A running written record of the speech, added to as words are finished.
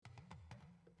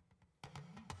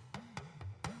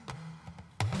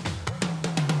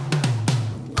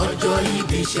ọjọ́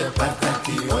ìbí ṣe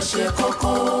pàtàkì ó ṣe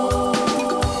kókó.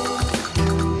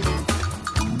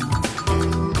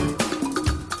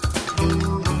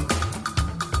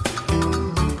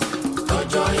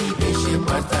 ọjọ́ ìbí ṣe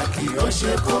pàtàkì ó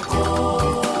ṣe kókó.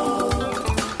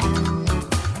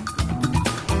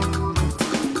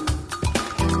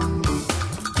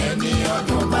 ẹni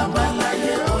ọdún bàbá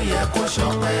láyé ó yẹ kó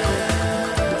ṣọpẹ́.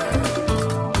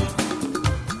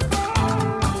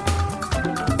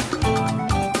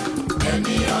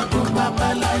 ẹni ọdún bàbá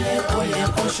láyé ó yẹ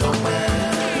kó ṣọpẹ́.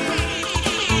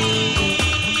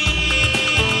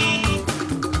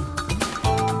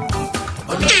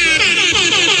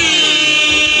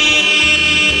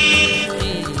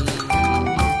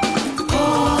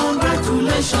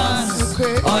 Congratulations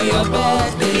on your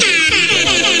birthday.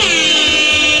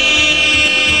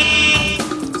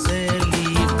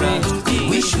 Celebrate.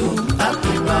 Wish you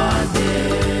happy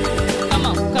birthday. Come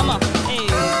on. Hey.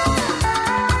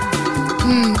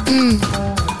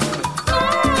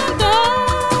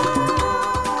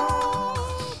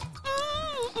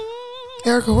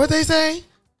 Erica, what they say?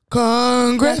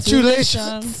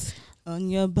 Congratulations on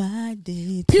your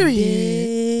birthday.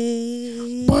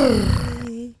 Period.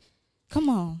 Today. Come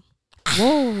on.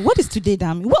 Whoa. What is today,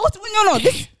 Dami? What? No.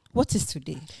 What is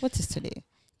today? What is today?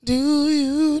 Do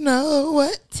you know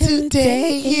what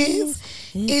today is?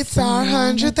 It's our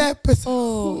 100th episode.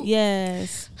 Oh,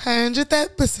 yes. 100th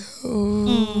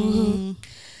episode.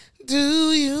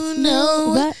 Do you know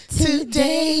what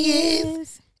today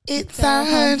is? It's our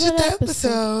 100th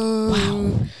episode.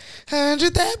 Wow.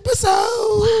 100th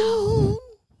episode. Wow.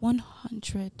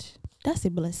 100. That's a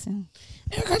blessing.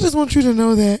 Eric, I just want you to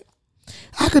know that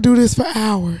I could do this for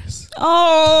hours.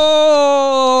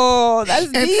 Oh, that's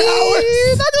deep.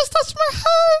 Hours. That just touched my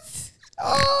heart.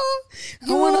 Oh,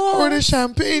 I want to order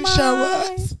champagne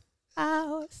showers.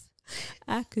 Hours.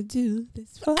 I could do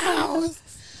this for Hours.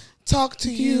 Talk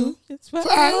to you for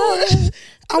hours.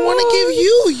 I want to give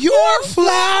you your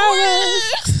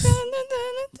flowers.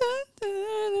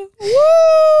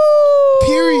 Woo.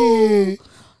 Period.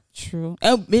 True.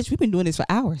 Oh, bitch, we've been doing this for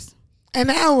hours. And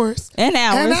hours. And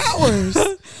hours. And hours.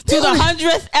 To the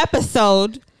 100th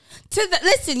episode.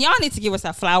 Listen, y'all need to give us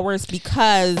our flowers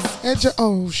because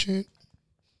Oh shit.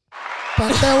 Y'all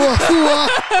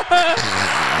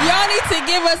need to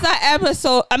give us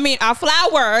our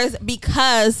flowers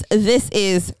because this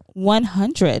is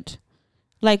 100.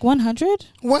 Like 100?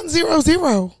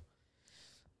 100.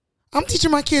 I'm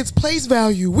teaching my kids place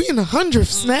value. We in the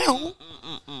hundredths now.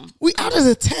 We out of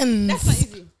the tens. That's not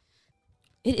easy.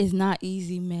 It is not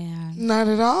easy, man. Not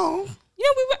at all.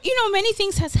 Many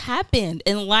things has happened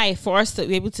in life for us to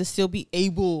be able to still be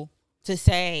able to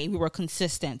say we were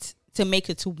consistent to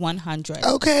make it to 100.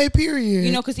 Okay,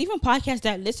 period. Because even podcasts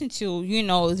that I listen to,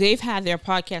 they've had their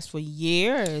podcast for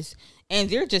years and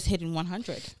they're just hitting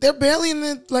 100. They're barely in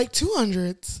the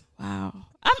 200s. Wow.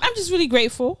 I'm just really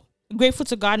grateful. Grateful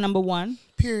to God, number one.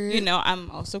 Period. I'm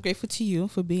also grateful to you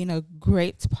for being a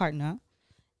great partner.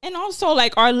 And also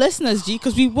our listeners, G,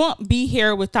 because we won't be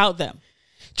here without them.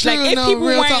 True, if people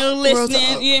weren't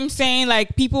listening, you know what I'm saying?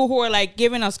 People who are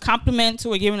giving us compliments,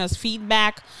 who are giving us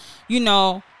feedback, we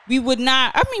would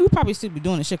not. I mean, we probably still be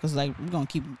doing this shit because we're gonna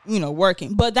keep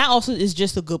working. But that also is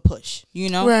just a good push,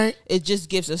 Right. It just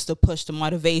gives us the push, the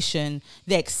motivation,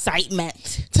 the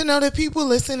excitement to know that people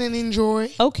listen and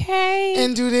enjoy. Okay.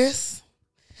 And do this.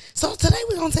 So today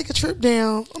we're gonna take a trip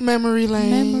down memory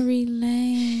lane. Memory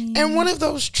lane. And one of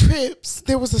those trips,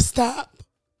 there was a stop.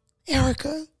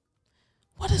 Erica,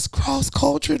 what does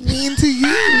cross-cultured mean to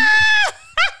you?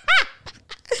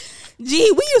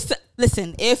 Gee, we used to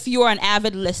listen. If you're an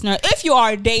avid listener, if you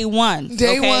are day one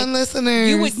listeners,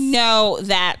 you would know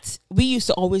that we used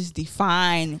to always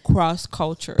define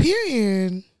cross-culture.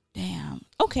 Period. Damn.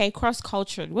 Okay,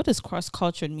 cross-cultured. What does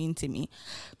cross-cultured mean to me?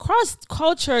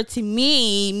 Cross-culture to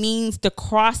me means the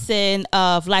crossing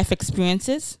of life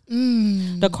experiences,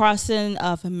 the crossing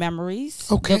of memories,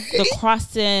 the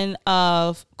crossing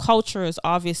of cultures,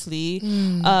 obviously,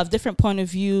 of different point of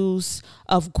views,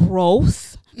 of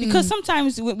growth. Because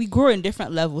sometimes we grow in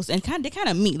different levels and they kind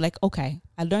of meet. Okay,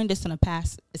 I learned this in the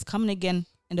past. It's coming again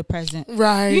in the present.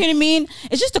 Right. You know what I mean?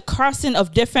 It's just a crossing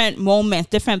of different moments,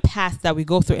 different paths that we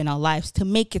go through in our lives to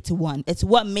make it to one. It's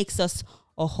what makes us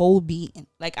a whole being.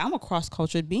 I'm a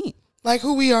cross-cultured being. Like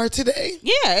who we are today.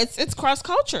 Yeah, it's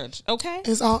cross-cultured, okay?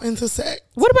 It's all intersect.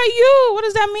 What about you? What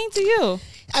does that mean to you?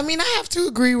 I mean, I have to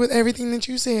agree with everything that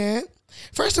you said.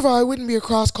 First of all, it wouldn't be a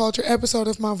cross-culture episode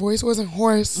if my voice wasn't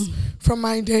hoarse from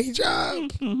my day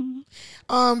job.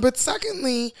 But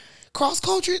secondly,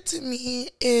 cross-culture to me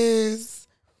is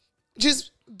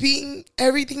just being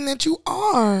everything that you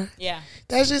are. Yeah.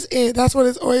 That's just it. That's what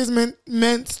it's always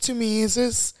meant to me. It's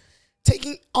just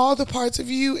taking all the parts of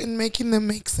you and making them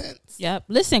make sense. Yep.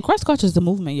 Listen, cross culture is the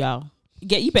movement, y'all.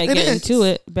 You better get into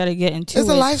it. Better get into it. It's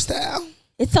a lifestyle.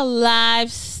 It's a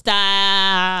lifestyle.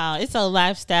 It's a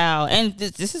lifestyle. And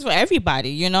this is for everybody,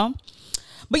 you know?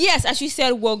 But yes, as you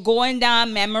said, we're going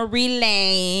down memory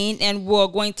lane and we're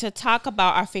going to talk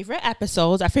about our favorite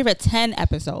episodes, our favorite 10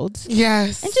 episodes.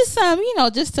 Yes. And just,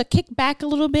 just to kick back a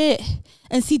little bit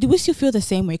and see, do we still feel the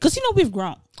same way? Because, we've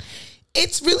grown.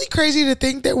 It's really crazy to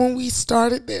think that when we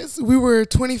started this, we were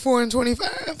 24 and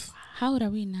 25. How old are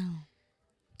we now?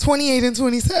 28 and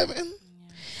 27. Yeah.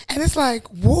 And it's like,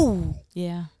 whoa.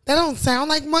 Yeah. That don't sound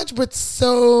like much, but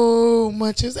so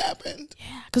much has happened.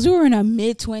 Yeah. Because we were in our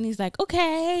mid-20s, like,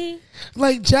 okay.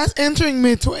 Like, just entering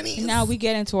mid-20s. Now we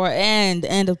get into our end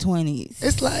of 20s.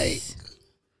 It's like,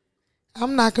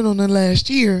 I'm knocking on the last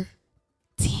year.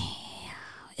 Damn.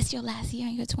 It's your last year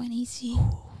in your 20s, G.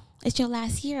 It's your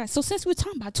last year. So since we're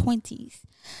talking about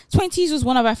 20s was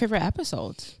one of our favorite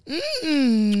episodes.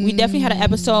 We definitely had an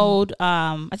episode.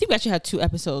 I think we actually had 2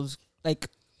 episodes, like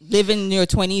living in your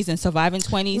 20s and surviving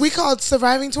 20s. We called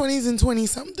surviving 20s and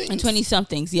 20-somethings. And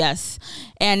 20-somethings, yes.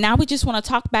 And now we just want to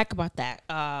talk back about that.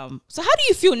 So how do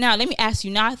you feel now? Let me ask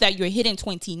you, now that you're hitting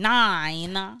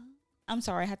 29. I'm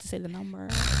sorry, I had to say the number.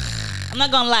 I'm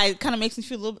not going to lie. It kind of makes me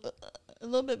feel a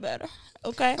little bit better.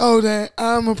 Okay. Oh, that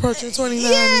I'm approaching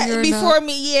 29. Yeah, and you're before not.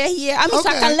 me. Yeah. I mean, so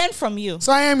I can learn from you.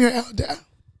 So I am your elder.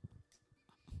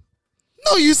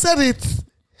 No, you said it.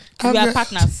 We are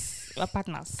partners. We are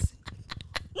partners.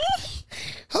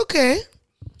 Okay.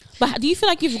 But do you feel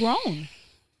like you've grown?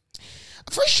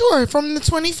 For sure. From the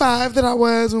 25 that I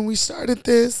was when we started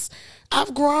this,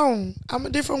 I've grown. I'm a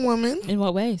different woman. In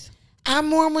what ways? I'm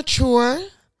more mature.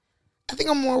 I think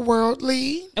I'm more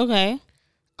worldly. Okay.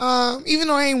 Even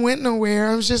though I ain't went nowhere,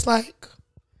 I was just like,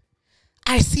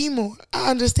 I see more.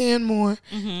 I understand more.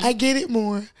 Mm-hmm. I get it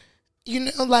more.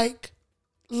 Like,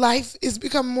 life is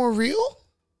becoming more real.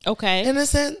 Okay. In a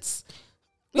sense.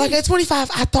 Like, at 25,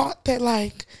 I thought that,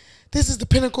 like, this is the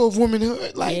pinnacle of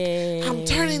womanhood. Like, yeah. I'm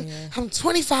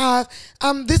 25.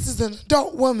 This is an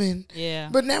adult woman. Yeah.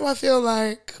 But now I feel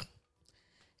like,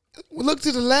 look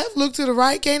to the left, look to the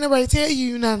right. Can't nobody tell you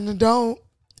you're not an adult.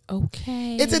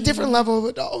 Okay. It's a different level of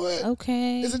adulthood.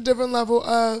 Okay. It's a different level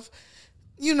of,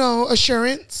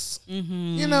 assurance.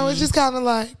 Mm-hmm. It's just kind of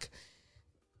like,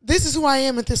 this is who I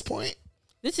am at this point.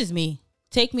 This is me.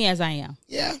 Take me as I am.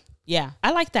 Yeah. Yeah.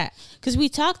 I like that. Because we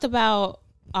talked about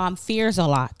fears a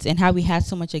lot and how we had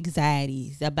so much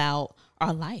anxieties about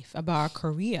our life, about our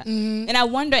career. Mm-hmm. And I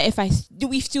wonder do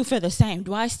we still feel the same?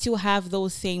 Do I still have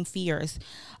those same fears?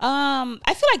 I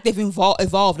feel like they've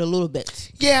evolved a little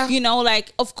bit. Yeah.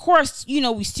 Of course,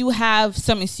 we still have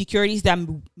some insecurities that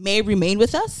may remain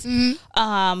with us.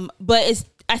 Mm-hmm. But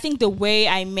I think the way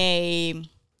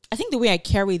I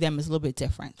carry them is a little bit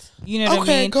different. You know what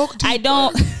I mean? Go deeper. I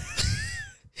don't.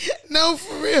 No,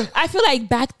 for real. I feel like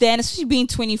back then, especially being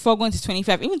 24, going to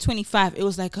 25, even 25, it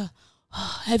was like a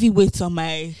heavy weights on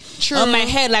my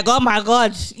head. Like, oh my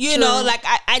God, like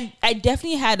I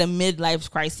definitely had a midlife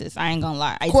crisis. I ain't gonna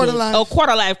lie.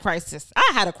 Quarter life crisis.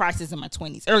 I had a crisis in my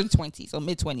 20s, early 20s or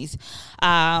mid 20s.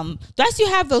 Do I still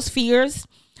have those fears?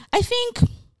 I think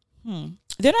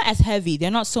they're not as heavy.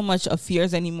 They're not so much of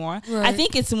fears anymore. Right. I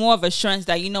think it's more of assurance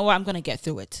that, I'm going to get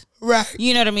through it. Right.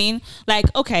 You know what I mean? Like,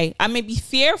 okay, I may be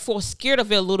fearful, scared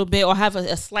of it a little bit, or have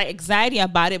a slight anxiety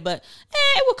about it, but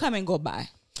it will come and go by.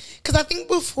 Because I think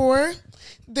before,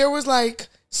 there was like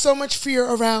so much fear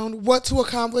around what to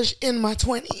accomplish in my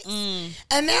 20s.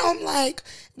 And now I'm like,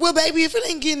 well, baby, if it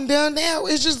ain't getting done now,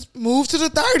 it's just move to the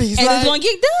 30s. And it's going to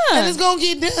get done. And it's going to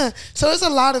get done. So it's a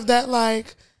lot of that,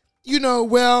 like,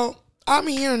 well, I'm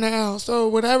here now, so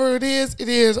whatever it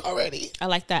is already. I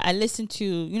like that. I listened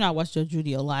to, I watch Judge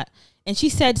Judy a lot, and she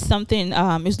said something,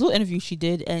 it was a little interview she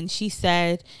did, and she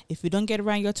said, if you don't get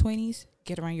around your 20s,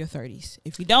 get around your 30s.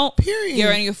 If you don't, get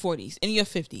around your 40s, in your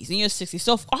 50s, in your 60s.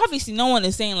 So obviously no one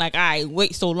is saying like,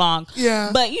 wait so long.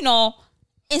 Yeah. But,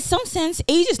 in some sense,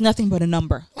 age is nothing but a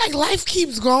number. Like, life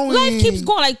keeps going. Like,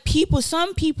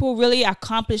 some people really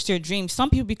accomplish their dreams. Some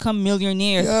people become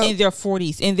millionaires in their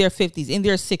 40s, in their 50s, in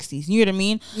their 60s. You know what I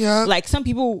mean? Yeah. Like, some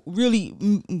people really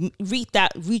reach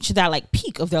that like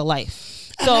peak of their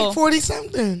life. So, like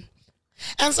 40-something.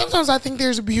 And sometimes I think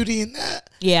there's beauty in that.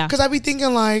 Yeah. Because I be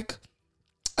thinking, like,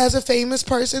 as a famous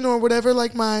person or whatever,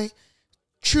 like, my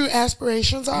true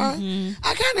aspirations are, I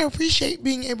kind of appreciate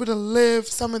being able to live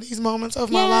some of these moments of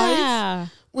my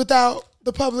life without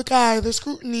the public eye, the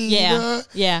scrutiny,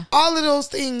 all of those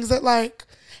things that, like,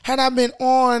 had I been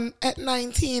on at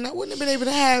 19, I wouldn't have been able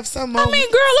to have some I moments.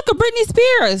 mean, girl, look at Britney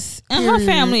Spears and her Period.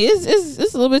 family. It's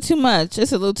a little bit too much.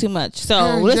 It's a little too much. So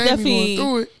Her and let's Jamie definitely. going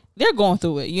through it. They're going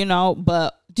through it, you know.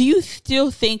 But do you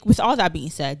still think, with all that being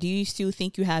said, do you still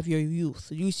think you have your youth?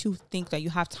 Do you still think that you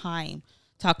have time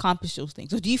to accomplish those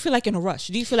things? Or do you feel like in a rush?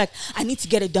 Do you feel like I need to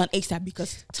get it done ASAP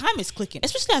because time is clicking,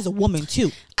 especially as a woman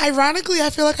too? Ironically, I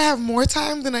feel like I have more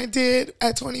time than I did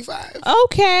at 25.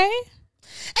 Okay.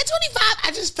 At 25,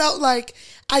 I just felt like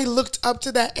I looked up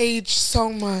to that age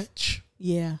so much.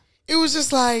 Yeah. It was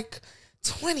just like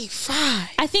 25.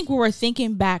 I think we were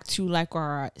thinking back to like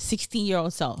our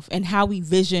 16-year-old self and how we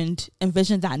envisioned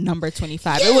that number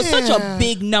 25. It was such a Yeah.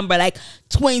 big number, like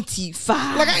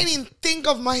 25. Like I didn't even think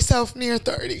of myself near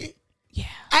 30. yeah.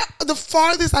 The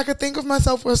farthest I could think of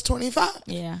myself was 25.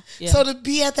 Yeah. Yeah. So to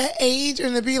be at that age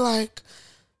and to be like,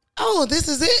 oh, this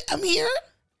is it, I'm here.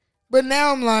 But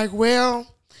now I'm like, well,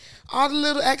 all the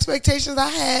little expectations I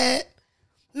had,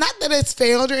 not that it's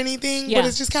failed or anything, Yeah. but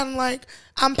it's just kind of like,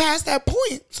 I'm past that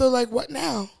point. So like, what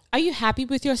now? Are you happy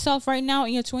with yourself right now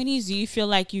in your 20s? Do you feel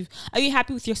like are you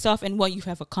happy with yourself and what you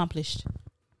have accomplished?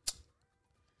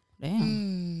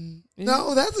 Damn.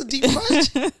 No, that's a deep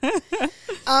question.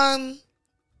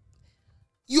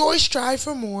 You always strive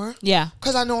for more Yeah.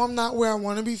 because I know I'm not where I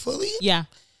want to be fully. Yeah.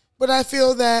 But I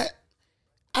feel that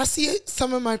I see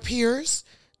some of my peers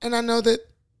and I know that,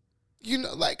 you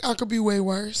know, like I could be way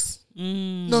worse.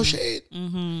 No shade.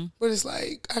 Mm-hmm. But it's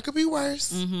like, I could be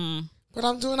worse. Mm-hmm. But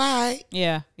I'm doing all right.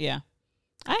 Yeah. Yeah.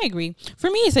 I agree. For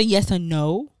me, it's a yes and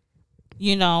no.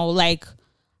 You know, like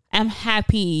I'm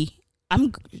happy.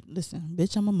 Listen,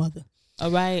 bitch, I'm a mother.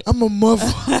 All right. I'm a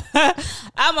mother.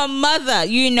 I'm a mother,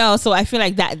 you know, so I feel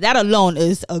like that alone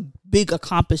is a big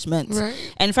accomplishment.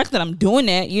 Right. And the fact that I'm doing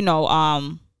it, you know,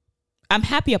 I'm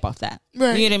happy about that.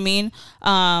 Right. You know what I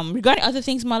mean? Regarding other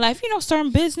things in my life, you know,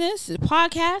 starting business,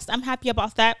 podcast, I'm happy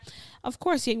about that. Of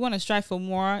course, yeah, you want to strive for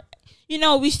more. You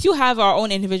know, we still have our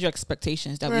own individual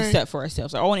expectations that we Right. set for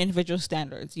ourselves, our own individual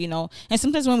standards, you know. And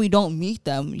sometimes when we don't meet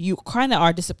them, you kind of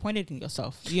are disappointed in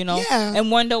yourself, you know, Yeah. and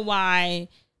wonder why.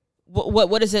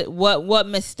 What is it? What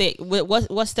mistake?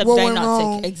 What steps What did I went not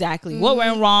wrong? take? Exactly. What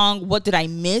went wrong? What did I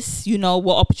miss? You know,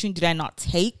 what opportunity did I not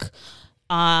take?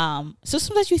 So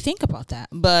sometimes you think about that,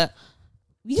 but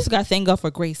we just gotta thank God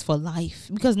for grace for life,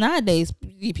 because nowadays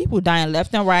people dying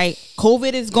left and right.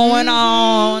 COVID is going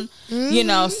on, you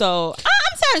know. So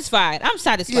I'm satisfied.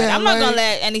 Yeah, I'm not like, gonna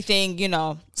let anything,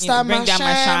 Stop bring my down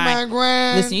my shine, my shine.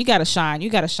 grind. Listen, you gotta shine. You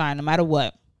gotta shine no matter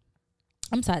what.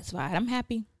 I'm satisfied. I'm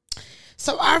happy.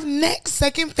 So our next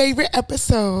second favorite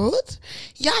episode,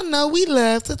 y'all know we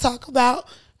love to talk about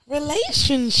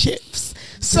relationships.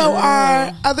 So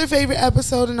our other favorite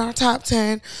episode in our top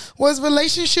 10 was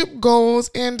relationship goals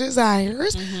and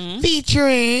desires,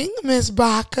 featuring Miss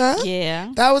Baca.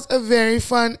 Yeah. That was a very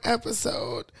fun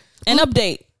episode. An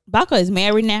update. Baca is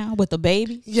married now with a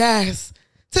baby. Yes.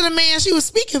 To the man she was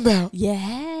speaking about.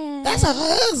 Yeah. That's her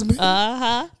husband.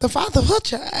 Uh-huh. The father of her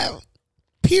child.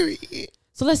 Period.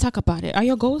 So let's talk about it. Are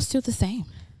your goals still the same?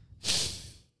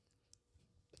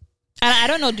 And I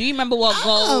don't know. Do you remember what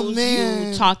goals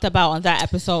man. you talked about on that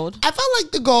episode? I felt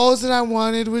like the goals that I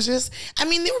wanted was just, I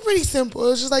mean, they were pretty simple. It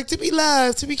was just like to be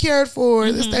loved, to be cared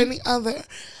for, this, that, and the other.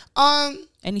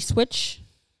 Any switch?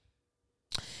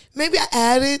 Maybe I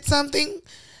added something.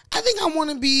 I think I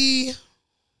want to be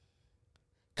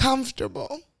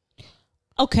comfortable.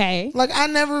 Okay. Like I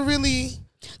never really.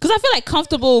 Because I feel like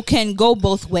comfortable can go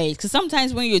both ways. Because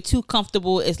sometimes when you're too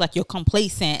comfortable, it's like you're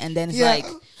complacent. And then it's Yeah. like,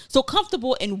 so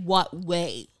comfortable in what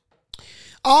way?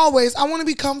 Always, I want to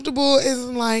be comfortable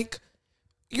in like,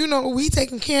 we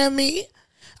taking care of me.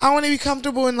 I want to be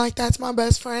comfortable in like, that's my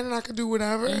best friend and I could do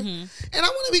whatever. And I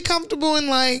want to be comfortable in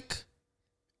like,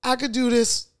 I could do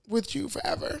this with you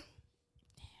forever.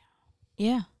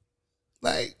 Yeah.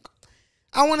 Like,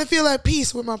 I want to feel at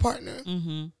peace with my partner.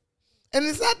 And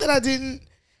it's not that I didn't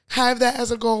have that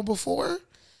as a goal before,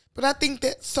 but I think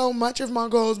that so much of my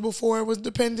goals before was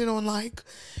dependent on like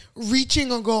reaching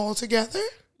a goal together.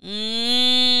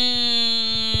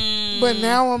 But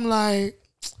now I'm like,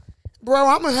 bro,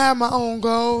 I'm going to have my own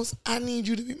goals. I need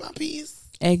you to be my peace.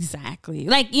 Exactly.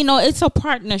 Like, it's a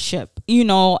partnership,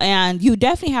 and you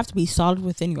definitely have to be solid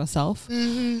within yourself.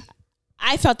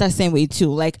 I felt that same way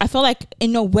too. Like, I felt like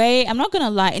in a way, I'm not going to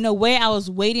lie, in a way I was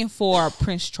waiting for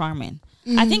Prince Charming.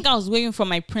 I think I was waiting for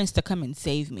my prince to come and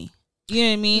save me. You know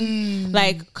what I mean?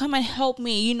 Like, come and help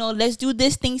me. Let's do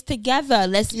these things together.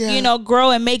 Let's, grow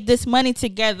and make this money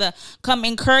together. Come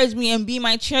encourage me and be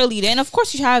my cheerleader. And of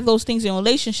course, you have those things in a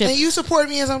relationship. And you support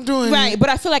me as I'm doing Right. it. But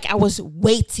I feel like I was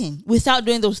waiting without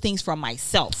doing those things for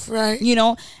myself. Right.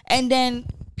 And then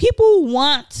people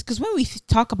want, because when we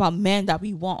talk about men that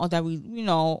we want, or that we,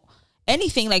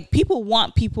 anything, like people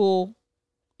want people,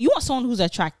 you want someone who's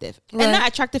attractive. Right. And not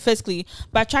attractive physically,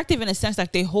 but attractive in a sense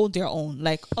like they hold their own.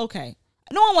 Like, okay,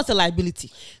 no one wants a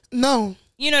liability. No.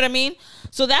 You know what I mean?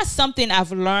 So that's something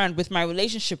I've learned with my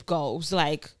relationship goals.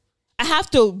 Like, I have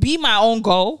to be my own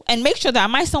goal and make sure that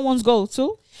I'm someone's goal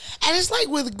too. And it's like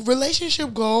with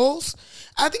relationship goals,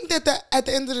 I think that at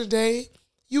the end of the day,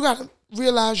 you got to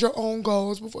realize your own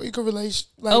goals before you can realize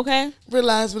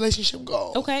relationship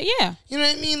goals. Okay, yeah. You know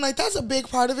what I mean? Like, that's a big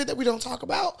part of it that we don't talk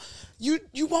about.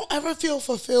 You won't ever feel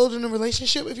fulfilled in a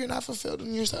relationship if you're not fulfilled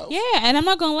in yourself. Yeah, and I'm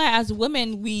not gonna lie, as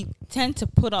women, we tend to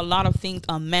put a lot of things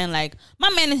on men. Like, my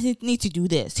man needs to do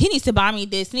this. He needs to buy me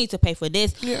this. He needs to pay for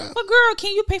this. Yeah. But girl,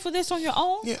 can you pay for this on your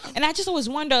own? Yeah. And I just always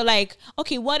wonder, like,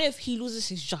 okay, what if he loses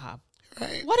his job?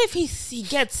 Right. What if he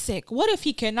gets sick? What if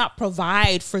he cannot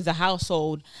provide for the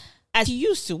household as he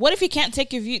used to? What if he can't take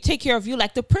care of you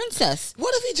like the princess?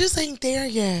 What if he just ain't there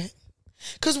yet?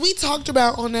 Because we talked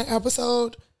about on that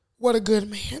episode what a good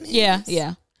man is. Yeah,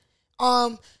 yeah.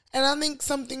 And I think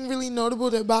something really notable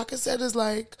that Baca said is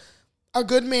like, a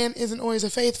good man isn't always a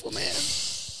faithful man.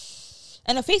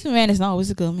 And a faithful man is not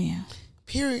always a good man.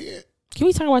 Period. Can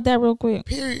we talk about that real quick?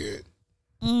 Period.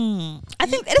 I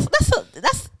think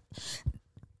that's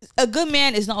a good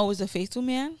man is not always a faithful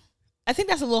man. I think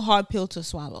that's a little hard pill to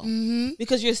swallow,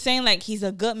 because you're saying like he's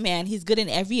a good man. He's good in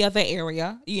every other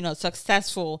area,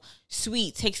 successful,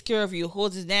 sweet, takes care of you,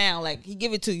 holds it down, like he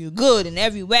give it to you good in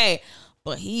every way.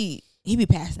 But he be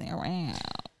passing it around,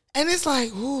 and it's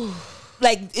like, ooh,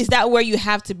 like is that where you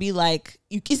have to be like,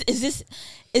 is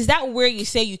that where you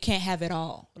say you can't have it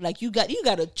all? Like you got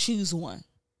to choose one.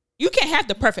 You can't have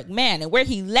the perfect man, and where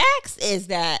he lacks is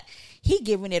that. He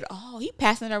giving it all. He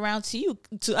passing it around to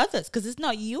others because it's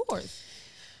not yours. Is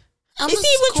he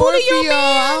even truly your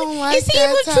man? Is he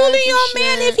even truly your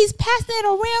man if he's passing it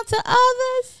around to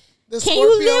others? Can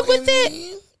you live with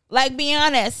it? Like, be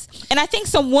honest. And I think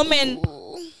some women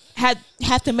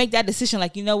have to make that decision.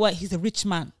 Like, you know what? He's a rich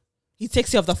man. He takes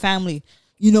care of the family.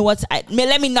 You know what?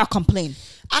 Let me not complain.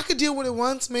 I could deal with it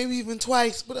once, maybe even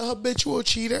twice, but a habitual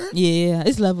cheater. Yeah,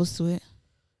 it's levels to it.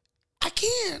 I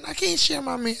can't share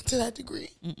my man to that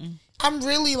degree. I'm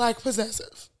really like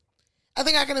possessive. I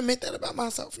think I can admit that about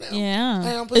myself now. Yeah.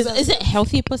 I am possessive. Is it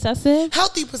healthy possessive?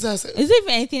 Healthy possessive. Is there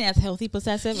even anything that's healthy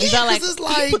possessive? Yeah, is that like, it's can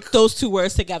like, you put those two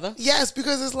words together? Yes,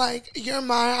 because it's like, you're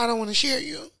mine, I don't want to share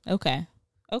you. Okay.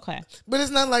 But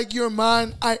it's not like you're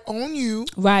mine, I own you.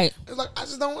 Right. It's like, I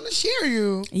just don't want to share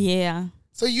you. Yeah.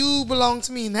 So you belong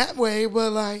to me in that way,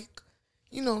 but like,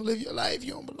 live your life.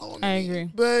 You don't belong to me. I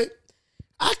agree. But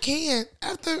I can't.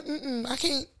 I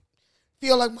can't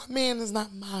feel like my man is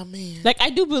not my man. Like, I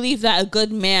do believe that a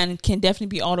good man can definitely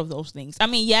be all of those things. I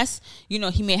mean, yes, he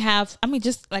may have,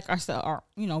 just like ourselves,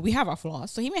 we have our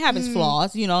flaws. So he may have his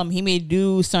flaws, he may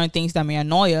do certain things that may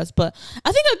annoy us, but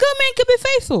I think a good man could be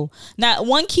faithful. Now,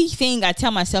 one key thing I tell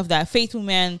myself, that a faithful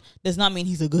man does not mean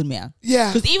he's a good man.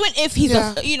 Yeah. Because even if he's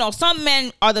some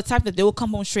men are the type that they will come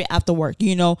home straight after work.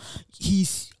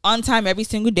 He's on time every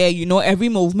single day, every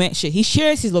movement. Shit, he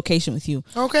shares his location with you.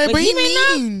 Okay, but he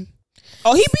mean.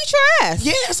 Oh, he beat your ass.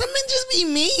 Yeah, some men just be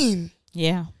mean.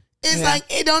 Yeah. It's like,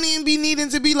 it don't even be needing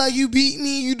to be like, you beat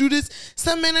me, you do this.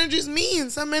 Some men are just mean.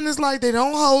 Some men is like, they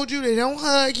don't hold you, they don't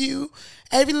hug you.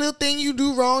 Every little thing you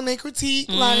do wrong, they critique.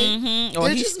 Like, or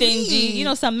he's stingy.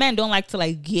 Mean. Some men don't like to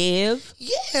like give.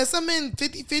 Yeah, some men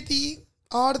 50-50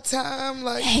 all the time.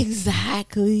 Like,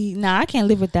 exactly. Nah, I can't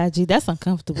live with that, G. That's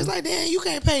uncomfortable. It's like, damn, you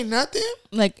can't pay nothing.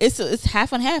 Like, it's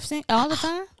half and half all the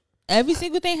time. Every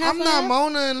single thing half and half. I'm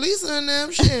not Mona and Lisa and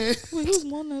them shit. Wait, who's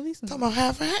Mona and Lisa? Talking about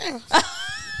half and half.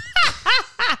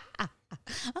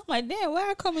 I'm like, damn, where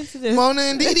I come into this? Mona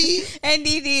and Didi. And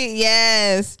Didi,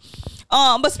 yes.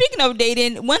 But speaking of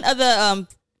dating, one other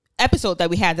episode that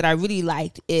we had that I really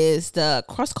liked is the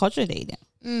cross-culture dating.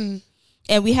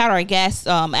 And we had our guest,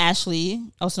 Ashley,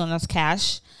 also known as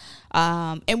Cash.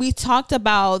 And we talked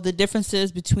about the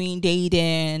differences between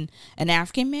dating an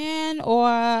African man or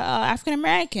African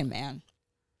American man.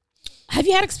 Have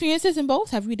you had experiences in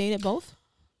both? Have you dated both?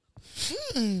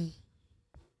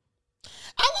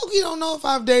 I don't know if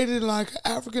I've dated like an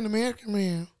African American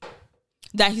man.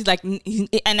 That he's like,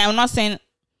 and I'm not saying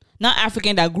not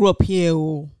African that grew up here.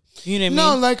 Or, you know what I mean?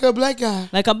 No, like a black guy.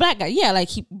 Like a black guy. Yeah, like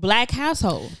black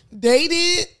household.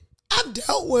 Dated, I've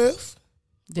dealt with.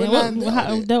 Dealt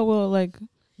with like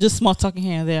just small talking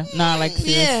here and there. Nah, like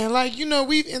serious. Yeah, like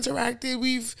we've interacted,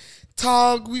 we've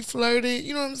talked, we flirted.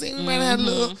 You know what I'm saying? We might have had a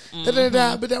little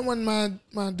da-da-da, but that wasn't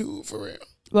my dude for real.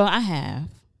 Well, I have.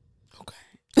 Okay.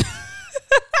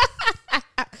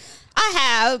 I I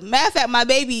have, matter of fact, my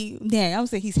baby, I would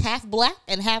say he's half black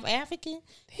and half African.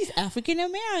 He's African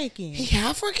American. He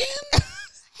African?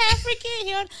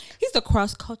 African. He's the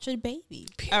cross-cultured baby.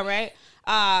 All right.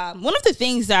 One of the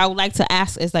things that I would like to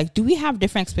ask is like, do we have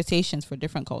different expectations for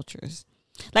different cultures?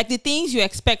 Like the things you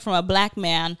expect from a black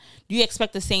man, do you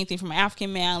expect the same thing from an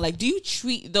African man? Like, do you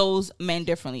treat those men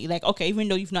differently? Like, okay, even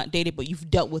though you've not dated, but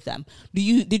you've dealt with them,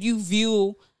 did you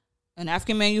view an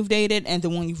African man you've dated and the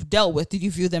one you've dealt with, did you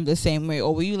view them the same way,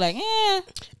 or were you like, I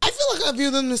feel like I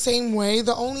view them the same way.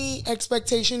 The only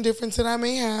expectation difference that I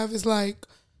may have is like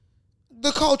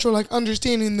the culture, like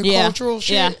understanding the cultural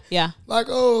shit. Yeah. Like,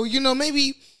 oh,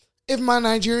 maybe if my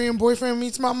Nigerian boyfriend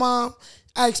meets my mom,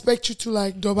 I expect you to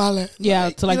like dobale. Yeah,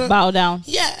 to like bow down.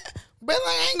 Yeah. But like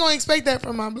I ain't gonna expect that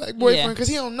from my black boyfriend because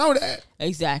he don't know that.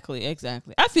 Exactly. I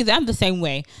feel that I'm the same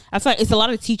way. I feel like it's a lot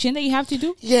of teaching that you have to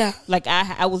do. Yeah. Like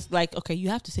I was like, okay, you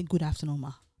have to say good afternoon,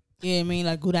 ma. You know what I mean?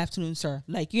 Like, good afternoon, sir.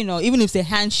 Like, even if it's a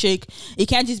handshake, it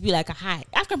can't just be like a hi.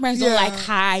 African parents don't like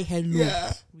hi, hello.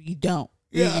 Yeah. We don't.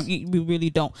 Yeah. We really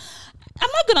don't. I'm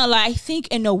not gonna lie. I think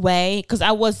in a way, because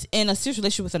I was in a serious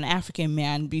relationship with an African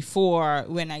man before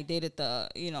when I dated the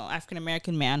African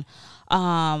American man,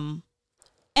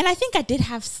 and I think I did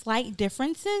have slight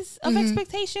differences of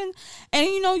expectation, and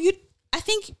I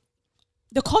think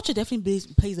the culture definitely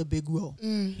plays a big role.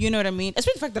 You know what I mean?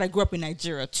 Especially the fact that I grew up in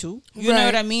Nigeria too. You know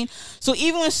what I mean? So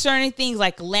even with certain things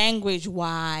like language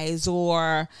wise,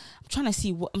 or I'm trying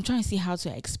to see how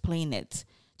to explain it.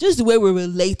 Just the way we're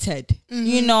related,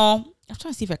 I'm trying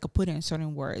to see if I could put it in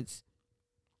certain words.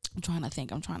 I'm trying to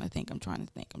think. I'm trying to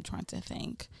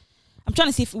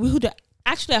see if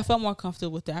actually I felt more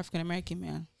comfortable with the African American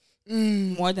man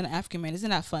more than the African man. Isn't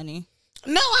that funny?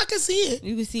 No, I can see it.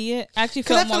 You can see it. Actually,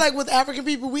 because I feel like with African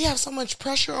people, we have so much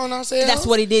pressure on ourselves. That's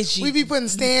what it is. G. We be putting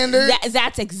standards.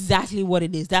 That's exactly what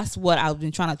it is. That's what I've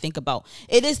been trying to think about.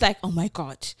 It is like, oh my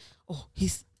God,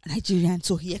 he's Nigerian,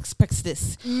 so he expects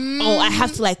this. Oh, I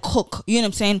have to like cook. You know what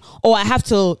I'm saying? Oh, I have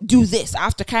to do this. I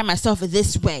have to carry myself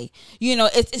this way.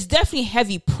 It's definitely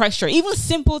heavy pressure. Even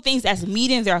simple things as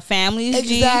meeting their families.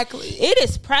 Exactly. It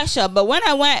is pressure. But when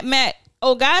I met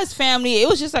guy's family, it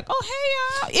was just like, oh,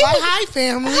 hey, y'all. Hi,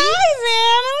 family.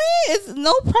 Hi, family. It's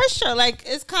no pressure. Like,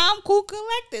 it's calm, cool,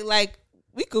 collected. Like,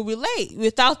 we could relate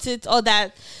without it all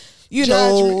that,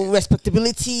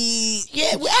 respectability.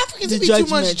 Yeah, with Africans, it be too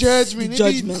much judgment.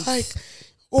 It be like,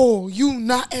 oh, you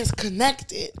not as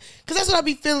connected. Because that's what I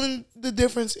be feeling the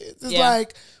difference is. It's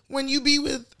like, when you be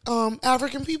with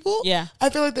African people, I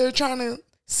feel like they're trying to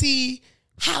see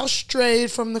how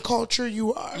strayed from the culture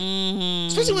you are.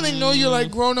 Especially when they know you're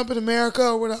like grown up in America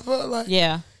or whatever. Like,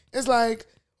 it's like,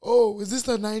 oh, is this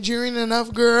a Nigerian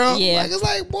enough girl? Yeah. Like, it's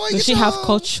like, boy, does she have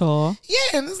culture?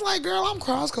 Yeah, and it's like, girl, I'm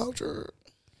cross-cultured.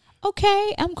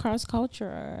 Okay, I'm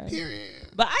cross-cultured. Period.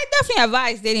 But I definitely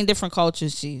advise dating different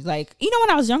cultures. Like,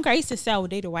 when I was younger, I used to say I would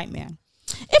date a white man.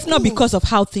 If not because of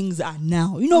how things are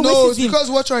now. No, it's because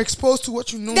what you're exposed to,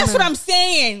 what you know. That's what I'm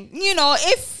saying.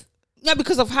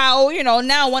 Because of how,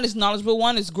 now one is knowledgeable,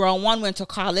 one is grown, one went to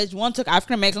college, one took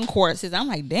African American courses. I'm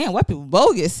like, damn, white people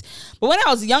bogus. But when I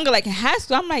was younger, like in high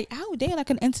school, I'm like, I would date like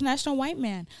an international white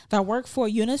man that worked for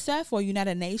UNICEF or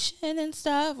United Nations and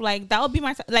stuff. Like, that would be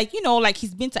my, like, like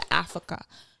he's been to Africa.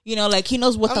 Like he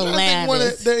knows what the land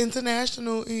is. The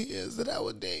international is that I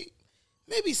would date.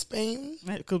 Maybe Spain.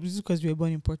 Because you were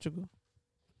born in Portugal.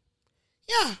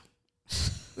 Yeah.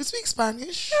 We speak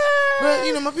Spanish, but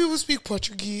my people speak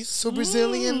Portuguese, so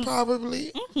Brazilian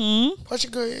probably.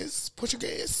 Portuguese.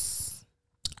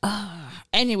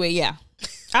 Anyway, yeah,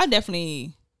 I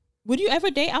definitely. Would you ever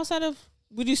date outside of?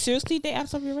 Would you seriously date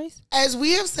outside of your race? As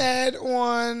we have said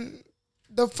on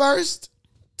the first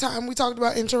time we talked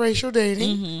about interracial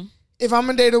dating, if I'm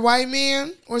gonna date a white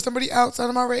man or somebody outside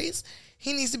of my race,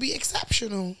 he needs to be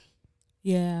exceptional.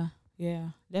 Yeah,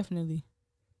 definitely.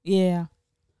 Yeah.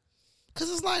 Because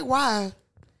it's like, why?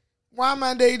 Why am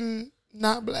I dating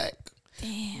not black?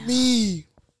 Damn. Me.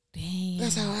 Damn.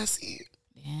 That's how I see it.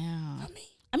 Damn.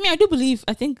 I mean,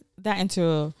 I think that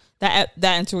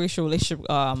interracial relationship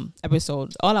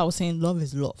episode, all I was saying, love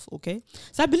is love, okay?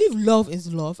 So I believe love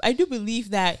is love. I do believe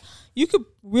that you could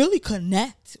really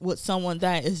connect with someone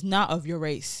that is not of your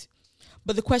race.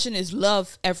 But the question is,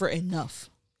 love ever enough?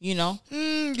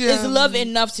 Is love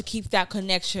enough to keep that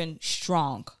connection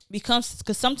strong? Because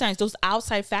sometimes those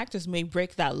outside factors may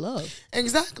break that love.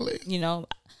 Exactly.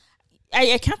 I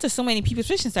encounter so many people,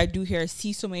 especially since I do here,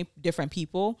 see so many different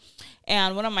people.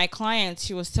 And one of my clients,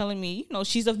 she was telling me,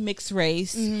 she's of mixed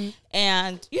race.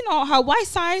 And, her white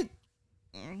side,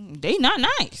 they not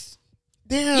nice.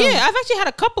 Damn. Yeah, I've actually had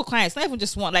a couple clients, not even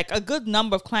just one, like a good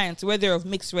number of clients where they're of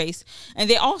mixed race, and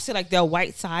they all say like their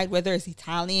white side, whether it's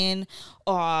Italian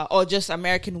or just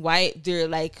American white, they're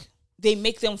like, they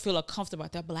make them feel uncomfortable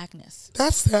about their blackness.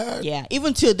 That's sad. Yeah,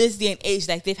 even to this day and age,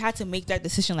 like they've had to make that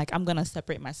decision, like I'm gonna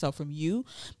separate myself from you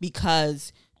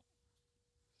because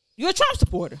you're a Trump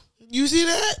supporter. You see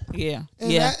that? Yeah,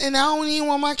 And yeah, and I don't even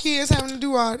want my kids having to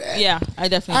do all that. yeah. I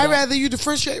definitely. I'd don't. rather you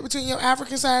differentiate between your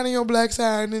African side and your black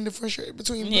side than differentiate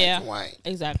between black and white.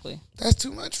 Exactly. That's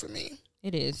too much for me.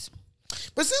 It is.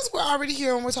 But since we're already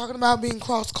here and we're talking about being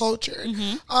cross-cultured,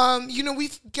 you know,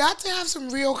 we've got to have some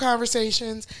real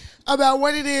conversations about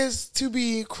what it is to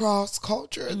be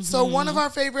cross-cultured. So one of our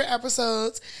favorite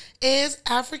episodes is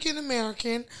African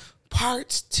American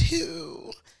Part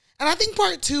 2. And I think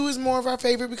Part 2 is more of our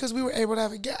favorite because we were able to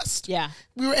have a guest. Yeah.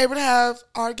 We were able to have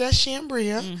our guest,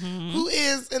 Shambria, who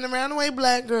is an around the way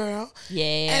black girl. Yeah.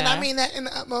 And I mean that in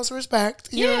the utmost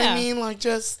respect. You know what Yeah. I mean? Like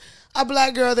just a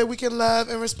black girl that we can love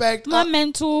and respect. My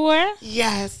mentor.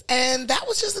 Yes. And that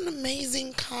was just an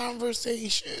amazing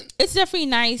conversation. It's definitely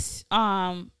nice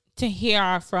to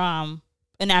hear from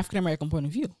an African American point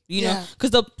of view, you know,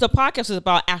 because the podcast is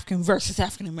about African versus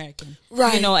African American,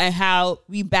 Right. You know, and how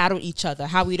we battle each other,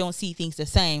 how we don't see things the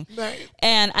same, Right.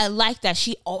 And I like that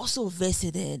she also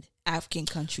visited African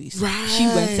countries. Right. She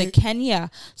went to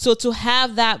Kenya, so to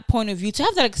have that point of view, to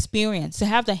have that experience, to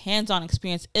have the hands-on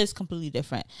experience is completely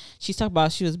different. She talked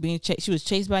about she was she was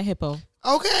chased by a hippo.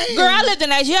 Okay. Girl, I lived in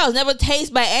Nigeria. I was never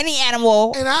chased by any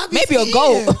animal. And I be maybe a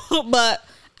scared. goat, but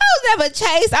I was never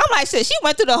chased. I'm like, shit, she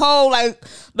went through the whole, like,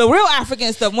 the real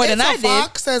African stuff more than I It's did. a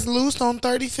fox that's loose on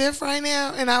 35th right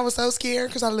now, and I was so scared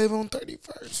because I live on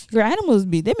 31st. Girl, animals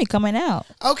they be coming out.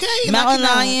 Okay. Mountain knock it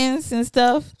out. lions and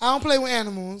stuff. I don't play with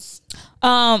animals.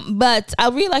 But I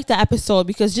really like the episode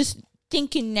because just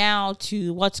thinking now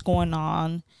to what's going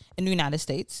on in the United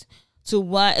States, to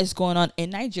what is going on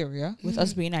in Nigeria with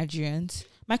us being Nigerians.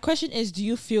 My question is, do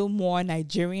you feel more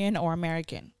Nigerian or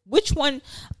American? Which one?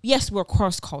 Yes, we're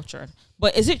cross-cultured,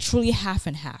 but is it truly half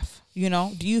and half? You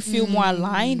know, do you feel more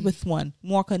aligned with one,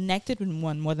 more connected with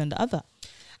one more than the other?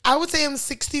 I would say I'm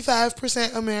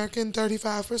 65% American,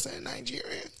 35%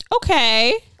 Nigerian.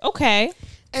 Okay.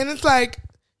 And it's like,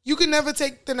 you can never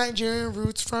take the Nigerian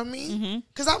roots from me.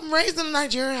 Because I'm raised in a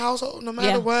Nigerian household, no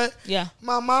matter what. Yeah.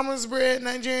 My mama's bred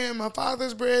Nigerian. My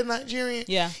father's bred Nigerian.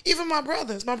 Yeah. Even my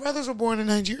brothers. My brothers were born in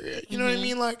Nigeria. You know what I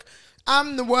mean? Like,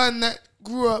 I'm the one that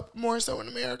grew up more so in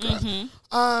America.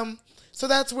 So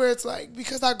that's where it's like,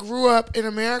 because I grew up in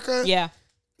America. Yeah.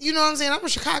 You know what I'm saying? I'm a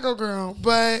Chicago girl,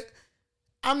 but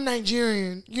I'm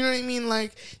Nigerian. You know what I mean?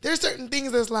 Like, there's certain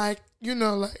things that's like, you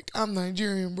know, like, I'm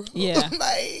Nigerian, bro. Yeah.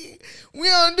 Like, we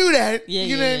don't do that. Yeah,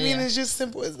 you know what I mean? yeah. It's just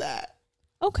simple as that.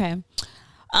 Okay.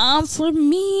 For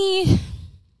me,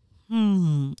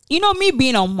 you know, me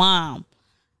being a mom,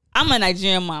 I'm a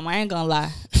Nigerian mom. I ain't gonna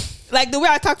lie. Like the way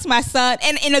I talk to my son,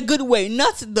 and in a good way,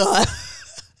 not the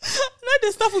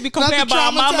stuff we be complaining about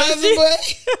our mamas.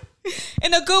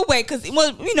 In a good way, because,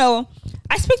 well, you know,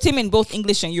 I speak to him in both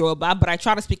English and Yoruba, but I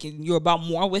try to speak in Yoruba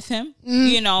more with him,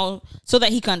 you know, so that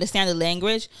he can understand the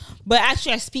language. But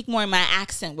actually, I speak more in my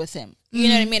accent with him. You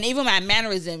know what I mean? Even my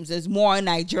mannerisms is more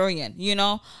Nigerian, you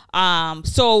know?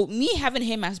 So me having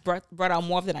him has brought out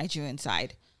more of the Nigerian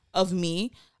side of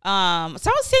me. So I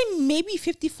would say maybe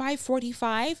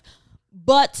 55-45.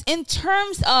 But in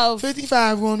terms of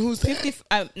 55 on who's that?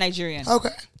 50, Nigerian.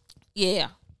 Okay. Yeah.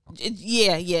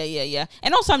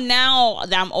 And also now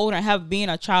that I'm older and have been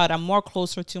a child, I'm more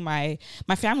closer to my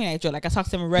family in Nigeria. Like I talk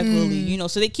to them regularly, you know,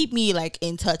 so they keep me like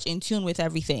in touch, in tune with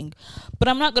everything. But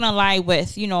I'm not gonna lie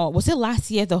with, you know, was it last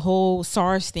year the whole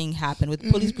SARS thing happened with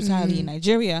police brutality in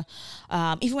Nigeria?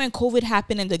 Even when COVID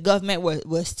happened and the government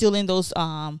was stealing those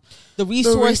the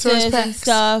resources and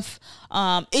stuff,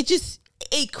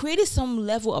 it created some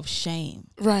level of shame.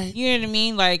 Right. You know what I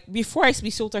mean? Like, before I used to be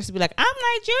so thirsty to be like, I'm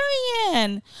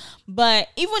Nigerian. But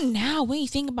even now, when you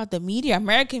think about the media,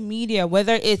 American media,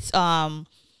 whether it's Law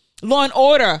and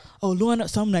Order,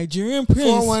 some Nigerian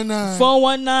prince,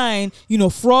 419, you know,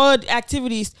 fraud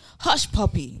activities, Hush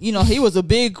Puppy, you know, he was a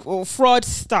big fraud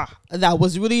star that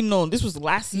was really known. This was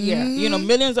last year, you know,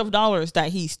 millions of dollars that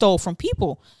he stole from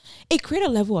people. It created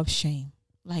a level of shame.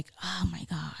 Like, oh my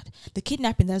God, the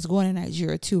kidnapping that's going on in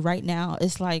Nigeria too right now.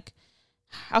 It's like,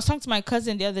 I was talking to my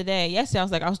cousin the other day.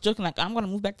 Yesterday, I was joking, like, I'm going to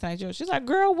move back to Nigeria. She's like,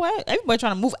 girl, what? Everybody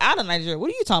trying to move out of Nigeria. What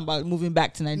are you talking about moving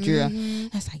back to Nigeria? I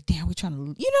was like, damn, we're trying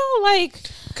to, you know, like.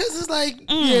 Because it's like,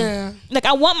 yeah. Like,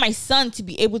 I want my son to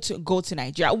be able to go to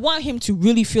Nigeria. I want him to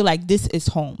really feel like this is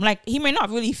home. Like, he may not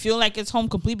really feel like it's home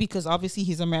completely because obviously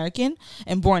he's American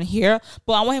and born here.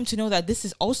 But I want him to know that this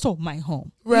is also my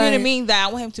home. You know what I Right. mean? That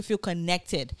I want him to feel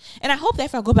connected. And I hope that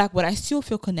if I go back, but I still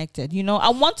feel connected. You know, I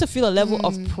want to feel a level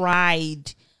of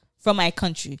pride from my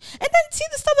country. And then see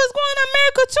the stuff that's going on in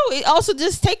America too. It also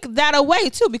just take that away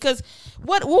too. Because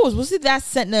what was it that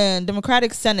Senate,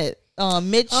 Democratic Senate?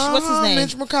 Mitch, what's his name?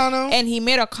 Mitch McConnell. And he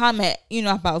made a comment, you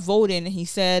know, about voting. And he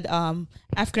said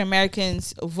African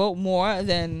Americans vote more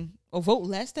than or vote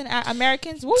less than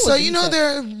Americans. What was So it he you know, said?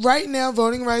 there right now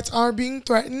voting rights are being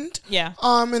threatened. Yeah.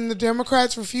 And the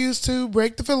Democrats refuse to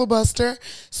break the filibuster.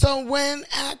 So when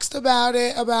asked about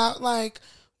it, about like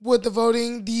would the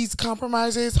voting, these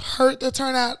compromises hurt the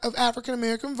turnout of African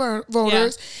American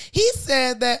voters, he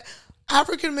said that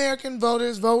African American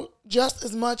voters vote just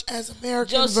as much as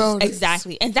American voters.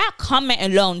 Exactly. And that comment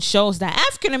alone shows that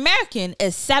African American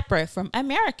is separate from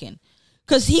American.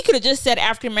 Because he could have just said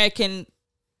African American,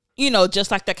 you know, just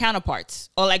like the counterparts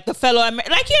or like the fellow like, you know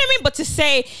what I mean? But to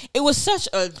say it was such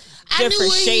a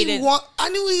differentiated. I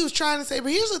knew what he was trying to say,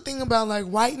 but here's the thing about like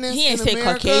whiteness. He didn't in say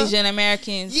America. Caucasian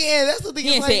Americans. Yeah, that's the thing. He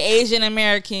It's didn't like, say Asian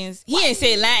Americans. He didn't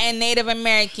say Latin Native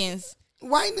Americans.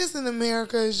 whiteness in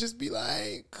America is just be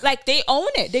Like they own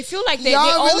it. They feel like they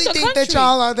y'all own really the think country. that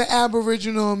y'all are the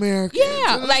Aboriginal Americans.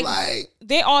 Yeah, And it's like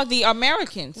they are the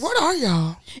Americans. what are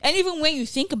y'all? And even when you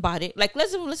think about it, like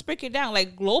let's break it down.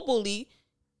 Like globally,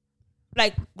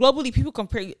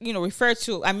 people refer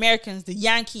to Americans, the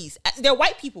Yankees. They're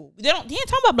white people. They ain't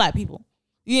talking about black people.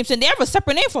 You know what I'm saying? They have a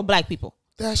separate name for black people.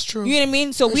 That's true. You know what I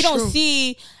mean? So we That's don't true.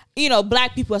 see,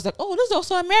 black people as like, oh, those are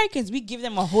also Americans. We give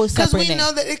them a whole Because separate we name.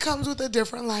 know that it comes with a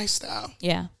different lifestyle.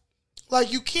 Yeah.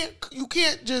 Like you can't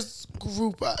just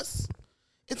group us.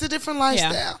 It's a different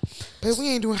lifestyle. But we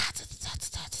ain't doing hot topics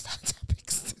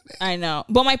today. I know.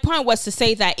 But my point was to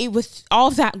say that it was all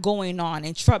that going on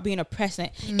and Trump being a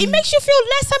president, it makes you feel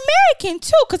less American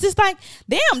too. Because it's like,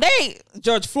 damn,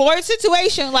 George Floyd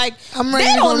situation, like, I'm ready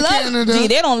they to go don't to love Canada. Gee,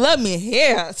 they don't love me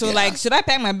here. So Yeah. like, should I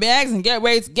pack my bags and get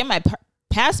ready to get my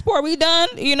passport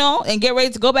redone, and get ready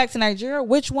to go back to Nigeria?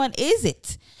 Which one is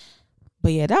it?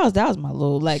 But yeah, that was my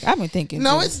little, like, I've been thinking.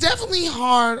 No, too. it's definitely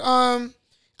hard.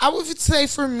 I would say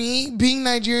for me, being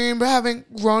Nigerian but having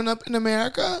grown up in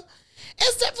America,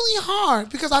 it's definitely hard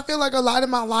because I feel like a lot of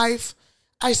my life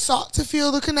I sought to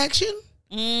feel the connection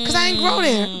because I ain't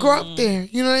grow up there.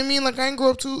 You know what I mean? Like I ain't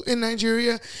grow up in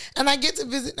Nigeria, and I get to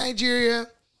visit Nigeria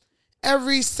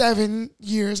every 7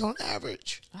 years on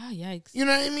average. Ah, yikes. You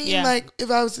know what I mean? Yeah. Like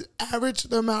if I was to average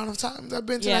the amount of times I've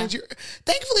been to Yeah. Nigeria.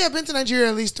 Thankfully, I've been to Nigeria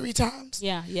at least 3 times.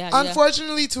 Yeah.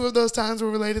 Unfortunately, 2 of those times were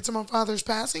related to my father's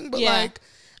passing, but Yeah. like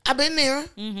I've been there.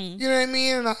 You know what I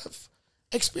mean? And I've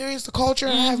experienced the culture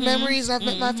and I have memories and I've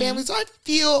met my family. So I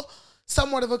feel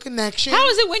somewhat of a connection. How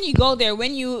is it when you go there?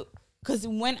 Because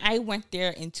when I went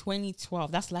there in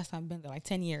 2012, that's the last time I've been there, like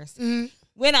 10 years.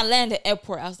 When I landed at the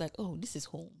airport, I was like, oh, this is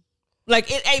home. Like,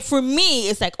 for me,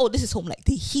 it's like, oh, this is home. Like,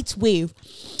 the heat wave,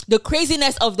 the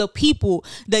craziness of the people,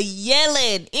 the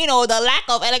yelling, the lack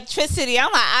of electricity.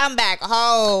 I'm like, I'm back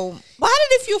home. But how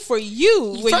did it feel for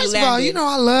you when First you of all, landed?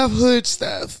 I love hood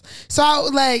stuff. So I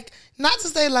would like, not to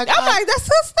say like, I'm like, that's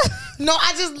so stuff. no,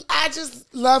 I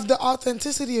just love the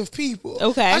authenticity of people.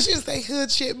 Okay. I shouldn't say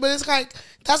hood shit, but it's like,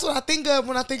 that's what I think of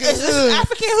when I think of It's just hood.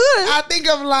 African hood. I think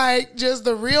of like just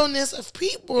the realness of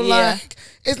people. Yeah. Like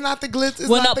it's not the glitz, it's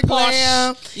We're not not the posh,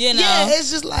 glam. Yeah, it's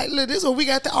just like, look, this is what we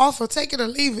got to offer. Take it or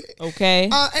leave it. Okay.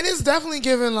 And it's definitely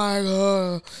given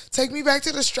like, take me back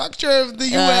to the structure of the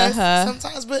U.S.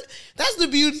 sometimes. But that's the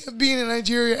beauty of being in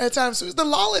Nigeria at times. So the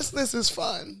lawlessness is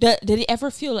fun. Did it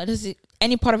ever feel like,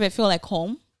 any part of it feel like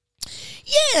home?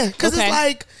 Yeah, because Okay. it's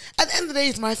like at the end of the day,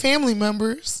 it's my family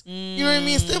members. You know what I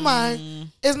mean? It's still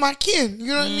it's my kin. You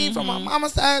know what I mean? From my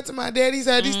mama's side to my daddy's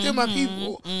side, these still my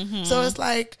people. So it's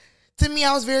like, to me,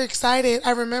 I was very excited.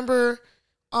 I remember.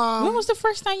 When was the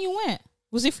first time you went?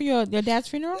 Was it for your dad's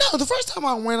funeral? No, the first time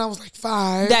I went, I was like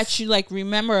 5. That you like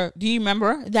remember? Do you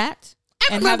remember that?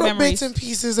 I remember bits and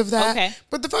pieces of that. Okay.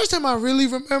 But the first time I really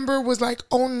remember was like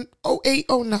 08,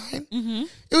 09.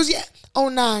 It was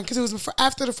 09 because it was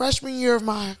after the freshman year of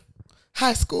my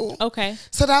high school. Okay.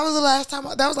 So that was the last time.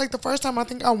 That was like the first time I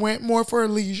think I went more for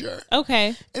leisure.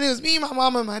 Okay. And it was me, my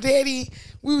mom, and my daddy.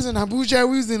 We was in Abuja.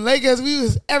 We was in Lagos. We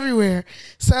was everywhere.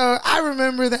 So I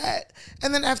remember that.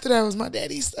 And then after that was my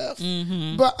daddy's stuff.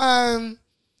 But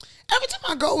every time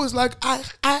I go, it's like I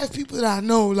have people that I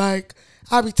know. Like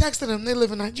I'll be texting them. They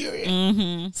live in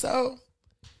Nigeria. So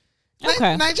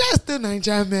Okay. Nigeria is still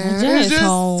Nigeria, man. Nigeria It's is just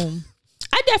home.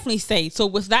 I definitely say, so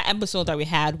with that episode that we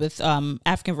had with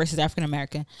African versus African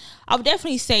American, I would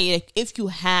definitely say, like, if you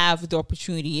have the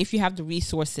opportunity, if you have the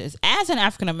resources as an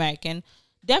African American,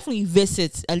 definitely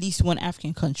visit at least one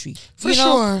African country. For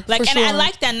sure, Like, for and I sure.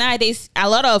 like that nowadays, a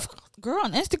lot of Girl,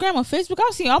 on Instagram or Facebook, I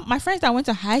see all my friends that I went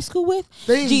to high school with.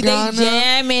 They in Ghana. They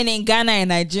jamming in Ghana and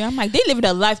Nigeria. I'm like, they living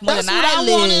a life more That's than what I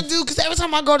want to live. do, because every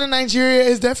time I go to Nigeria,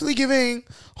 it's definitely giving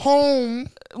home.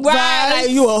 Right, vibes. like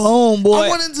you a homeboy. I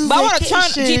wanna do but I want to turn.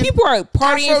 vacation. People are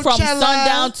partying from Afrochella.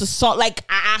 sundown to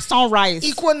sunrise.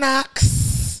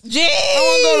 Equinox. Gee. I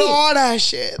want to go to all that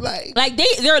shit. Like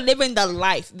they're living the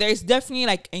life. There's definitely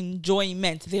like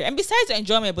enjoyment there, and besides the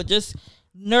enjoyment, but just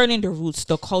learning the roots,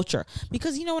 the culture.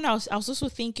 Because you know, when I was also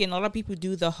thinking, a lot of people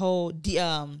do the whole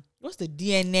what's the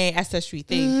DNA ancestry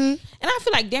thing, and I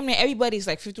feel like damn near everybody's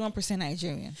like 51%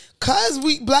 Nigerian. Cause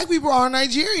black people are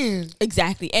Nigerian.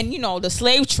 Exactly, and you know, the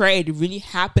slave trade really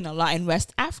happened a lot in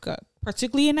West Africa,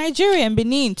 particularly in Nigeria and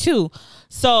Benin too.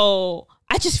 So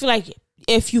I just feel like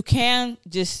if you can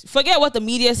just forget what the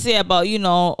media say about,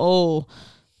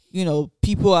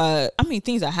 people are,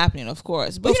 things are happening, of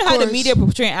course. But you know how the media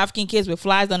portraying African kids with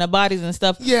flies on their bodies and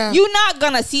stuff? Yeah. You're not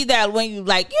going to see that when you you know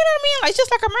what I mean? Like, it's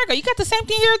just like America. You got the same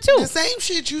thing here, too. The same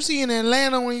shit you see in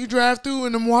Atlanta when you drive through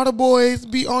and them water boys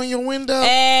be on your window.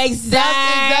 Exactly.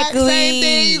 That's the exact same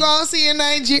thing you going to see in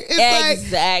Nigeria. It's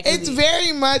exactly. It's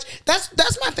very much,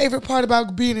 that's my favorite part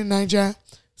about being in Nigeria.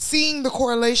 Seeing the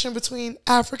correlation between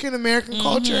African American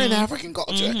culture and African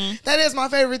culture. That is my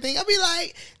favorite thing. I'll be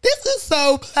like, this is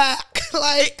so black.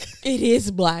 Like, it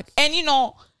is black. And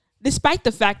despite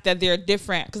the fact that they're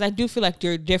different, because I do feel like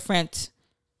they're different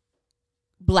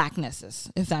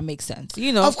blacknesses, if that makes sense.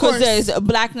 Of course, there's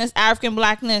blackness, African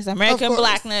blackness, American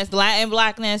blackness, Latin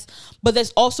blackness, but there's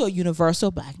also a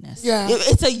universal blackness. Yeah,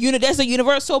 there's a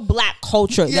universal black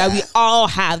culture that we all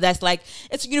have. That's like,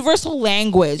 it's a universal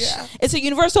language. Yeah. It's a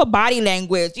universal body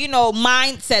language.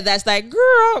 Mindset. That's like,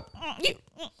 girl.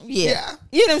 Yeah.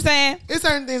 You know what I'm saying? It's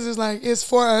certain things. It's like, it's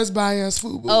for us, by us,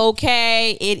 food.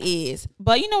 Okay, it is.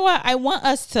 But you know what? I want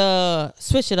us to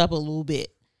switch it up a little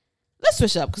bit. Let's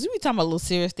switch up, because we be talking about little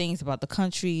serious things about the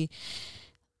country.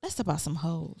 Let's talk about some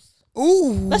hoes.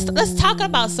 Ooh. Let's talk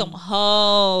about some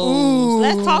hoes. Ooh.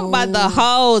 Let's talk about the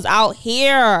hoes out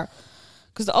here.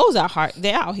 Because the hoes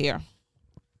they're out here.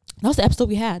 That was the episode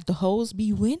we had. The hoes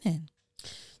be winning.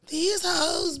 These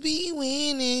hoes be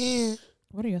winning.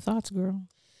 What are your thoughts, girl?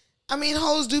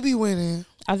 Hoes do be winning.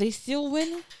 Are they still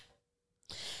winning?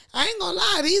 I ain't gonna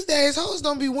lie, these days hoes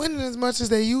don't be winning as much as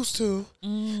they used to.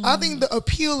 I think the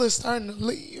appeal is starting to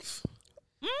leave.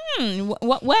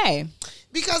 What way?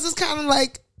 Because it's kind of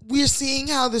like we're seeing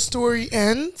how the story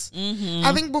ends.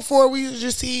 I think before we used to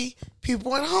just see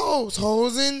people in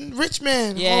hoes in rich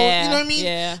men. Yeah, hoes, you know what I mean?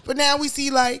 Yeah. But now we see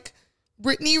like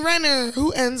Brittany Renner,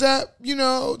 who ends up,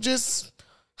 just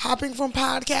hopping from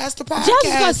podcast to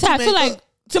podcast. I feel like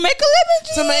to make a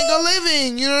living. To make a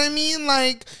living, you know what I mean?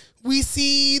 Like, we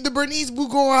see the Bernice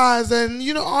Bougoras and,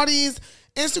 all these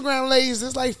Instagram ladies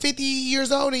that's like 50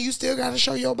 years old and you still got to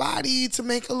show your body to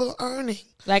make a little earning.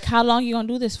 Like, how long you going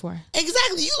to do this for?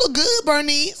 Exactly. You look good,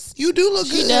 Bernice. You do look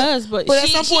good. She does, but at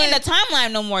some she point, ain't the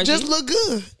timeline no more. Just look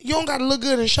good. You don't got to look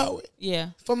good and show it. Yeah.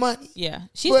 For money. Yeah.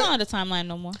 She's not on the timeline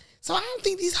no more. So I don't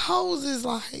think these hoes is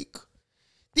like,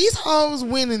 these hoes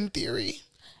win in theory.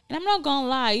 And I'm not going to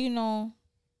lie,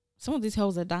 some of these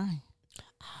hoes are dying.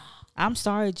 I'm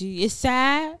sorry, G. It's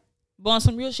sad, but on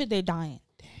some real shit, they're dying.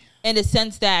 Damn. In the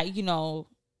sense that,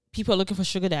 people are looking for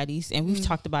sugar daddies, and we've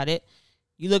talked about it.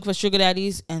 You look for sugar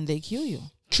daddies, and they kill you.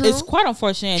 True. It's quite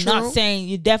unfortunate. True. Not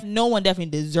saying no one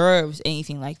definitely deserves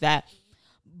anything like that.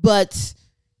 But,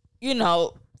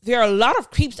 there are a lot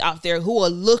of creeps out there who are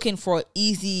looking for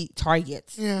easy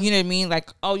targets. Yeah. You know what I mean? Like,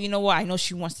 oh, you know what? I know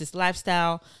she wants this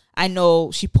lifestyle. I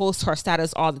know she posts her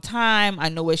status all the time. I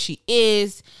know where she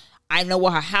is. I know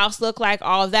what her house look like,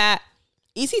 all that.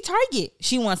 Easy target.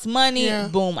 She wants money. Yeah.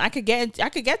 Boom. I could get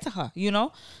to her,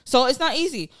 So it's not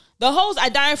easy. The hoes are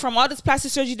dying from all this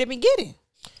plastic surgery they've been getting.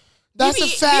 That's a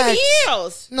fact.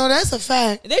 BBLs. No, that's a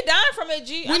fact. They dying from it,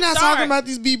 G. We're not talking about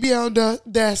these BBL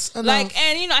deaths enough. Like,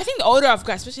 and I think the older I've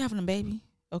got, especially having a baby.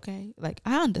 Okay, like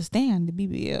I understand the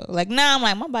BBL. Like now, I'm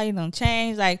like my body don't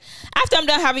change. Like after I'm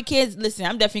done having kids, listen,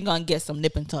 I'm definitely gonna get some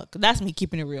nip and tuck. That's me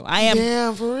keeping it real. I am.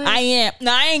 Yeah, for real. I am.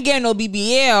 No, I ain't getting no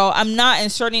BBL. I'm not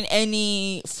inserting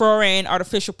any foreign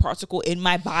artificial particle in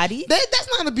my body. That's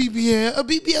not a BBL. A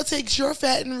BBL takes your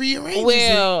fat and rearranges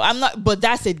it. I'm not. But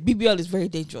that's it. BBL is very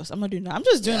dangerous. I'm not doing that. I'm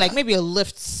just doing like maybe a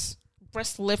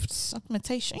breast lifts,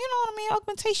 augmentation. You know what I mean?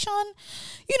 Augmentation.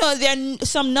 There are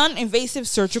some non-invasive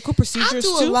surgical procedures I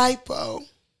do a lipo.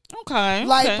 Okay.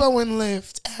 Lipo and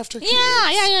lift after kids.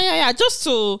 Yeah. Just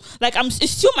to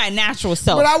it's still my natural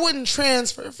self. But I wouldn't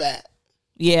transfer fat.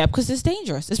 Yeah, because it's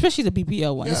dangerous, especially the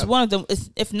BBL one. Yeah. It's one of them,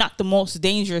 if not the most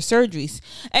dangerous surgeries.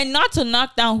 And not to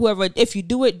knock down whoever. If you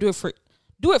do it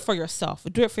Do it for yourself.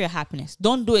 Do it for your happiness.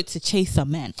 Don't do it to chase a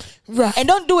man. Right. And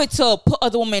don't do it to put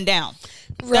other women down.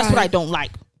 That's what I don't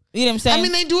like. You know what I'm saying? I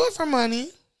mean, they do it for money.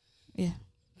 Yeah.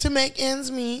 To make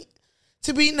ends meet,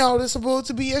 to be noticeable,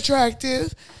 to be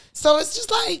attractive. So it's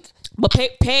just like, but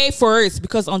pay first,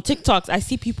 because on TikToks I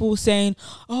see people saying,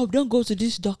 "Oh, don't go to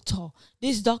this doctor.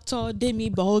 This doctor did me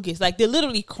bogus." Like they're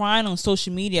literally crying on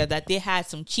social media that they had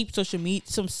some cheap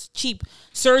cheap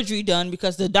surgery done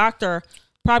because the doctor,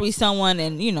 probably someone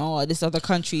in this other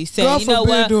country, saying, God "You know forbid,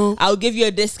 what? though. I'll give you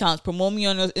a discount. Promote me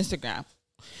on your Instagram."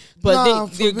 But Nah, they're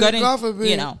forbid, gonna, God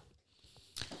forbid.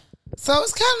 So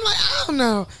it's kind of like, I don't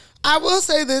know. I will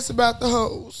say this about the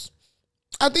hoes.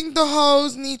 I think the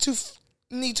hoes need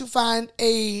to find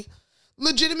a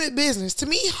legitimate business. To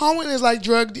me, hoeing is like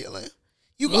drug dealing.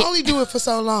 You can only do it for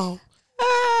so long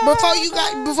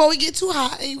before we get too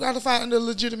hot, and you got to find a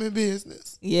legitimate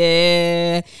business.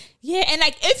 Yeah, and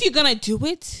like if you're gonna do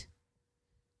it,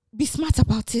 be smart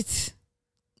about it.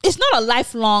 It's not a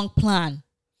lifelong plan.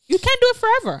 You can't do it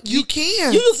forever. You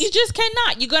can't. You just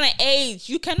cannot. You're gonna age.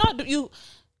 You cannot do you.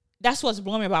 That's what's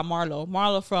blowing me about Marlo.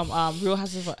 Marlo from Real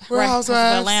Houses of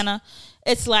Atlanta.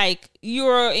 It's like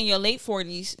you're in your late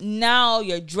 40s. Now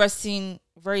you're dressing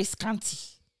very scanty,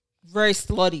 very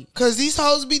slutty. Because these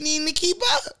hoes be needing to keep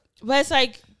up. But it's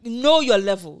like, know your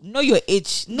level, know your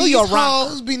age, know These your rank.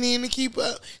 hoes be needing to keep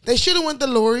up. They should have went the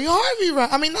Lori Harvey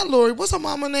route. I mean, not Lori. What's her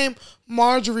mama name?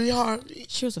 Marjorie Harvey.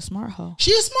 She was a smart hoe.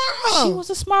 She a smart hoe. She was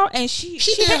a smart, and she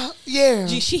did. Yeah.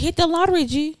 G, she hit the lottery.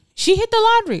 G, she hit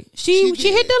the lottery. She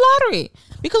hit the lottery.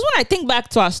 Because when I think back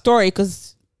to our story,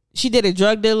 because she did a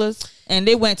drug dealers and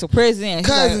they went to prison. And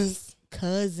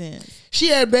cousins. She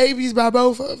had babies by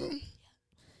both of them.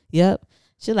 Yep.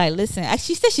 She like, listen.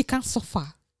 She said she can't suffer.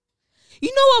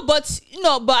 You know what?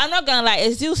 But I'm not gonna lie.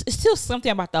 It's still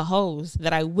something about the hoes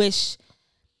that I wish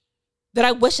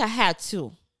I had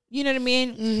too. You know what I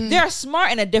mean? Mm-hmm. They're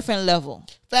smart in a different level.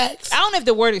 Facts. I don't know if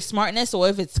the word is smartness or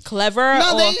if it's clever.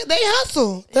 No, they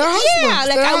hustle. They're hustlers. Yeah,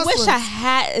 like I wish I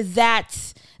had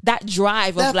that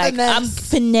drive of like finesse. I'm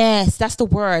finesse. That's the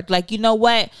word. Like, you know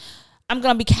what? I'm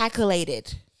gonna be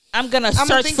calculated. I'm gonna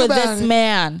search for this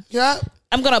man. Yep.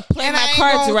 I'm gonna play my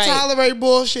cards right. Tolerate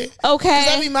bullshit. Okay. Because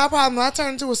that be my problem. I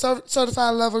turn into a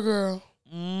certified lover girl.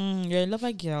 You're a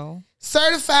lover girl.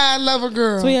 Certified lover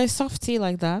girl. So you're a softie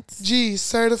like that? Gee,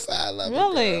 certified lover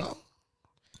really? girl.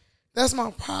 That's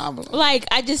my problem. Like,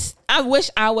 I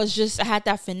wish I had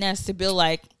that finesse to be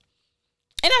like,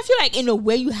 and I feel like in a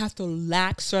way you have to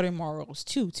lack certain morals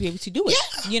too to be able to do it.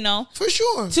 Yeah, you know, for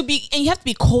sure. And you have to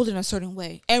be cold in a certain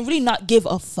way and really not give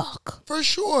a fuck. For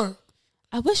sure.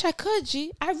 I wish I could,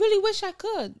 G. I really wish I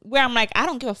could. Where I'm like, I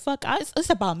don't give a fuck. It's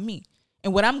about me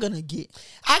and what I'm gonna get.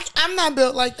 I'm not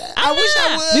built like that. I wish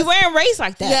I was. We weren't raised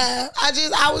like that. Yeah,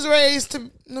 I was raised to.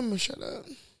 Let me shut up.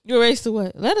 You were raised to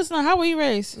what? Let us know. How were you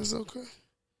raised? It's okay.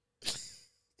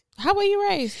 How were you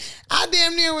raised? I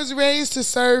damn near was raised to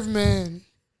serve men.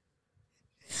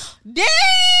 Damn!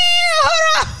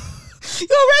 Hold on. You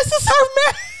were raised to serve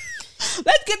men?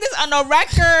 Let's get this on the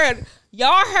record.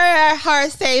 Y'all heard her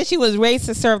say she was raised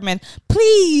to serve men.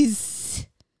 Please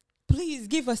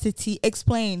give us the tea.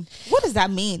 Explain. What does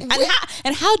that mean?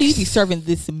 And how do you be serving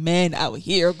this man out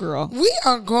here, girl? We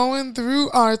are going through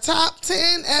our top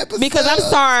 10 episodes. Because I'm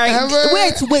sorry. Ever.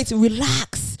 Wait.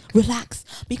 Relax.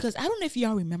 Because I don't know if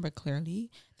y'all remember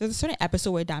clearly. There's a certain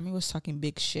episode where Dami was talking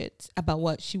big shit about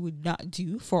what she would not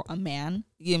do for a man.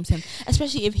 You know what I'm saying?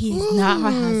 Especially if he's not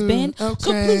her husband. Okay.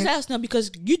 So please let us know,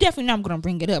 because you definitely know I'm going to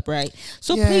bring it up, right?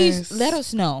 So please let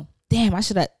us know. Damn, I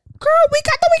should have. Girl, we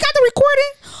got the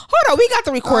recording. Hold on, we got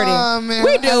the recording. Oh, man,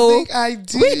 we do. I think I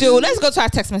do. We do. Let's go to our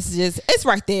text messages. It's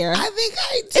right there. I think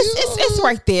I do. It's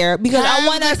right there, because I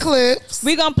want the clips.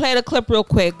 We're gonna play the clip real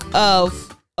quick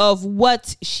of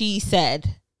what she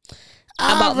said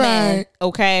about men.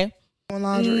 Okay.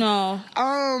 Laundry. No.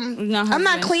 I'm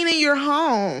not cleaning your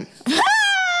home.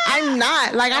 I'm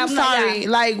not. Like, I'm sorry.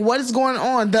 Like, what is going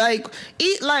on?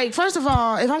 Like, first of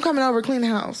all, if I'm coming over, clean the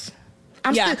house.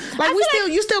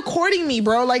 You still courting me,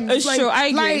 bro. Like, it's true. I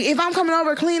agree. Like, if I'm coming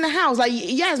over, clean the house. Like,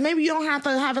 yes, maybe you don't have to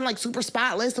have it like super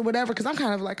spotless or whatever, because I'm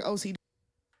kind of like OCD.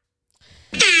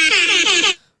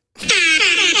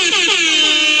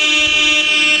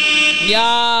 Yo,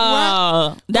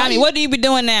 Dami, what do you be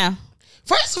doing now?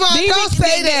 First of all, don't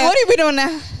say that. What do you be doing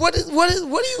now? What do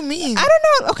you mean? I don't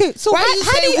know. Okay, so why do you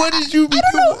say what did you be doing?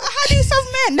 I don't know. How do you serve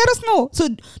men? Let us know. So,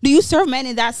 do you serve men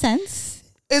in that sense?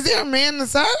 Is there a man to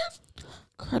serve?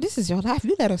 Girl, this is your life.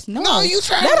 You let us know. No, you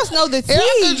try. Let us know the tea.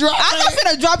 I'm not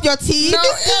gonna drop your tea. No,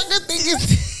 everything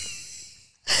is.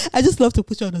 I just love to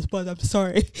put you on the spot. I'm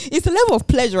sorry. It's a level of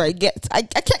pleasure I get. I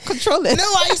can't control it. No,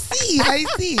 I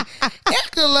see.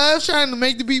 Erica loves trying to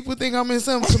make the people think I'm in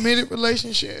some committed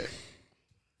relationship.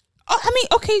 Oh, I mean,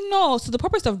 okay, no. So the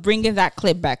purpose of bringing that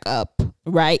clip back up,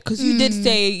 right? Because you did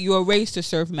say you were raised to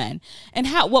serve men. And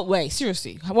what way?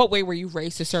 Seriously, what way were you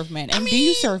raised to serve men? And do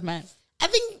you serve men? I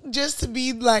think just to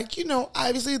be like,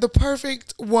 obviously the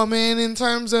perfect woman in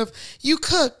terms of you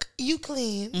cook, you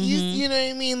clean, you know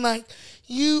what I mean? Like,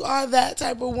 you are that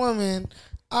type of woman.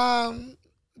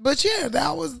 But yeah,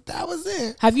 that was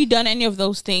it. Have you done any of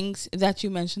those things that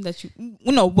you mentioned that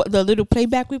the little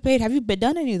playback we played? Have you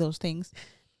done any of those things?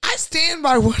 I stand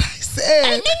by what I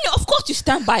said. And then, of course, you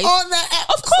stand by it. On that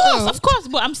episode. Of course.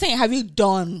 But I'm saying, have you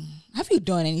done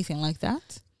anything like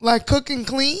that? Like cook and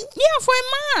clean? Yeah, for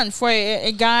a man, for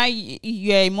a guy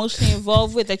you're emotionally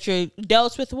involved with, that you're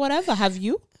dealt with, whatever. Have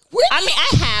you? I mean,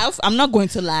 I have. I'm not going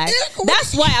to lie.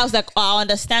 That's why I was like, oh, I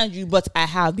understand you, but I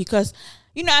have. Because,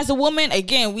 as a woman,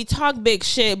 again, we talk big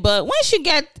shit, but once you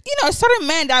get, a certain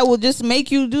man that will just make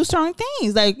you do certain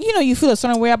things. Like, you feel a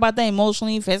certain way about that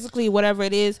emotionally, physically, whatever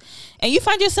it is. And you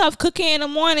find yourself cooking in the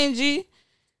morning, G.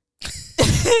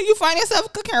 You find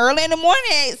yourself cooking early in the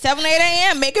morning, 7, 8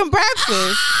 a.m., making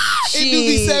breakfast. It do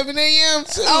be 7 a.m.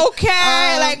 too.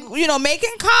 Okay,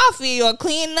 making coffee or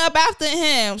cleaning up after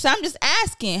him. So I'm just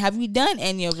asking, have you done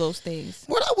any of those things?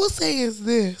 What I will say is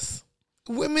this.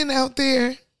 Women out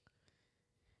there,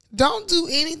 don't do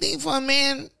anything for a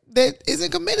man that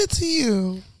isn't committed to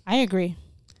you. I agree.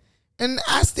 And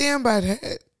I stand by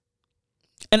that.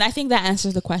 And I think that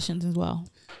answers the questions as well.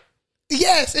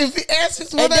 Yes, if it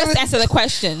answers whatever. It does answer the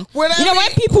question. Whatever,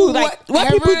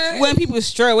 when people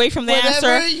stray away from the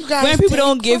answer, when people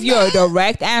don't give you a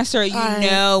direct answer, you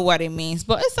know what it means.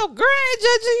 But it's so great,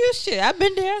 judging you shit. I've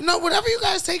been there. No, whatever you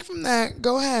guys take from that,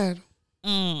 go ahead.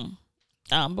 But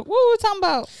what were we talking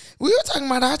about? We were talking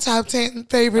about our top 10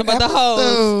 favorite about episodes. The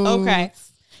hoes. Okay.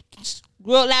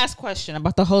 Real last question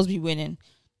about the hoes be winning.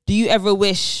 Do you ever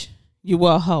wish you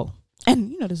were a hoe?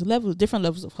 And there's different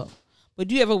levels of hoe. But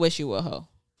do you ever wish you were a hoe?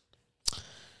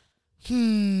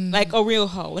 Like a real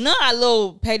hoe. Not a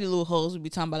little petty little hoes we be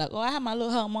talking about, like, oh, I had my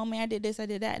little hoe moment, I did this, I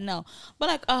did that. No. But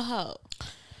like a hoe.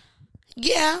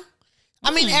 Yeah.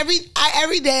 I mean,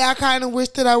 every day I kind of wish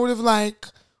that I would have like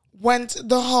went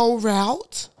the whole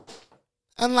route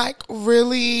and like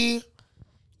really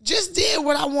just did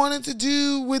what I wanted to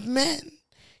do with men.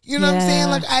 You know what I'm saying?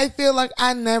 Like, I feel like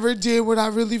I never did what I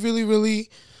really, really, really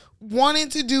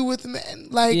wanted to do with men.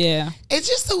 Like, it's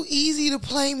just so easy to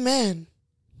play men.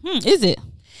 Is it?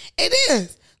 It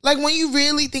is. Like, when you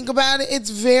really think about it, it's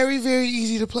very, very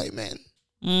easy to play men.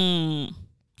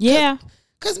 Yeah.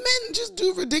 Because men just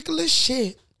do ridiculous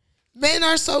shit. Men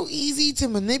are so easy to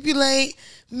manipulate.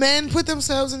 Men put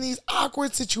themselves in these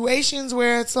awkward situations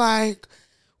where it's like,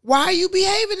 why are you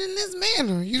behaving in this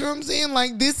manner? You know what I'm saying?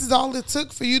 Like, this is all it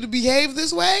took for you to behave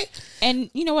this way. And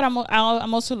you know what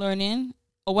I'm also learning?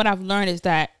 Or what I've learned is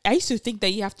that I used to think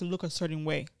that you have to look a certain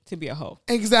way to be a hoe.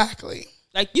 Exactly.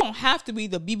 Like, you don't have to be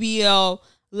the BBL,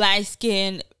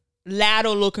 light-skinned,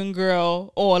 ladder-looking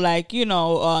girl or like,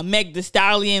 Meg Thee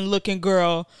Stallion-looking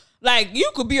girl. Like,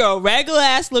 you could be a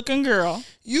regular-ass looking girl.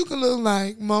 You could look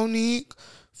like Monique,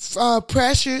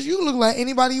 Precious. You can look like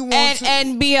anybody you want to.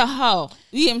 And be a hoe.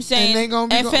 You know what I'm saying? And they gonna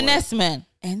be going. finesse men.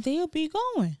 And they'll be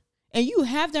going. And you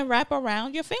have them wrap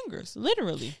around your fingers,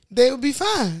 literally. They will be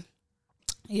fine.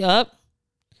 Yup.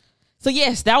 So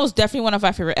yes, that was definitely one of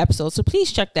our favorite episodes. So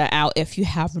please check that out if you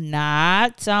have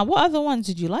not. What other ones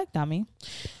did you like, Dami?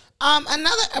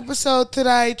 Another episode that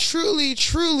I truly,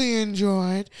 truly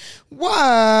enjoyed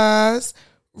was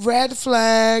Red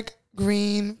Flag,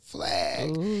 Green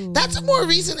Flag. Ooh. That's a more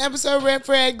recent episode, Red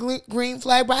Flag, Green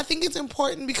Flag. But I think it's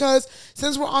important because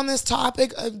since we're on this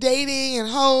topic of dating and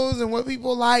hoes and what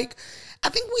people like, I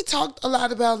think we talked a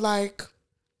lot about like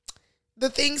the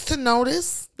things to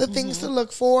notice, the things to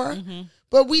look for.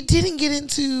 But we didn't get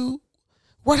into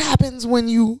what happens when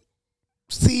you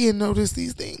see and notice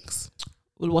these things.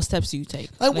 Well, what steps do you take?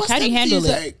 Like what how do you handle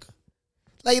it? Take?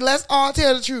 Like, let's all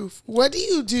tell the truth. What do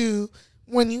you do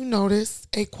when you notice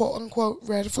a quote-unquote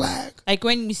red flag? Like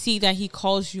when you see that he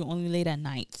calls you only late at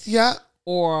night. Yeah.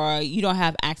 Or you don't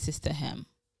have access to him.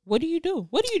 What do you do?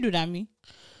 What do you do, Dami?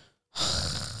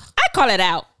 I call it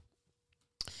out.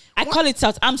 I call it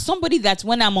out. I'm somebody that's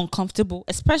when I'm uncomfortable,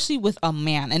 especially with a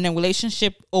man in a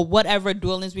relationship or whatever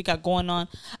dealings we got going on,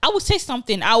 I will say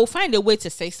something. I will find a way to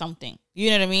say something.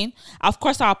 You know what I mean? Of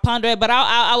course, I'll ponder it, but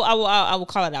I will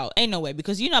call it out. Ain't no way,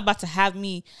 because you're not about to have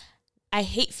me. I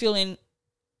hate feeling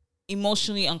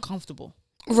emotionally uncomfortable.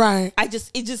 Right.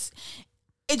 It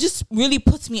just really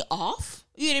puts me off.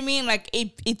 You know what I mean? Like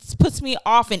it puts me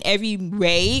off in every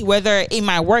way, whether in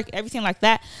my work, everything like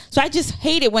that. So I just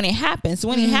hate it when it happens. So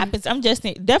when it happens, I'm just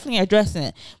definitely addressing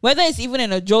it. Whether it's even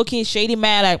in a joking, shady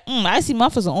manner, like I see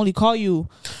motherfuckers only call you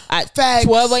at Facts.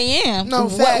 12 a.m. No,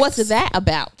 facts. What's that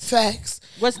about? Facts.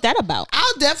 What's that about?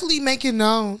 I'll definitely make it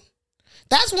known.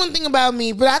 That's one thing about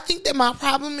me. But I think that my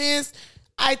problem is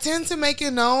I tend to make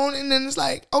it known, and then it's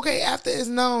like, okay, after it's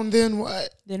known, then what?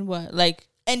 Then what? Like,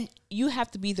 and you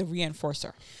have to be the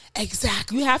reinforcer.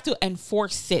 Exactly. You have to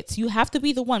enforce it. You have to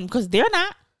be the one because they're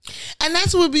not. And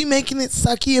that's what be making it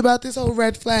sucky about this whole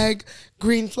red flag,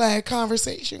 green flag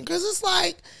conversation. Because it's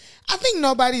like, I think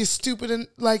nobody is stupid and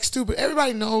like stupid.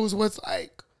 Everybody knows what's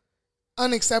like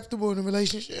unacceptable in a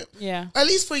relationship. Yeah. At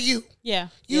least for you. Yeah.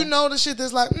 You know the shit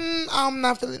that's like, I'm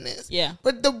not feeling this. Yeah.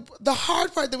 But the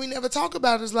hard part that we never talk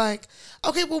about is like,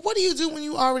 okay, well, what do you do when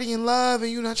you already in love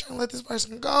and you're not trying to let this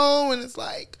person go? And it's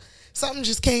like, something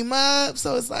just came up.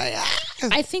 So it's like,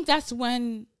 I think that's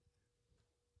when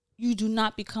you do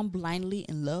not become blindly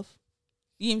in love.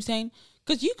 You know what I'm saying?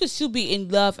 Because you could still be in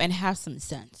love and have some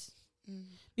sense.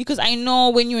 Because I know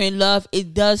when you're in love,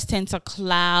 it does tend to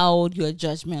cloud your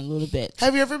judgment a little bit.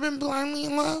 Have you ever been blindly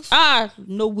in love?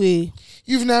 No way.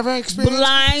 You've never experienced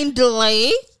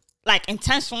Blindly, like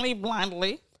intentionally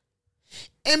blindly.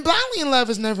 And blindly in love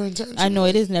is never intentional. I know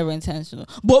it is never intentional.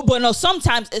 But no,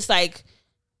 sometimes it's like,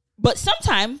 but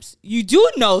sometimes you do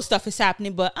know stuff is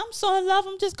happening, but I'm so in love,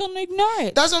 I'm just going to ignore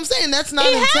it. That's what I'm saying. That's not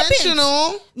It intentional.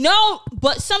 happens. No,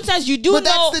 but sometimes you do But know.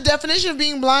 that's the definition of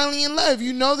being blindly in love.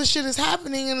 You know the shit is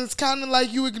happening and it's kind of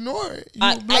like you ignore it. You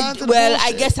blind to the I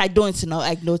bullshit. guess I don't know.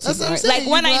 I know to That's what I'm ignore it. saying.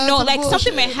 Like when You I blind know, to the like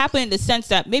something may bullshit. happen in the sense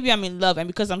that maybe I'm in love, and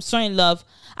because I'm so in love,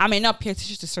 I may not pay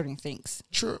attention to certain things.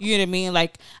 True. You know what I mean?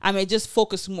 Like I may just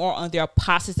focus more on their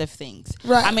positive things.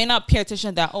 Right. I may not pay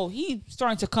attention that he's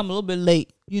starting to come a little bit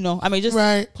late. You know, I may just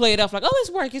Right. play it off like,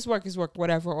 it's work,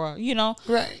 whatever, or you know.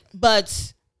 Right.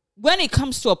 But when it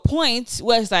comes to a point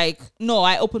where it's like, no,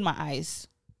 I open my eyes,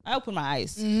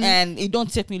 and it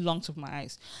don't take me long to open my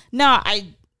eyes. Now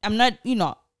I'm not,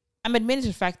 I'm admitting to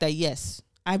the fact that yes,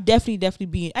 I definitely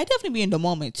be in the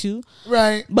moment too.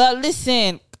 Right. But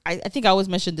listen, I think I always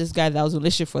mentioned this guy that I was in a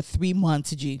relationship for 3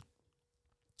 months,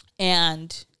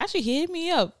 and actually he hit me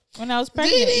up when I was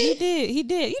pregnant. He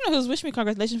did. You know, he was wishing me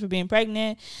congratulations for being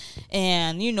pregnant,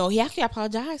 and he actually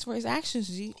apologized for his actions.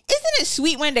 Isn't it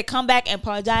sweet when they come back and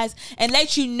apologize and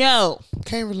let you know?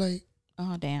 Can't relate.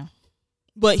 Oh damn!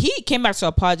 But he came back to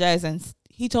apologize, and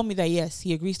he told me that yes,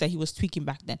 he agrees that he was tweaking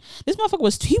back then. This motherfucker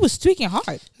was tweaking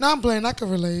hard. No, I'm playing. I can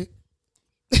relate.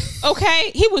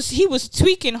 Okay, he was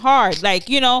tweaking hard, like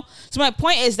So my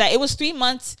point is that it was 3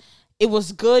 months. It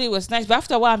was good. It was nice. But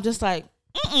after a while, I'm just like,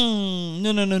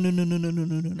 no.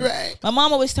 Right. My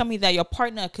mom always tell me that your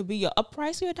partner could be your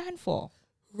uprise or your downfall.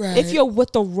 Right. If you're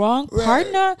with the wrong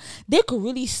partner, they could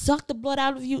really suck the blood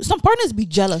out of you. Some partners be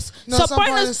jealous. No, some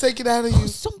partners take it out of you.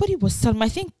 Somebody was telling me, I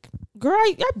think, girl,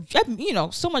 I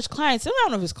so much clients. I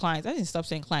don't know if it's clients. I didn't stop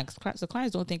saying clients. So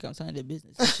clients don't think I'm telling their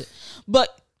business and shit.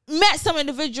 But met some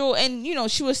individual, and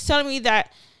she was telling me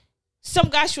that some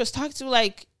guy she was talking to,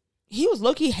 like, he was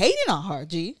low-key hating on her,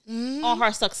 on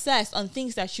her success, on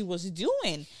things that she was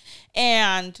doing.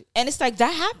 And it's like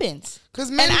that happens. Because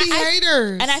men be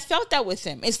haters. And I felt that with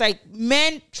him. It's like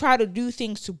men try to do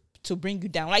things to bring you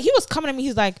down. Like he was coming at me,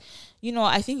 he's like,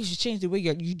 I think you should change the way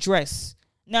you dress.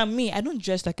 Now me, I don't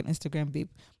dress like an Instagram babe,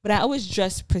 but I always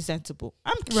dress presentable.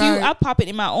 I'm cute. Right. I pop it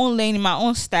in my own lane, in my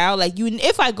own style. Like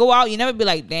if I go out, you never be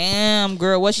like, damn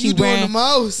girl, what she wearing? Doing the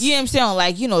most. You know what I'm saying?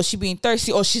 Like, she being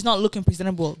thirsty or she's not looking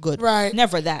presentable. Good. Right.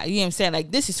 Never that. You know what I'm saying?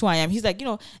 Like this is who I am. He's like,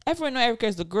 everyone know Erica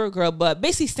is the girl, but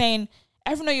basically saying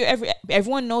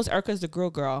everyone knows Erica is the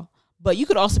girl, but you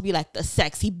could also be like the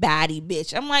sexy baddie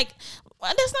bitch. I'm like,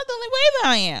 well, that's not the only way that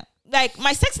I am. Like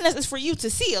my sexiness is for you to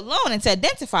see alone and to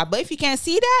identify. But if you can't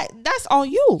see that, that's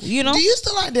on you. Do you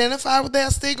still identify with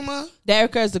that stigma? That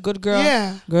Erica is a good girl.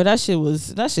 Yeah, girl, that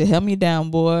shit held me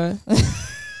down, boy. That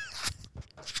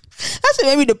shit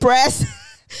made me depressed,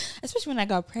 especially when I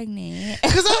got pregnant.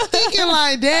 Because I'm thinking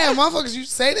like, damn, motherfuckers, you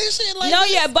say this shit like no,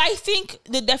 this? yeah, but I think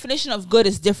the definition of good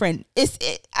is different.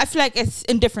 I feel like it's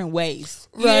in different ways.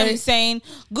 You know what I'm saying?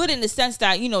 Good in the sense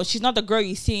that she's not the girl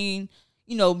you seen.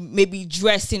 Maybe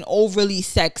dressing overly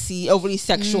sexy, overly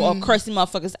sexual, or cursing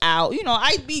motherfuckers out.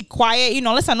 I'd be quiet,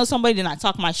 unless I know somebody, then I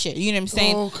talk my shit. You know what I'm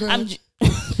saying? Okay.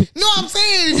 No, I'm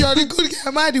saying you're the good guy,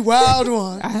 I'm the wild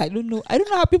one. I don't know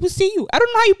how people see you. I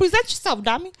don't know how you present yourself,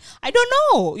 Dami. I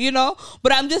don't know,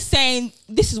 But I'm just saying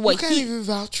this is what you can't even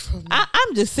vouch for me.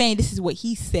 I'm just saying this is what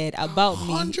he said about me.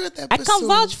 100 episodes. I can't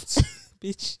vouch for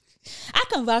bitch. I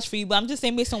can vouch for you, but I'm just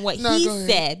saying based on what he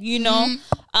said,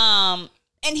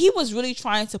 And he was really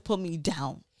trying to put me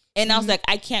down. And I was like,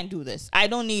 I can't do this. I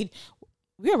don't need.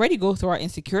 We already go through our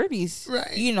insecurities,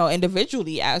 right?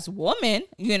 Individually as women,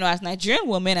 as Nigerian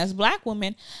women, as Black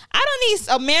women. I don't need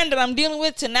a man that I'm dealing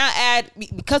with to now add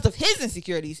because of his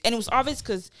insecurities. And it was obvious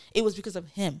because of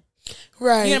him.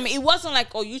 Right. You know what I mean? It wasn't like,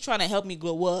 oh, you trying to help me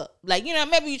glow up. Like,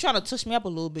 maybe you trying to touch me up a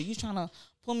little bit. You trying to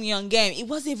put me on game. It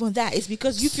wasn't even that. It's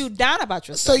because you feel down about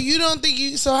yourself. So you don't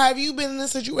think so have you been in a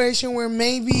situation where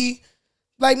maybe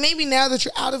now that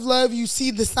you're out of love, you see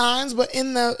the signs, but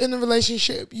in the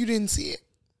relationship, you didn't see it?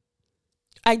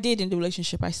 I did in the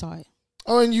relationship. I saw it.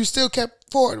 Oh, and you still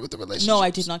kept forward with the relationship? No,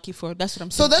 I did not keep forward. That's what I'm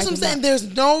saying. So that's what I'm saying.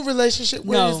 There's no relationship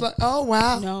where it's like, oh,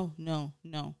 wow. No.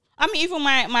 I mean, even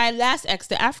my last ex,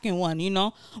 the African one,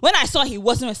 when I saw he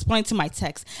wasn't responding to my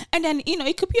text. And then,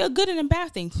 it could be a good and a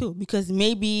bad thing, too, because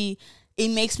maybe it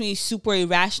makes me super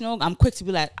irrational. I'm quick to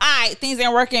be like, all right, things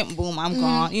ain't working. Boom, I'm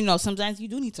gone. Sometimes you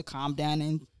do need to calm down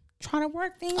and try to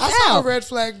work things out. I saw a red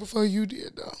flag before you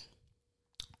did, though.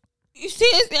 You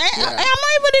see, I'm not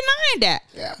even denying that.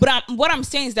 Yeah. But what I'm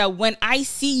saying is that when I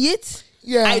see it,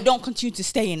 I don't continue to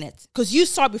stay in it. Because you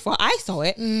saw it before I saw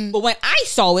it. But when I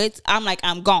saw it, I'm like,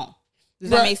 I'm gone. Does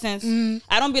that make sense?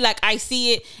 I don't be like, I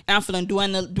see it and I'm feeling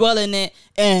dwell in it.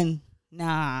 And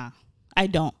nah, I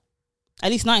don't.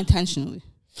 At least not intentionally.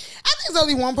 I think it's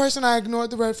only one person I ignored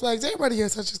the red flags. Everybody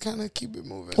else, I just kind of keep it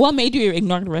moving. What made you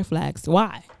ignore the red flags?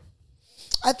 Why?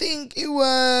 I think it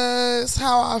was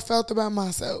how I felt about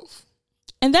myself.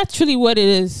 And that's really what it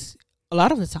is a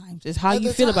lot of the times. Is how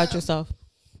you feel about yourself.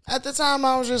 At the time,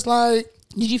 I was just like...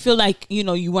 Did you feel like,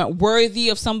 you weren't worthy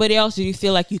of somebody else? Did you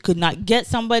feel like you could not get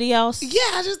somebody else? Yeah,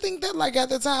 I just think that, at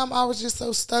the time, I was just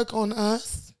so stuck on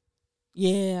us.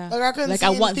 Yeah. I couldn't see I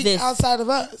want anything this outside of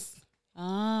us.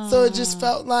 Ah. So it just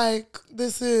felt like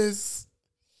this is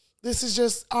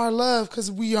just our love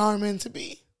because we are meant to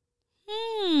be.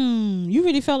 You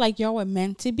really felt like y'all were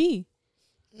meant to be.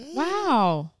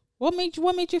 Wow. What made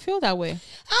you feel that way?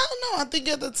 I don't know. I think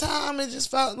at the time it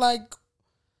just felt like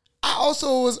I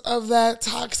also was of that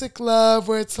toxic love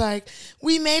where it's like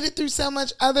we made it through so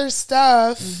much other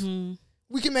stuff.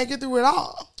 We can make it through it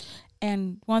all.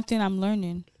 And one thing I'm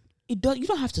learning, you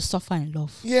don't have to suffer in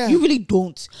love. Yeah. You really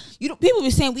don't. People be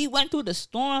saying we went through the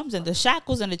storms and the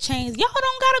shackles and the chains. Y'all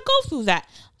don't gotta go through that.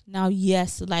 Now,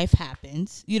 yes, life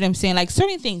happens. You know what I'm saying? Like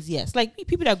certain things, yes. Like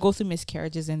people that go through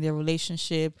miscarriages in their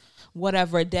relationship,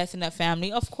 whatever, death in their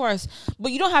family, of course.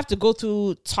 But you don't have to go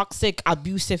through toxic,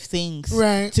 abusive things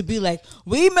to be like,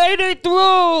 we made it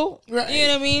through. Right. You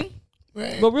know what I mean?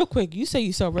 Right. But real quick, you say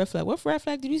you saw a red flag. What red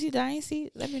flag did you see that I ain't see?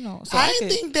 Let me know. So I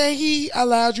think that he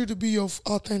allowed you to be your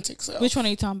authentic self. Which one are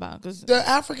you talking about? Cause the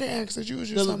African ex that you was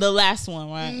just the last one,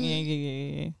 right?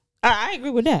 Yeah. I agree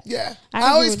with that. Yeah.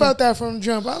 I always felt that from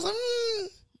jump. I was like,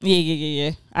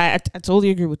 Yeah. I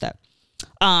totally agree with that.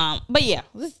 But yeah,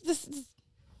 this.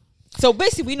 So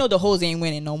basically, we know the hoes ain't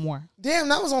winning no more. Damn,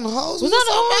 that was on the hoes. Was on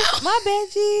the hoes? My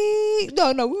bad,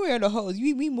 G. No, we were on the hoes.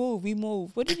 We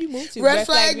moved. What did you move to? Red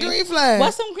flag, green flag.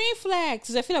 What's some green flags?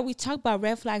 Because I feel like we talk about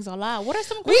red flags a lot. What are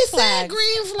some green flags? We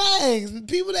said green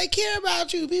flags. People that care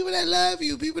about you, people that love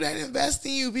you, people that invest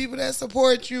in you, people that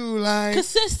support you, like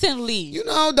consistently.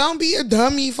 Don't be a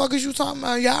dummy. Fuck is you talking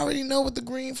about? Y'all already know what the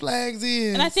green flags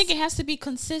is. And I think it has to be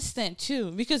consistent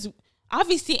too, because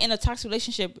obviously in a toxic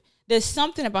relationship, there's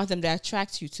something about them that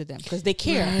attracts you to them because they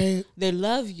care, they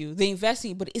love you, they invest in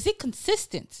you. But is it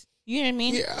consistent? You know what I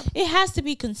mean? Yeah. It has to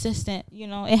be consistent.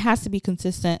 It has to be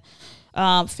consistent.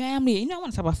 Family. I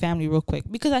want to talk about family real quick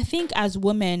because I think as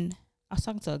women, I was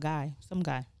talking to some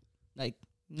guy, like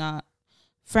not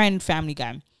friend, family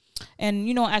guy,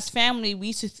 and as family,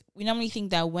 we normally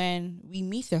think that when we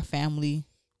meet their family,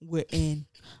 we're in.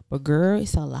 But girl,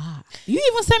 it's a lie. You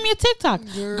even sent me a TikTok.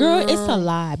 Girl, it's a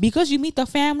lie. Because you meet the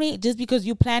family, just because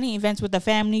you planning events with the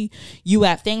family, you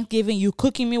at Thanksgiving, you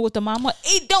cooking meal with the mama,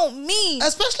 it don't mean.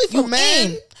 Especially for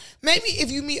men. Maybe if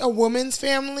you meet a woman's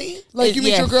family, like you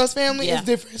meet your girl's family, it's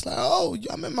different. It's like, oh,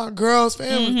 I'm in my girl's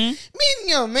family. Meeting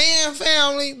your man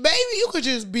family, baby, you could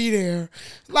just be there.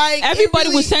 Like everybody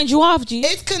would send you off, G.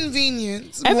 It's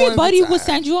convenience. Everybody would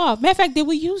send you off. Matter of fact, they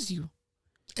will use you.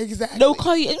 Exactly. They'll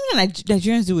call you.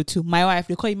 Nigerians do it too. My wife.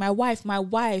 They call you my wife,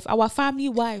 our family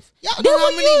wife. Y'all know how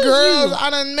many girls I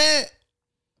done met?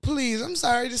 Please, I'm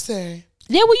sorry to say.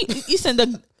 Yeah, you send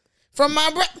the from my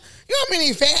you know how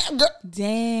many fat girl?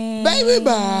 Damn, baby,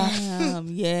 bye.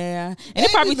 Yeah, and they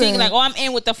probably thinking like, oh, I'm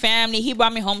in with the family. He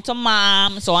brought me home to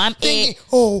mom, so I'm in.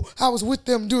 Oh, I was with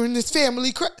them during this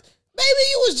family. baby,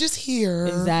 you was just here.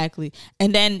 Exactly.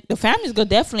 And then the family's go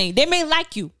definitely. They may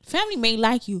like you. Family may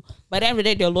like you, but at the end of the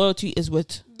day, their loyalty is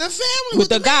with The family with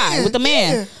the guy, man. with the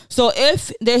man. Yeah. So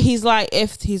if he's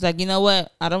like, you know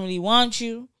what, I don't really want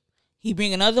you. He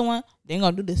bring another one. They're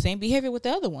gonna do the same behavior with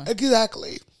the other one.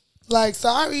 Exactly. Like,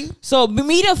 sorry. So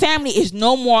meeting family is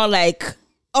no more like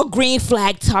a green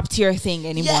flag top tier thing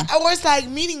anymore. Yeah, or it's like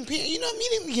meeting,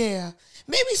 yeah.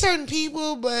 Maybe certain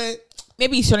people, but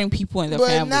Maybe certain people in the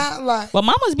family. not like. But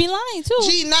mamas be lying too.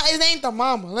 It ain't the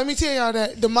mama. Let me tell y'all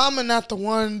that. The mama not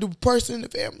the person in the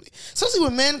family. Especially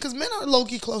with men, because men are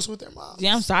low-key close with their moms.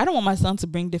 Yeah, I'm sorry. I don't want my son to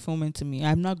bring different women to me.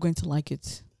 I'm not going to like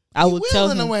it. I will tell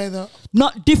in him. a way, though.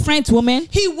 Not different women.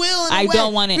 He will in a I way.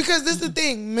 don't want it. Because this is the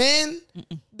thing. Men,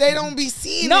 they don't be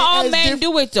seen Not it all as men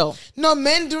do it though. No,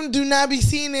 men do not be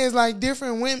seen as like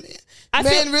different women.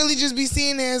 Men really just be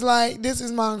seen as like, this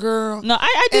is my girl. No,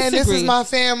 I disagree. And this is my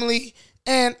family.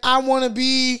 And I want to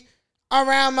be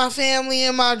around my family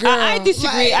and my girl. I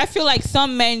disagree. Like, I feel like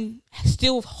some men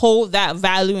still hold that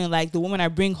value in like the woman I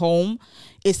bring home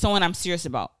is someone I'm serious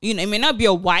about. You know, it may not be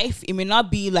a wife. It may not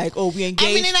be like, oh, we engaged.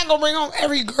 I mean, they're not gonna bring home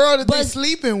every girl that they're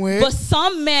sleeping with. But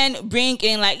some men bring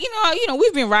in like, you know,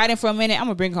 we've been riding for a minute. I'm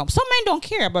gonna bring her home. Some men don't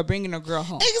care about bringing a girl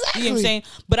home. Exactly. You know what I'm saying?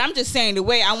 But I'm just saying the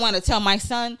way I want to tell my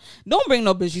son, don't bring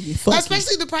no bitch you be fucking.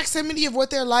 Especially the proximity of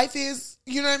what their life is.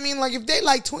 You know what I mean? Like if they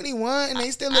like 21 and they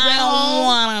still live at I home, don't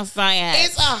want to say it.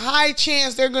 it's a high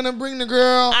chance they're gonna bring the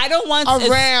girl I don't want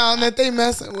around that they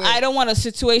messing with. I don't want a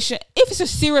situation. If it's a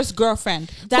serious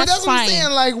girlfriend, but that's that's what fine. I'm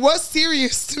saying. Like, what's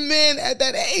serious to men at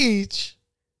that age?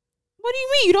 What do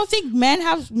you mean? You don't think men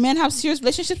have serious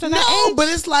relationships at that age? But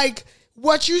it's like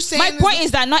what you saying. My point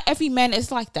is that not every man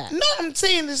is like that. No, I'm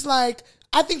saying it's like,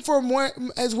 I think for more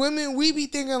as women, we be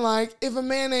thinking like, if a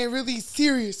man ain't really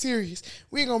serious,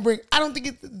 we ain't gonna bring. I don't think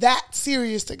it's that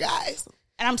serious to guys.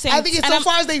 And I'm saying, I think it's so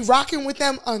far as they rocking with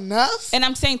them enough. And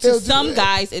I'm saying to some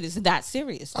guys, it is that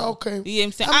serious. Though. Okay, you know what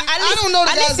I'm saying? I don't know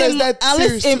the guys that's that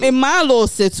serious. In my little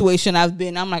situation I've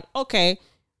been, I'm like, okay.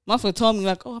 Motherfucker told me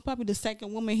like, oh, I'm probably the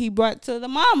second woman he brought to the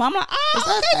mom. I'm like, oh, is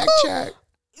that okay, fact cool. check?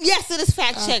 Yes, it is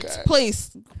fact checked. Okay.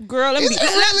 Please, girl, let me. Is it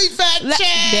really fact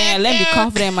check? Damn, let me be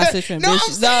confident in my situation, No, bitch.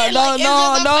 I'm saying,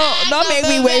 like, Don't make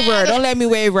me waver. Don't let me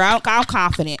waver. I'm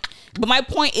confident. But my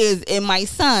point is, in my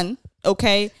son,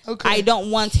 okay, I don't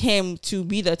want him to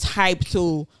be the type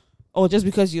to, oh, just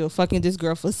because you're fucking this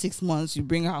girl for 6 months, you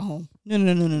bring her home. No.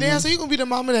 Damn, so you gonna be the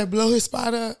mama that blow his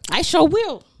spot up? I sure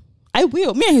will. I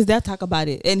will. Me and his dad talk about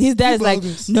it. And his dad is like,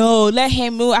 no, let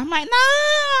him move. I'm like,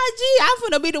 nah, gee, I'm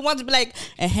gonna be the one to be like,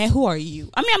 hey, who are you?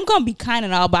 I mean, I'm gonna be kind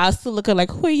and all, but I'll still look at like,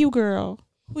 who are you, girl?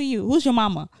 Who are you? Who's your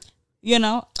mama? You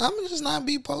know? I'm gonna just not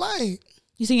be polite.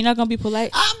 You say you're not gonna be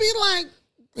polite? I'll be like,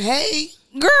 hey,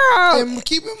 girl, and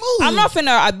keep it moving. I'm not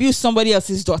finna abuse somebody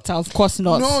else's daughter. Of course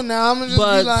not. No, I'm gonna just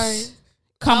be like,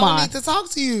 come on, I don't need to talk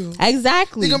to you.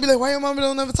 Exactly. They're gonna be like, why your mama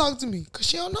don't never talk to me? Because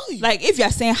she don't know you. Like, if you're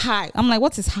saying hi, I'm like,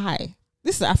 what is hi?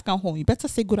 This is an African home. You better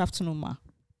say good afternoon, ma.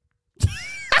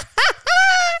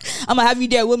 I'm gonna have you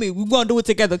there with me. We're gonna do it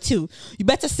together too. You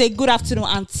better say good afternoon,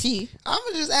 auntie. I'm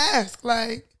gonna just ask,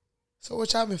 like, so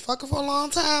what, y'all been fucking for a long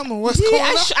time, or what's going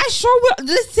on? I sure will.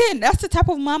 Listen, that's the type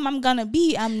of mom I'm gonna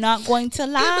be. I'm not going to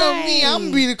lie. You know me, I'm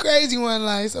gonna be the crazy one.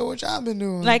 Like, so what y'all been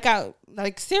doing?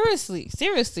 Like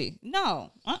seriously,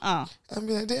 no, I'll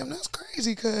be like, damn, that's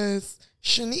crazy, because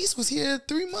Shanice was here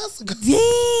 3 months ago. Dang.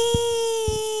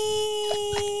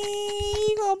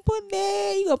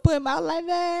 You gonna put him out like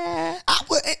that? I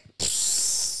put it.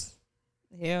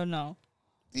 Hell no.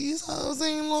 These hoes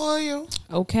ain't loyal.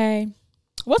 Okay.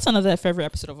 What's another favorite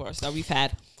episode of ours that we've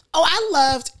had? Oh, I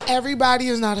loved Everybody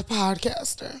Is Not a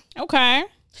Podcaster. Okay.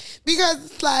 Because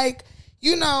it's like,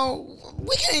 you know,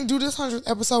 we can't do this 100th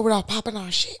episode without popping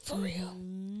our shit, for real.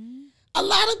 A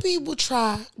lot of people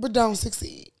try, but don't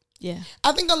succeed. Yeah.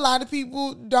 I think a lot of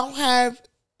people don't have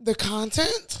the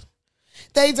content.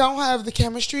 They don't have the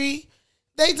chemistry.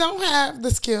 They don't have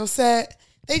the skill set.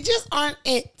 They just aren't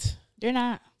it. They're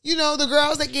not. You know, the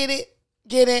girls that get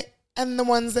it, and the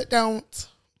ones that don't.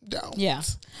 Yeah.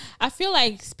 I feel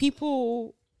like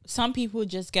some people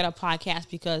just get a podcast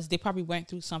because they probably went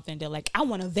through something. They're like, I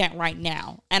want to vent right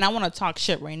now. And I want to talk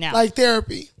shit right now. Like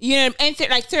therapy. You know, and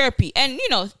like therapy. And, you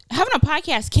know, having a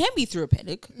podcast can be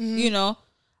therapeutic, you know.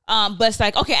 But it's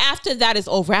like, okay, after that is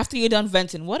over, after you're done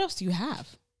venting, what else do you have?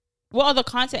 What other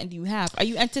content do you have? Are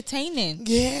you entertaining?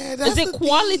 Yeah, that's Is it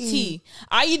quality? Thing.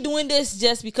 Are you doing this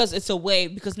just because it's a way?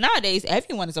 Because nowadays,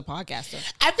 everyone is a podcaster.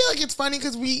 I feel like it's funny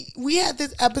because we had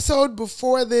this episode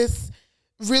before this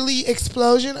really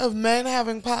explosion of men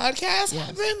having podcasts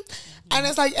happen. And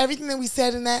it's like everything that we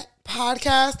said in that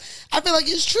podcast, I feel like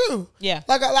it's true. Yeah.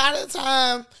 Like a lot of the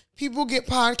time, people get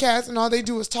podcasts and all they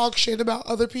do is talk shit about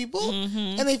other people,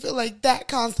 and they feel like that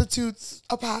constitutes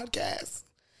a podcast.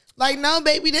 Like, no,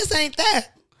 baby, this ain't that.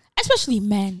 Especially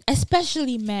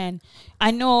men. I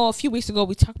know a few weeks ago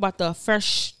we talked about the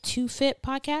Fresh to Fit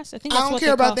podcast. I think that's I don't what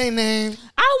care about their their name.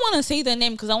 I don't want to say their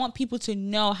name because I want people to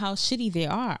know how shitty they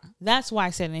are. That's why I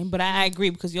said name. But I agree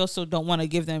because you also don't want to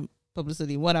give them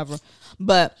publicity, whatever.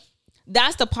 But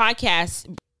that's the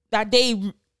podcast that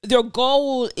their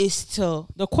goal is to,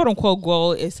 the quote unquote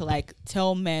goal is to like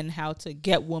tell men how to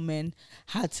get women,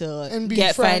 how to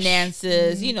get fresh.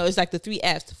 Finances. You know, it's like the 3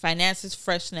 F's: finances,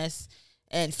 freshness,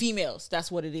 and females. That's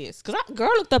what it is. Because girl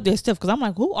looked up their stuff because I'm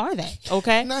like, who are they?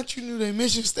 Okay. Not you knew their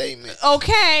mission statement.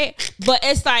 Okay. But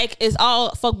it's like, it's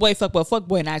all fuck boy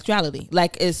in actuality.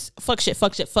 Like, it's fuck shit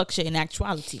in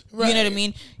actuality. Right. You know what I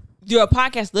mean? Your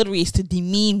podcast literally is to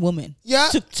demean women. Yeah.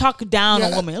 To talk down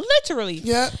on Yeah. women. Literally.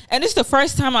 Yeah. And it's the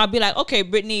first time I'll be like, okay,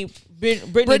 Brittany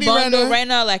Bundle right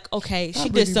now, like, okay, she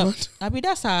did Brittany something. I mean,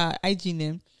 that's her IG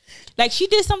name. Like, she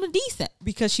did something decent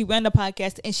because she ran the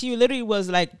podcast and she literally was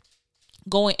like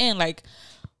going in like,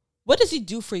 what does it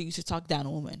do for you to talk down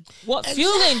a woman? What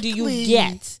feeling do you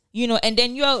get? You know, and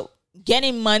then you're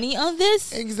getting money on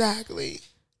this. Exactly.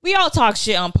 We all talk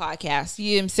shit on podcasts,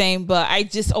 you know what I'm saying? But I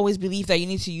just always believe that you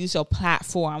need to use your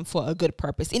platform for a good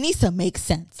purpose. It needs to make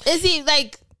sense. Is it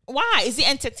like, why? Is it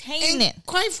entertaining? And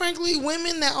quite frankly,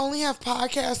 women that only have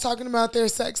podcasts talking about their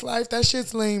sex life, that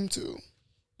shit's lame too.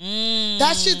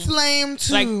 That shit's lame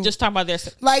too. Like, just talk about their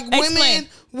sex. Like, Explain.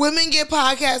 women get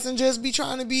podcasts and just be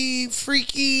trying to be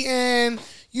freaky and,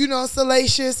 you know,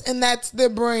 salacious, and that's their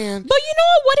brand. But you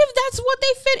know what if that's what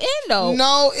they fit in though?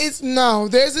 No,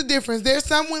 there's a difference. There's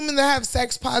some women that have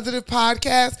sex positive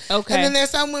podcasts. Okay. And then there's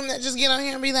some women that just get on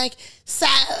here and be like, so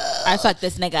I fucked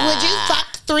this nigga. would you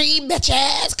fuck 3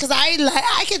 bitches? Cause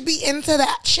I could be into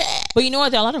that shit. But you know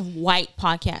what? There are a lot of white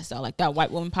podcasts though, like that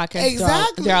white woman podcast.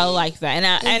 Exactly. They're all like that. And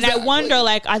I Exactly. wonder,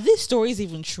 like, are these stories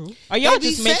even true? Are y'all They be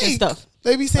just making fake. stuff?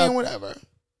 They be saying whatever.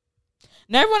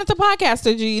 Not everyone is a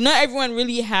podcaster, G. Not everyone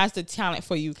really has the talent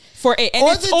for you for it, and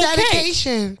Or it's the okay.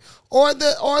 dedication, or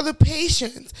the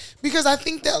patience, because I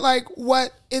think that like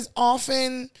what is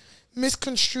often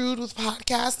misconstrued with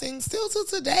podcasting still to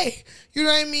today, you know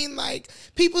what I mean? Like,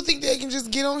 people think they can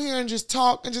just get on here and just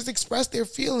talk and just express their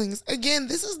feelings. Again,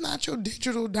 this is not your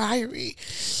digital diary.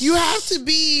 You have to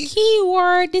be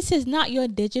Keyword: this is not your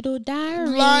digital diary.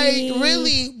 like,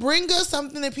 really bring us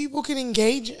something that people can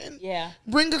engage in. Yeah.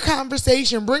 Bring a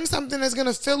conversation. Bring something that's going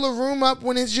to fill a room up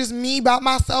when it's just me by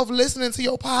myself listening to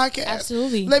your podcast.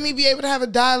 Absolutely. Let me be able to have a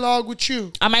dialogue with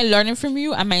you. Am I learning from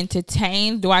you? Am I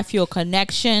entertained? Do I feel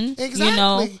connection? Exactly. You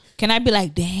know, can I be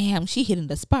like, damn, she hitting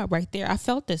the spot right there. I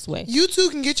felt this way. You too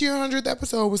can get your 100th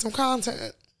episode with some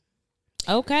content.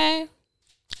 Okay.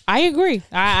 I agree.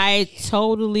 I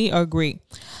totally agree.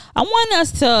 I want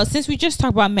us to, since we just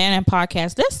talked about man and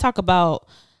podcast, let's talk about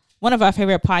one of our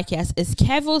favorite podcasts is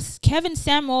Kevin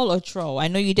Samuel Otro. I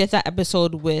know you did that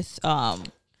episode with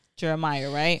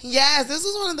Jeremiah, right? Yes, this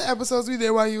was one of the episodes we did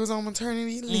while you was on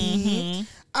maternity leave.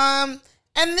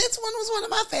 And this one was one of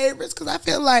my favorites because I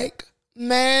feel like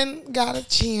men got a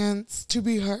chance to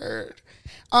be heard.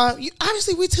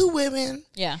 Obviously, we 2 women.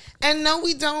 Yeah. And no,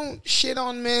 we don't shit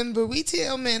on men, but we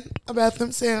tell men about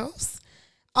themselves.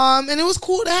 And it was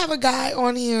cool to have a guy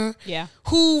on here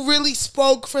who really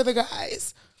spoke for the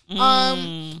guys.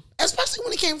 Especially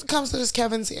when it comes to this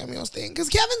Kevin Samuels thing. Because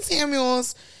Kevin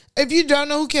Samuels, if you don't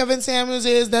know who Kevin Samuels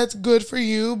is, that's good for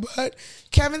you. But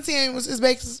Kevin Samuels is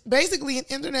basically an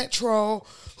internet troll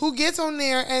who gets on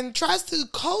there and tries to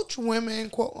coach women,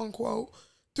 quote unquote,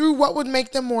 through what would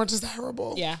make them more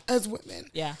desirable as women.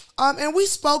 Yeah. And we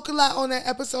spoke a lot on that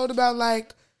episode about,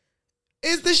 like,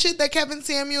 is the shit that Kevin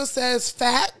Samuels says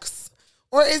facts?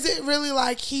 Or is it really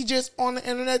like he just on the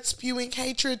internet spewing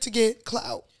hatred to get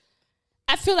clout?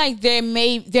 I feel like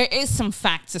there is some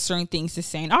facts to certain things he's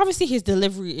saying. Obviously, his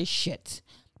delivery is shit.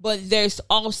 But there's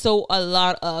also a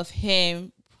lot of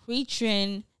him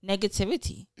preaching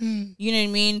negativity. You know what I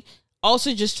mean?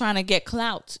 Also just trying to get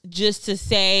clout. Just to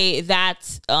say that,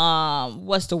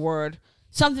 what's the word?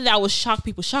 Something that would shock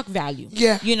people, shock value.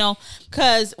 Yeah. You know?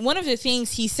 Because one of the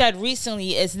things he said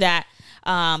recently is that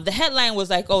the headline was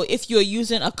like, oh, if you're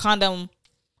using a condom...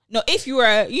 No, if you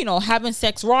are, you know, having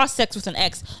raw sex with an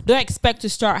ex, don't expect to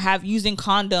start using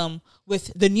condom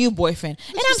with the new boyfriend.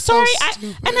 And I'm sorry, I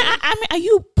mean, are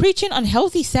you preaching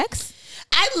unhealthy sex?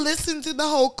 I listened to the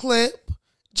whole clip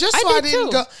just so I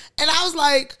didn't go. And I was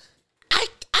like,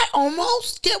 I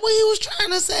almost get what he was trying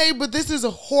to say, but this is a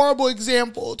horrible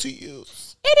example to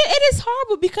use. It is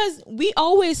horrible because we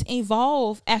always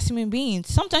evolve as human beings.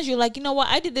 Sometimes you're like, you know what,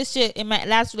 I did this shit in my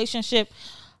last relationship.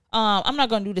 I'm not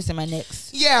gonna do this in my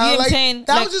next. Yeah, you know like, what I'm saying?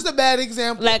 that Like, was just a bad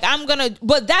example. like I'm gonna,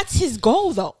 but that's his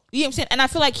goal though. You know what I'm saying? And I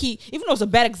feel like he, even though it's a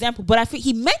bad example, but I feel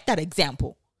he meant that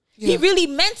example. He Yeah. really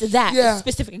meant that Yeah.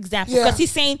 specific example Yeah. because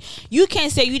he's saying you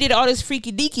can't say you did all this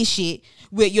freaky deaky shit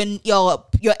with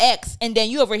your ex, and then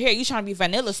you over here you trying to be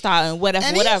vanilla style and whatever,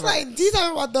 and whatever. he's like, he's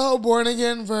talking about the whole born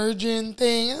again virgin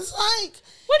thing. It's like,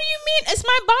 What do you mean? It's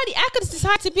my body. I could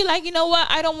decide to be like, you know what?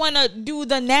 I don't want to do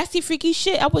the nasty, freaky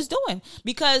shit I was doing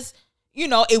because, you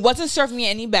know, it wasn't serving me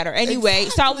any better anyway.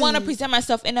 So I want to Exactly. present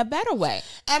myself in a better way.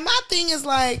 and my thing is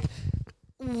like,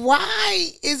 why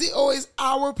is it always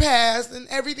our past and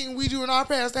everything we do in our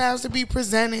past that has to be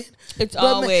presented? It's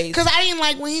always. Because I didn't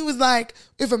like when he was like,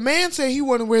 if a man said he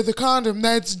want to wear the condom,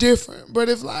 that's different. But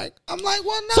if like, I'm like,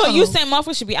 well, no. So you saying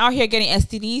motherfuckers should be out here getting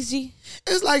STDs? G?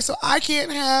 It's like, so I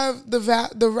can't have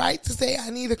the right to say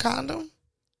I need a condom?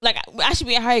 Like I should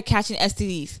be out here catching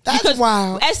STDs. That's because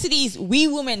wild. STDs, we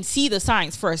women see the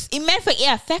signs first. It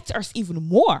affects us even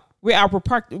more with our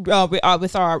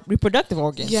reproductive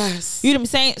organs. Yes. You know what I'm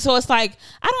saying? So it's like,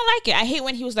 I don't like it. I hate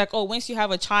when he was like, oh, once you have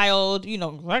a child, you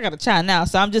know, I got a child now.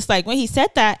 So I'm just like, when he said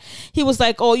that, he was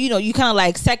like, oh, you know, you kind of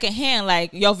like secondhand,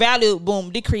 like your value,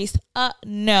 boom, decreased.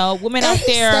 No, women And out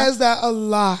there. He says that a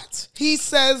lot. He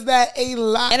says that a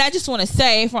lot. And I just want to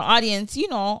say for audience, you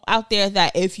know, out there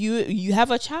that if you have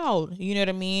a child, you know what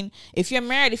I mean? If you're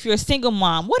married, if you're a single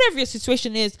mom, whatever your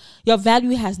situation is, your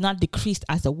value has not decreased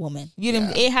as a woman. You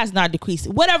know, it has not decreased.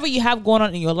 Whatever you have going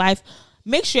on in your life,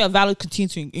 make sure your value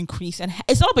continues to increase. And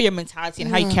it's all about your mentality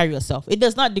and how you carry yourself. It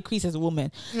does not decrease as a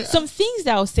woman. Yeah. Some things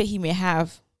that I would say he may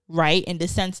have right in the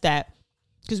sense that,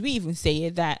 because we even say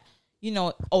it, that, you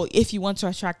know, oh, if you want to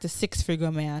attract a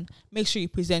 6-figure man, make sure you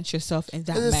present yourself in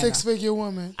that manner. As a 6-figure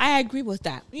woman. I agree with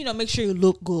that. You know, make sure you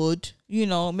look good. You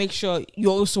know, make sure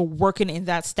you're also working in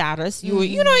that status. You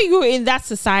know, you're in that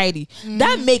society.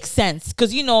 That makes sense.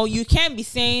 Because, you know, you can't be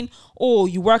saying, oh,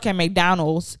 you work at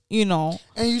McDonald's, you know.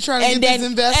 And you trying to get this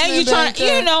investment. And you trying to,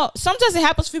 you know, sometimes it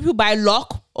happens for people by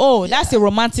luck. Oh, that's a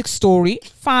romantic story.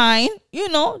 Fine. You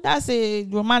know, that's a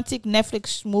romantic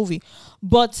Netflix movie.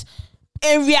 But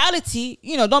in reality,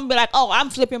 you know, don't be like, oh, I'm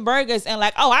flipping burgers and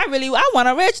like, oh, I want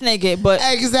a rich nigga. But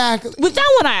exactly. With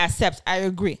that one, I accept. I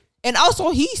agree. And also,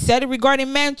 he said it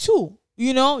regarding men too.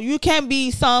 You know, you can't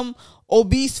be some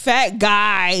obese fat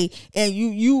guy and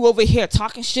you over here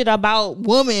talking shit about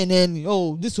women and,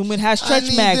 oh, this woman has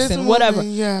stretch marks and whatever.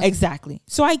 Yeah. Exactly.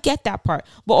 So I get that part.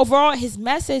 But overall, his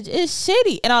message is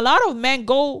shitty. And a lot of men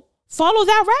go follow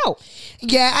that route.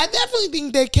 Yeah, I definitely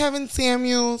think that Kevin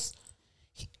Samuels,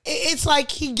 it's like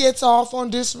he gets off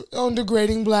on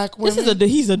degrading black women.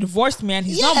 He's a divorced man.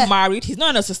 He's not married. He's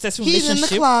not in a successful relationship.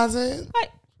 He's in the closet.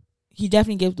 He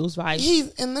definitely gave those vibes. He's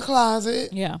in the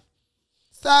closet. Yeah.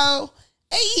 So,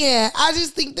 yeah, I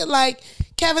just think that, like,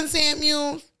 Kevin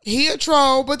Samuels, he a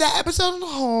troll, but that episode on the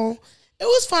whole, it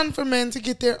was fun for men to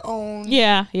get their own.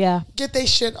 Yeah. Get their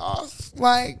shit off.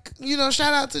 Like, you know,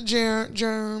 shout out to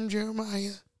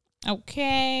Jeremiah.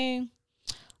 Okay.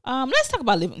 Let's talk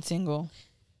about living single.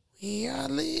 We are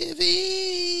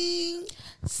living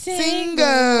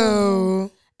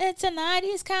single. It's a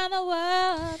 90s kind of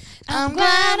world. I'm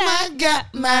glad I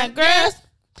got my girls.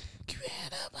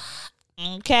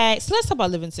 Okay, so let's talk about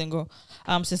living single.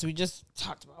 Since we just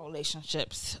talked about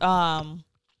relationships. What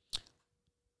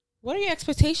are your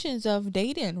expectations of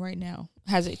dating right now?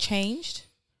 Has it changed?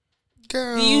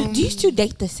 Girl. Do you two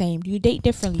date the same? Do you date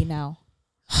differently now?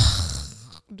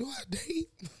 Do I date?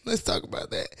 Let's talk about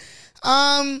that.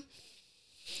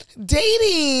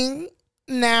 Dating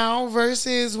now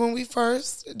versus when we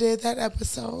first did that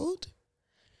episode,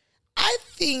 I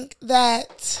think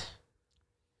that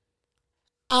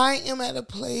I am at a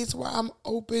place where I'm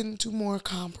open to more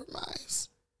compromise.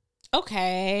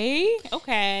 Okay.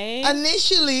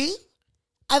 Initially,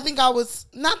 I think I was,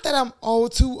 not that I'm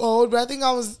too old, but I think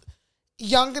I was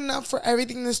young enough for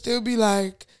everything to still be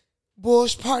like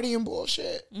party and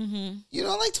bullshit. Mm-hmm. You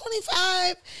know, like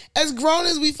 25. As grown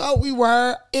as we felt we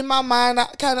were, in my mind, I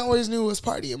kind of always knew it was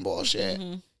party and bullshit.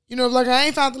 Mm-hmm. You know, like I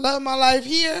ain't found the love of my life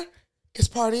here, it's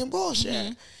party and bullshit.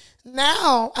 Mm-hmm.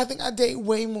 Now, I think I date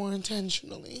way more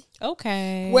intentionally.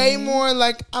 Okay. Way more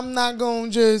like I'm not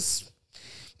going to just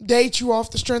date you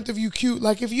off the strength of you cute.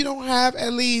 Like if you don't have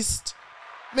at least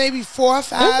maybe 4 or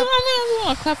 5. I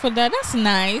want to clap for that. That's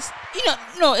nice. You know,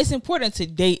 no, it's important to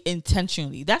date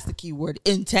intentionally. That's the key word,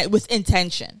 with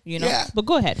intention, you know? Yeah. But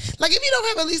go ahead. Like, if you don't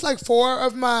have at least, like, 4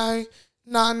 of my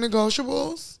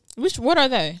non-negotiables. What are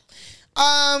they?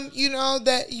 You know,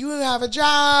 that you have a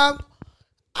job.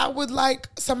 I would like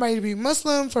somebody to be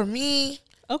Muslim for me.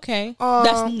 Okay. Um,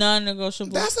 That's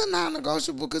non-negotiable. That's a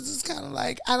non-negotiable because it's kind of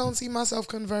like I don't see myself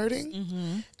converting,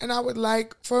 Mm-hmm. and I would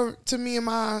like to me and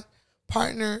my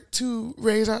partner to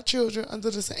raise our children under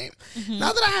the same.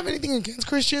 Not that I have anything against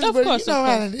Christians, Of but course, you know of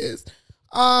how course. it is.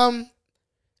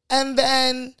 And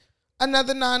then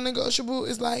another non-negotiable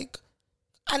is like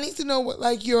I need to know what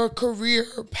like your career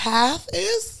path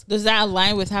is. Does that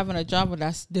align with having a job, or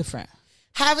that's different?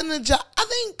 Having a job, I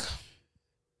think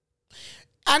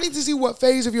I need to see what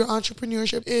phase of your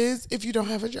entrepreneurship is if you don't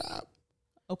have a job.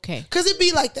 Okay. Because it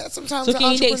be like that sometimes. So in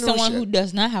can you date someone entrepreneurship. who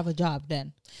does not have a job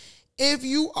then? If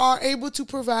you are able to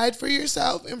provide for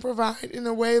yourself and provide in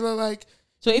a way that like,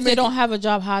 So if they make don't have a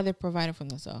job, how are they providing for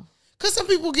themselves? because some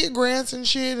people get grants and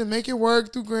shit and make it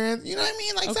work through grants. You know what I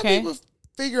mean? Like some Okay. people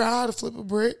figure out how to flip a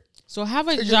brick. So have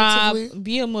a job, Figuratively.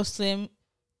 be a Muslim,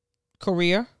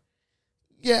 career.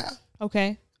 Yeah.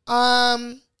 Okay.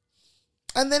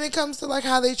 And then it comes to like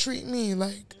how they treat me,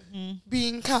 like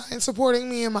being kind, supporting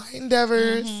me in my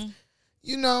endeavors,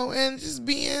 you know, and just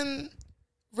being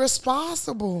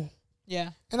responsible. Yeah.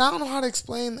 And I don't know how to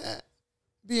explain that.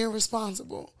 Being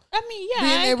responsible. I mean, yeah.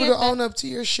 Being I able get to that. own up to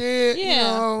your shit, you Yeah.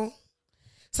 know.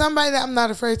 Somebody that I'm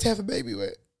not afraid to have a baby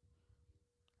with.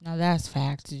 Now that's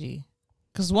fact, G.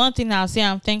 Because one thing I'll say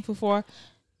I'm thankful for,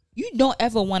 you don't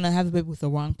ever want to have a baby with the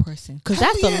wrong person. Because Hell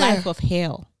that's a yeah. life of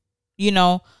hell. You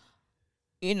know,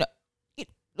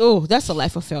 oh, that's a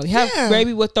life of hell. You have Yeah. a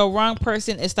baby with the wrong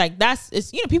person. It's like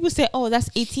it's people say, oh, that's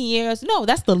 18 years. No,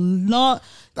 that's the rest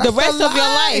the of your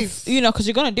life. life. You know, because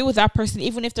you're gonna deal with that person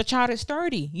even if the child is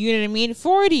 30. You know what I mean?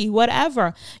 40,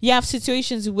 whatever. You have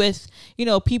situations with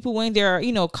people when they're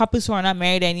couples who are not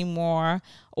married anymore.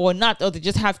 Or not, or they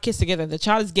just have kids together. The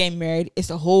child is getting married. It's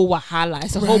a whole wahala.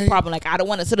 It's a whole Right. problem. Like, I don't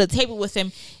want to sit at the table with him,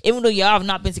 even though y'all have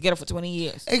not been together for 20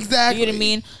 years. Exactly. You know what I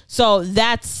mean? So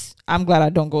I'm glad I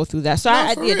don't go through that. So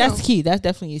No, for real. that's key. That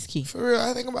definitely is key. For real,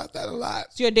 I think about that a lot.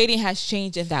 So your dating has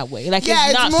changed in that way. Like, Yeah,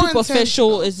 it's it's not more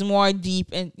superficial. intentional. It's more deep.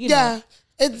 And, Yeah.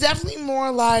 It's definitely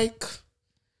more like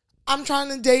I'm trying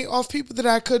to date off people that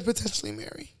I could potentially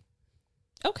marry.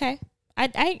 Okay. I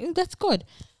that's good.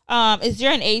 Is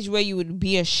there an age where you would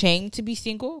be ashamed to be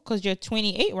single? Because you're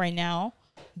 28 right now.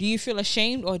 Do you feel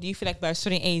ashamed, or do you feel like by a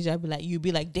certain age you'd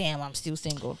be like, damn, I'm still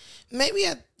single? Maybe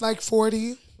at like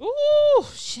 40. Ooh,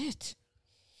 shit.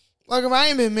 Like if I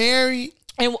ain't been married.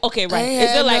 And okay, right. ain't Is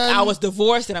had it like none. I was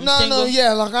divorced and I'm No, single?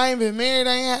 yeah. Like I ain't been married.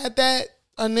 I ain't had that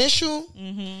initial.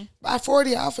 By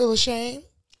 40, I'll feel ashamed.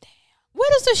 Where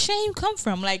does the shame come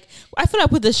from? Like, I feel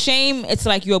like with the shame, it's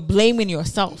like you're blaming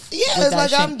yourself. Yeah, with it's that like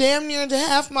shame. I'm damn near to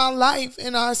half my life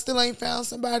and I still ain't found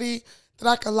somebody that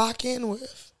I could lock in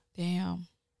with. Damn.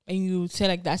 And you say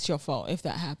like that's your fault if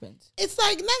that happens. It's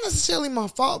like not necessarily my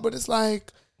fault, but it's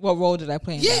like, What role did I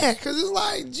play in that? yeah, because it's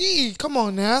like, gee, come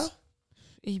on now.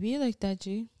 It be like that,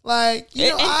 G. Like, you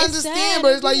know, And I it's understand, sad, but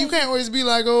it it's be like you like- can't always be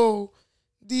like, oh,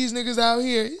 these niggas out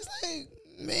here. It's like,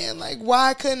 man, like,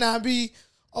 why couldn't I be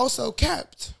also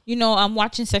kept? I'm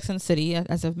watching Sex and the City,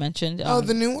 as I've mentioned.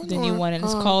 The new one? The new Or- one, and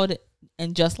it's called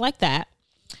And Just Like That.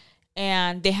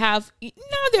 And they have,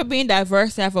 they're being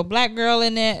diverse. They have a black girl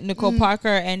in it, Nicole Parker,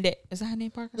 and is that her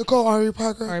name, Parker? Nicole Ari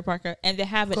Parker. Ari Parker. And they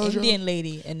have an Gojo. Indian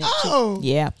lady in it, Oh. too.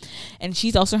 Yeah. And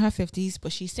she's also in her 50s,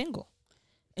 but she's single.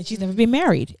 And she's never been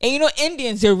married. And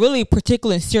Indians, they're really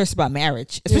particular and serious about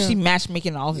marriage, especially matchmaking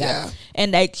and all of that. Yeah.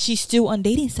 And like she's still on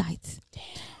dating sites.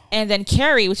 And then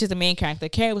Carrie, which is the main character,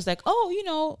 Carrie was like,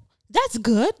 oh, that's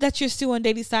good that you're still on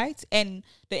dating sites. And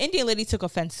the Indian lady took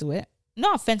offense to it.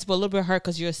 Not offense, but a little bit hurt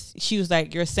because she was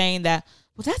like, you're saying that,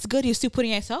 well, that's good. You're still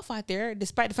putting yourself out there,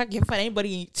 despite the fact you haven't found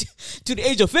anybody to the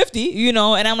age of 50, And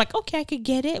I'm like, okay, I could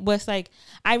get it. But it's like,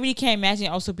 I really can't imagine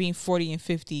also being 40 and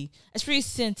 50. Especially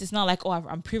since it's not like, oh,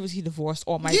 I'm previously divorced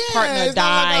or my partner it's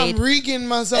not like died. I'm reeking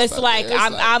myself. It's out like there.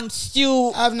 It's I'm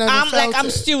still I've never felt I'm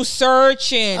it. still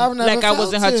searching I've never like I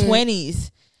was in her felt it.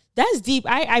 20s. That's deep.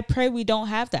 I pray we don't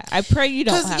have that. I pray you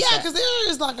don't have that. because there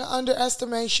is like an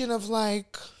underestimation of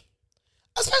like,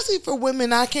 especially for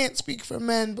women. I can't speak for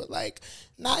men, but like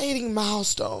not hitting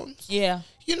milestones. Yeah.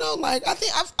 Like I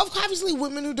think obviously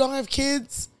women who don't have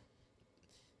kids,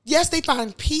 yes, they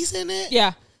find peace in it.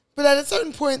 Yeah. But at a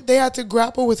certain point, they had to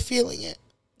grapple with feeling it.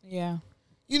 Yeah.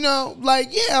 Like,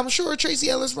 yeah, I'm sure Tracy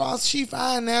Ellis Ross, she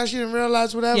fine now. She didn't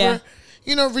realize whatever.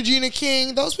 Yeah. Regina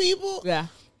King, those people. Yeah.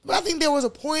 But I think there was a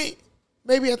point,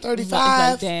 maybe at It's like,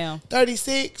 35, damn.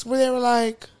 36, where they were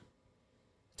like,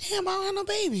 damn, I don't have no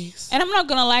babies. And I'm not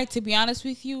gonna lie, to be honest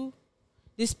with you,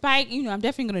 despite I'm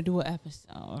definitely gonna do an episode.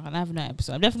 I'm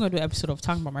definitely gonna do an episode of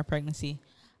talking about my pregnancy.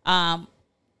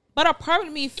 But a part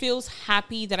of me feels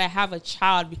happy that I have a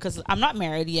child because I'm not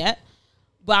married yet.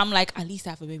 But I'm like, at least I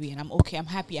have a baby, and I'm okay. I'm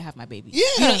happy I have my baby. Yeah.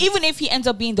 You know, even if he ends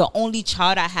up being the only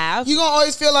child I have, You gonna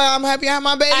always feel like I'm happy I have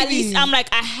my baby. at least I'm like,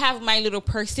 I have my little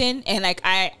person, and like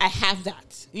I have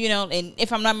that, you know. And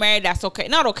if I'm not married, that's okay.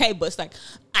 Not okay, but it's like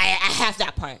I have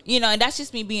that part, you know. And that's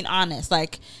just me being honest.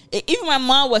 Like even my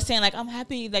mom was saying, like, I'm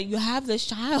happy that you have this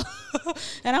child,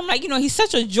 and I'm like, you know, he's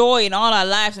such a joy in all our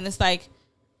lives, and it's like,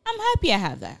 I'm happy I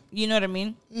have that. You know what I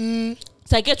mean?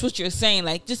 So I get what you're saying.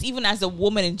 Like, just even as a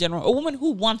woman in general, a woman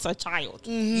who wants a child,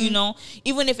 you know,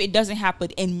 even if it doesn't happen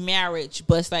in marriage,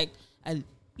 but it's like,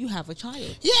 you have a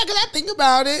child. Yeah, because I think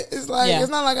about it. It's like, Yeah. it's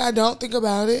not like I don't think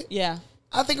about it. Yeah.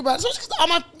 I think about it. Especially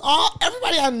because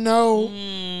everybody I know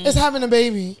is having a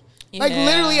baby. Like, Yeah.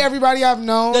 literally everybody I've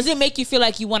known. Does it make you feel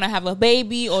like you want to have a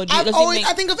baby, or I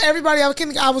think of everybody.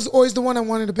 I was always the one that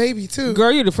wanted a baby, too. Girl,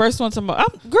 you're the first one talking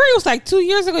about. Girl, it was like 2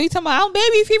 years ago. You talking about, I'm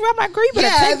baby fever. I'm like, girl, you better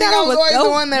Yeah, I take think that I was over. always the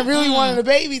one that really wanted a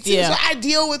baby, too. Yeah. So I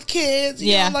deal with kids.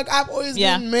 You Yeah. know, like, I've always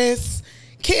Yeah. been Miss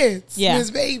Kids, Yeah.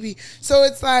 Miss Baby. So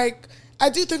it's like, I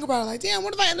do think about it, like, damn,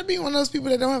 what if I end up being one of those people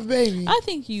that don't have a baby? I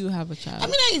think you have a child. I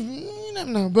mean, you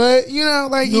never know, but, you know,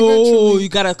 like, no, eventually. you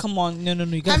gotta come on. No,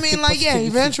 you gotta. I mean, speak like, yeah, positivity.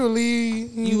 eventually.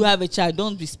 You have a child.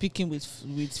 Don't be speaking with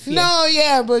fear. No,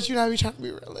 yeah, but you know, we trying to be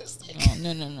realistic.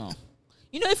 No.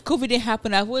 You know, if COVID didn't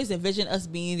happen, I've always envisioned us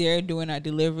being there doing our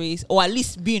deliveries, or at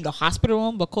least be in the hospital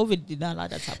room. But COVID did not allow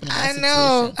that to happen. In I that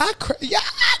know. situation.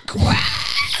 I cried.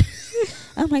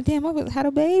 I'm like, damn, I had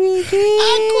a baby.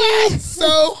 I cried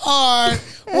so hard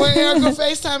when Erica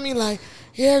FaceTime me like,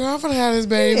 yeah, girl, I'm finna have this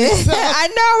baby. So, I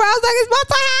know. I was like, it's about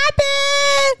to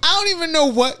happen. I don't even know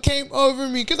what came over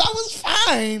me because I was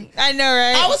fine. I know,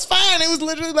 right? I was fine. It was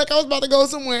literally like I was about to go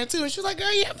somewhere too. And she was like,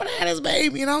 girl, yeah, I'm finna have this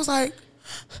baby. And I was like,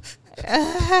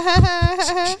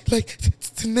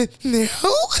 no.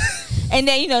 And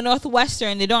then, you know,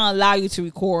 Northwestern, they don't allow you to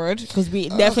record because we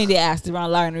definitely did ask to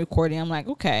allow you recording. I'm like,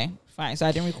 okay, fine. So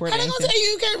I didn't record How they anything. gonna tell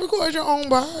you can't record your own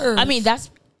birth? I mean, I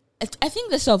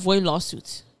think that's to avoid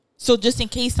lawsuits. So just in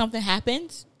case something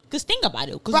happens, because think about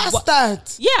it. Bastard.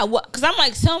 Yeah, because I'm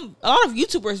like, a lot of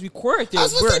YouTubers record their I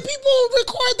was gonna say birth, people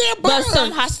record their birth. but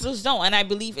some hospitals don't. And I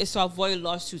believe it's to avoid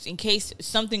lawsuits in case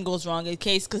something goes wrong,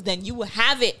 because then you will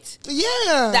have it.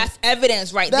 Yeah. That's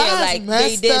evidence right there. That's Like, they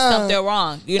messed did up. something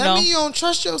wrong, you that know? mean you don't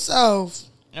trust yourself.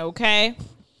 Okay.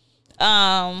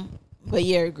 But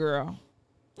yeah, girl.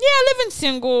 Yeah, living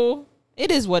single,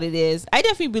 it is what it is. I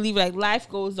definitely believe like life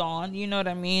goes on. You know what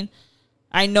I mean?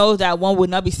 I know that one would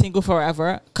not be single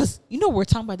forever. Cause you know, we're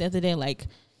talking about the other day, like,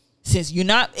 since you're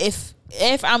not, if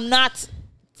I'm not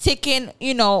taking,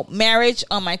 you know, marriage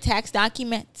on my tax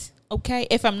document, okay?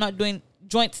 If I'm not doing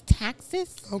joint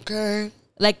taxes, Okay.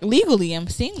 like legally, I'm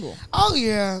single. Oh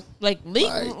yeah. Like Like,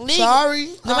 legal. sorry.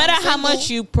 No I'm matter how single. much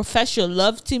you profess your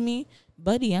love to me,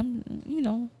 buddy,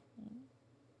 I'm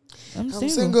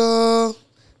single.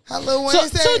 Hello,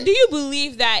 Wednesday. So do you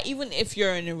believe that even if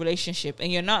you're in a relationship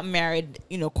and you're not married,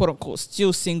 you know, quote unquote,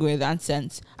 still single in that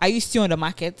sense, are you still on the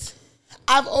market?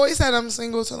 I've always said I'm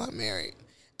single till I'm married.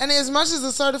 And as much as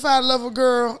a certified lover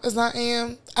girl as I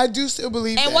am, I do still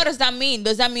believe And that. what does that mean?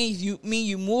 Does that mean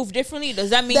you move differently? Does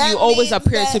that mean That you always means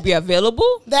appear that- to be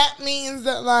available? That means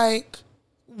that, like,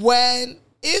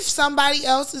 if somebody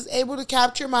else is able to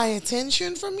capture my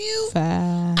attention from you,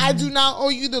 I do not owe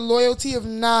you the loyalty of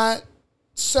not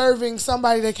serving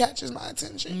somebody that catches my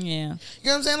attention. Yeah. You know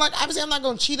what I'm saying? Like, obviously, I'm not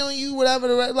going to cheat on you, whatever.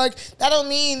 Like, that don't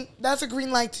mean that's a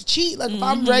green light to cheat. Like, if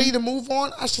I'm ready to move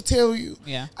on, I should tell you.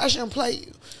 Yeah. I shouldn't play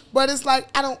you. But it's like,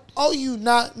 I don't owe you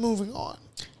not moving on.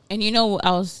 And you know,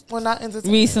 I was Or not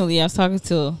entertaining. recently, I was talking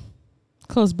to a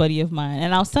close buddy of mine,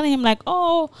 and I was telling him, like,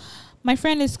 oh, my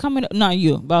friend is coming, not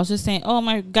you, but I was just saying, oh,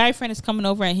 my guy friend is coming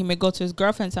over and he may go to his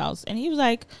girlfriend's house. And he was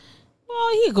like,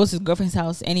 well, he goes to his girlfriend's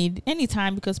house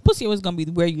anytime because pussy always going to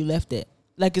be where you left it.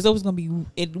 Like, it's always going to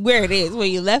be where it is, where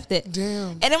you left it.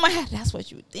 Damn. And in my head, that's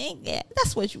what you think. Yeah,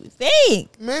 that's what you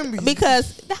think. Maybe.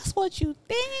 Because that's what you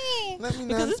think. Let me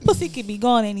Because not- this pussy could be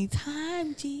gone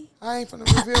anytime, G. I ain't finna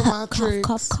reveal my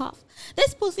tricks. Cough.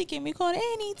 This pussy can be gone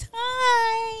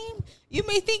anytime. You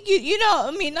may think you know,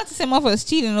 I mean, not to say motherfuckers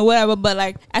cheating or whatever, but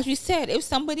like, as we said, if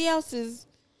somebody else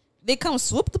they come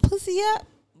swoop the pussy up,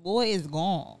 boy, it's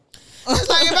gone. It's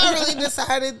like, if I really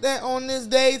decided that on this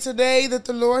day today that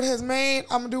the Lord has made,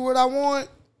 I'm gonna do what I want.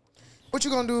 What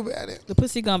you gonna do about it? The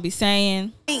pussy gonna be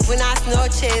saying, Buenas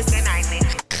noches.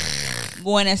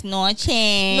 buenas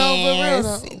noches. No, for real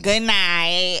though. Good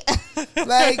night.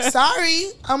 Like, sorry,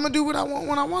 I'm gonna do what I want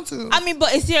when I want to. I mean,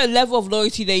 but is there a level of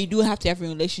loyalty that you do have to have in a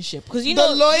relationship? Because you know,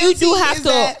 the loyalty you do have is to.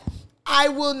 that I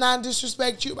will not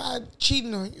disrespect you by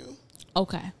cheating on you.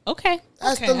 Okay.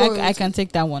 That's okay. the loyalty. I can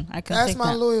take that one. I can That's take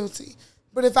my that. loyalty.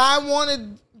 But if I want to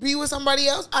be with somebody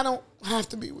else, I don't have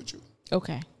to be with you.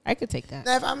 Okay, I could take that.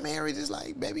 Now, if I'm married, it's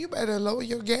like, baby, you better lower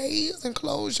your gaze and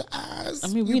close your eyes. I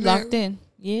mean, You we married. locked in.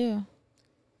 Yeah.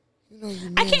 You know you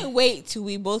I married. can't wait till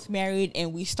we both married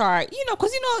and we start,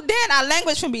 because then our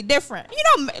language can be different.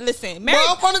 Listen, married,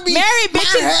 Well, I wanna be married my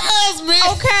bitches. husband.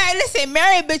 Okay, listen,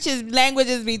 married bitches'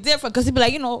 languages be different because they be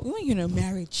like,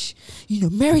 marriage.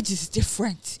 Marriage is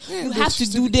different. Yeah, you have bitch, to you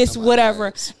do stupid this, about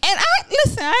whatever. that. And I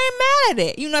ain't mad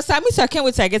at it. So I can't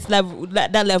wait till I get to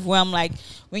that level where I'm like,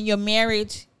 when you're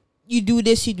married, you do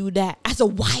this, you do that. As a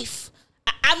wife.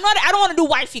 I don't want to do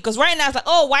wifey because right now it's like,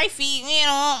 oh, wifey,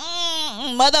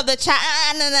 mother of the child.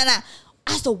 No.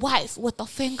 As a wife with a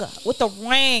finger, with a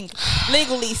ring,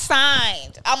 legally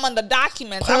signed. I'm on the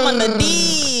documents. I'm on the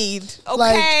deed.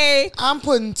 Okay. Like, I'm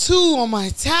putting 2 on my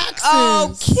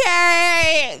taxes.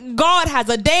 Okay. God has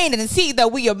ordained and see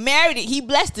that we are married. He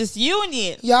blessed this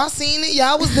union. Y'all seen it?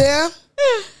 Y'all was there?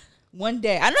 One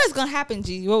day. I know it's going to happen,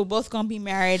 G. We're both going to be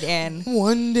married and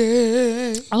One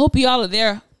day. I hope y'all are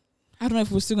there. I don't know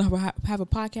if we're still going to have a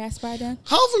podcast by then.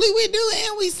 Hopefully we do,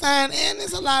 and we sign, and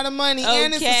it's a lot of money,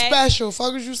 and it's Okay. a special.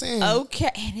 Fuck what you saying? Okay.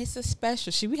 And it's a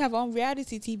special. Should we have our own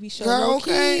reality TV show? Girl,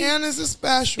 low-key? okay, and it's a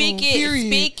special. Speak it. Period.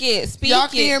 Speak it. Speak Y'all it.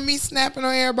 can hear me snapping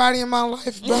on everybody in my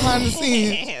life behind the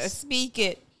scenes. Speak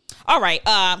it. All right.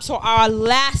 So our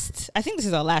last, I think this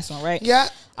is our last one, right? Yeah.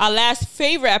 Our last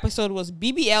favorite episode was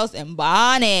BBLs and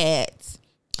bonnets.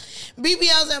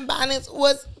 BBLs and bonnets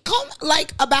was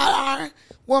about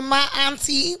my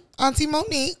auntie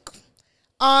Monique.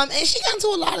 And she got into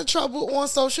a lot of trouble on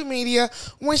social media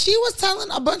when she was telling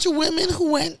a bunch of women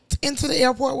who went into the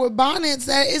airport with bonnets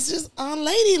that it's just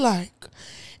unladylike.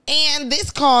 And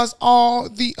this caused all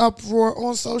the uproar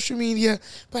on social media.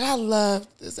 But I loved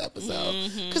this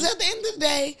episode. Because at the end of the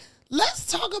day, let's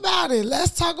talk about it.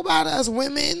 Let's talk about us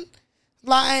women.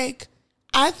 Like,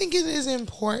 I think it is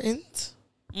important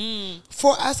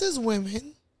for us as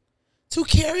women to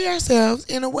carry ourselves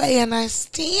in a way, and I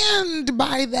stand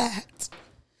by that.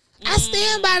 I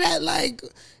stand by that. Like,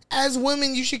 as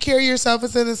women, you should carry yourself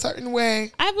in a certain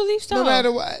way, I believe so. no matter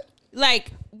what.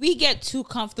 Like, we get too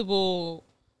comfortable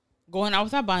going out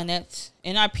with our bonnets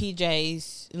in our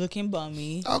PJs, looking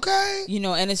bummy, Okay?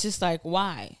 and it's just like,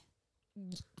 why?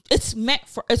 It's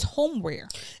it's homeware.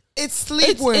 It's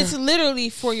sleepwear. It's literally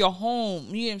for your home.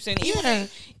 You know what I'm saying? Yeah.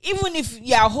 Even if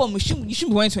you're at home, you shouldn't be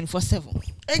wearing 24/7.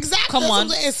 Exactly. Come That's on. what I'm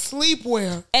saying. It's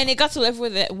sleepwear. And it got to the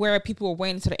level where people were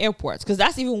wearing it to the airports, because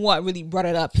that's even what really brought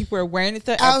it up. People were wearing it to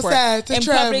the airport, Outside to in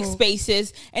travel. public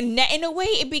spaces, and that, in a way,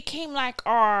 it became like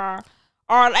our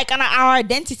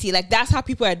identity. Like, that's how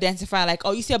people identify. Like,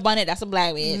 oh, you see a bonnet, that's a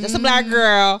black man, that's a black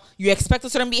girl. You expect a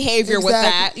certain behavior with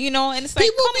that, Exactly. And it's like,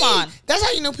 come on. That's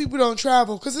how you know people don't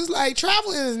travel. Because it's like,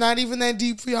 traveling is not even that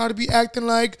deep for y'all to be acting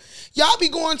like, y'all be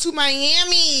going to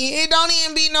Miami. It don't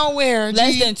even be nowhere.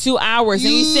 Less G. than 2 hours,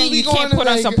 and you You saying be you going can't to put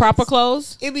on some Vegas. proper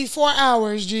clothes? It be 4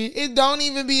 hours, G. It don't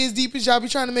even be as deep as y'all be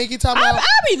trying to make it. Talking I about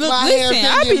be looking. my hair Listen,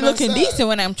 can't I get be looking messed up. decent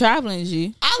when I'm traveling,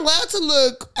 G. I love to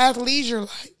look athleisure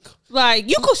like. Like,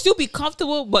 you could still be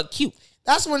comfortable but cute.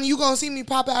 That's when you gonna see me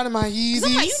pop out of my Yeezys.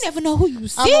 Sometimes you never know who you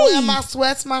see. I'm gonna wear my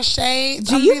sweats, my shades.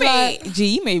 G, I'm you be may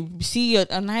like, see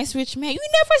a nice rich man. You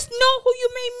never know who you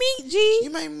may meet, G. you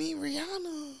might meet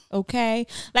Rihanna. Okay,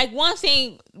 like one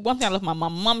thing I love my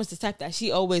mom is the type that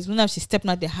she always, whenever she's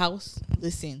stepping out the house,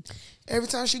 listen. Every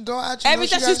time she go out, you Every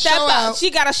know time she gotta step show out, she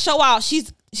gotta show out.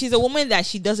 She's a woman that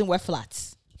she doesn't wear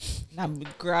flats.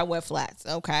 Girl, I wear flats.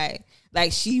 Okay,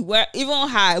 like she wear even on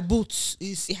her boots.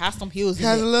 She has some heels.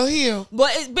 has in a it. little heel.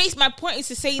 But my point is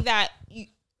to say that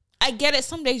I get it.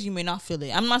 Some days you may not feel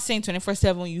it. I'm not saying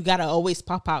 24/7 you gotta always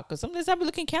pop out, because some days I be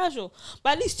looking casual,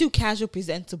 but at least still casual,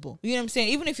 presentable. You know what I'm saying?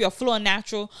 Even if you're full on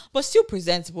natural, but still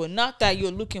presentable. Not that you're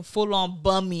looking full on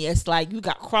bummy. It's like you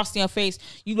got crust in your face.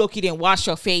 You look, you didn't wash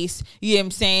your face. You know what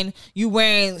I'm saying? You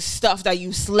wearing stuff that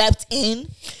you slept in.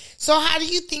 So how do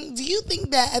you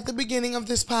think that at the beginning of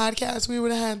this podcast we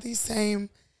would have had these same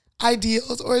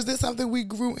ideals, or is this something we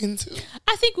grew into?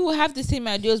 I think we will have the same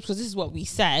ideas because this is what we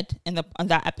said on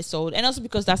that episode, and also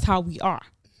because that's how we are.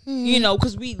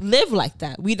 Because we live like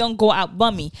that. We don't go out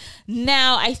bummy.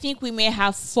 Now, I think we may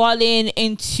have fallen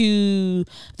into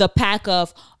the pack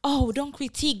of, oh, don't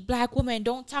critique black women.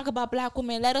 Don't talk about black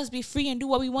women. Let us be free and do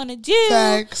what we want to do.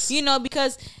 Facts.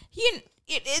 Because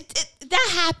that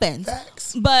happens.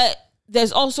 Facts. But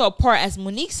there's also a part, as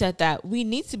Monique said, that we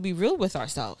need to be real with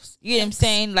ourselves. You know what I'm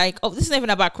saying? Like, oh, this isn't even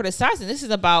about criticizing. This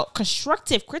is about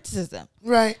constructive criticism.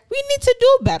 Right. We need to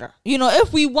do better.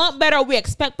 If we want better, we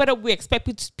expect better. We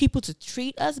expect people to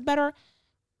treat us better.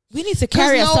 We need to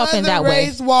carry ourselves in that way.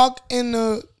 Walk in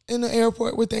the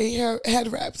airport with their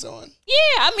head wraps on.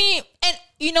 Yeah, I mean, and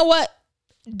you know what?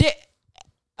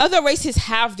 Other races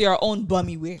have their own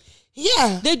bummy wear.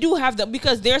 Yeah. They do have them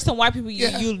because there's some white people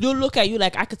you look at you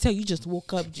like, I could tell you just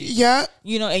woke up, G. Yeah.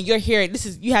 You know, and your hair,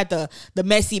 you had the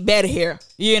messy bed hair,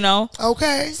 you know?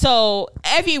 Okay. So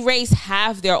every race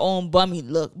have their own bummy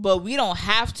look, but we don't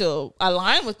have to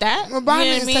align with that. Well,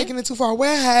 Biden is taking it too far.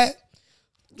 Wear a hat.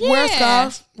 Yeah. Wear a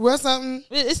scarf. Wear something.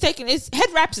 It's head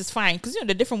wraps is fine because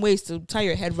the different ways to tie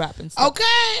your head wrap and stuff.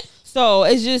 Okay. So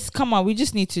it's just, come on, we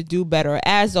just need to do better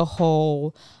as a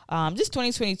whole. This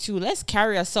 2022, let's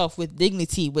carry ourselves with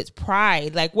dignity, with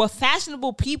pride. Like, we're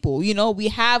fashionable people, you know. We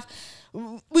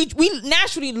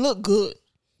naturally look good.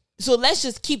 So let's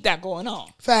just keep that going on.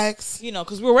 Facts. You know,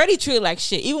 because we're already treated like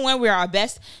shit. Even when we're our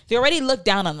best, they already look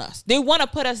down on us. They want to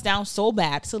put us down so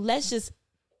bad. So let's just,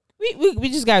 we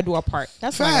just got to do our part.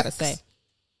 That's what I got to say.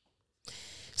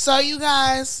 So you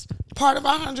guys, part of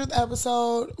our 100th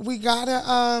episode, we got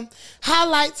to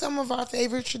highlight some of our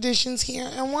favorite traditions here.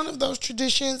 And one of those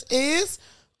traditions is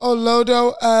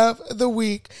Olodo of the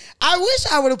Week. I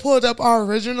wish I would have pulled up our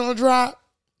original drop.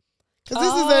 Because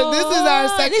this is our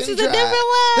second This is drop. a different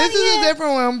one. This is a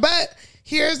different one. But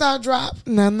here's our drop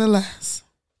nonetheless.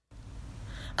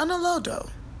 An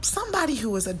Olodo, somebody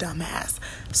who is a dumbass,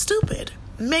 stupid,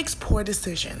 makes poor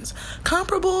decisions,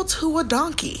 comparable to a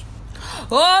donkey.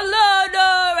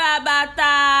 Olodo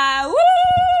Rabata.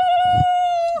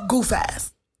 Woo! Goof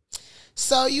ass.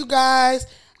 So you guys,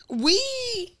 we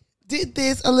did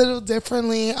this a little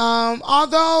differently.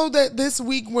 Although that this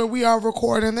week where we are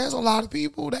recording, there's a lot of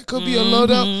people that could be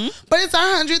Olodo, but it's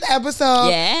our 100th episode.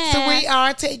 Yeah. So we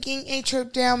are taking a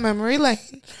trip down memory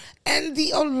lane. And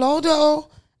the Olodo,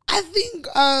 I think,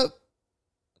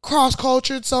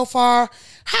 cross-cultured so far,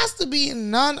 has to be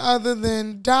none other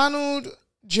than Donald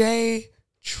J.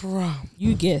 Trump.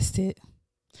 You guessed it.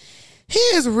 He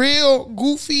is real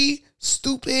goofy,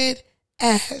 stupid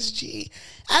ass G.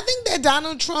 I think that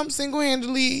Donald Trump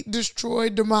single-handedly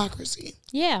destroyed democracy.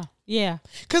 Yeah.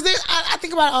 Because I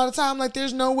think about it all the time. Like,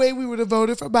 there's no way we would have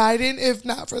voted for Biden if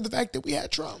not for the fact that we had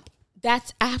Trump.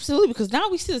 That's absolutely, because now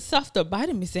we see the stuff that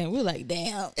Biden be saying. We're like,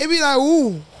 damn. It'd be like,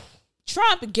 ooh.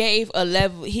 Trump gave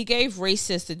he gave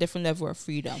racists a different level of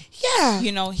freedom. Yeah.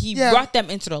 You know, he brought them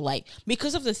into the light.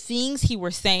 Because of the things he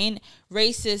was saying,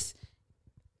 racists,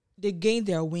 they gained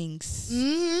their wings.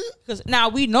 Because now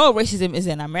we know racism is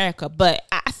in America, but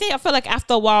I feel like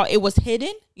after a while it was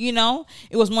hidden, you know?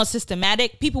 It was more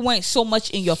systematic. People weren't so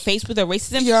much in your face with the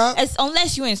racism. Yeah.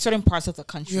 Unless you're in certain parts of the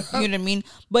country. Yeah. You know what I mean?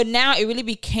 But now it really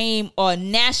became a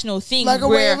national thing. Like a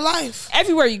way of life.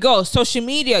 Everywhere you go, social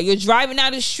media, you're driving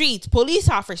out the streets, police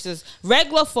officers,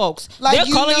 regular folks, Like,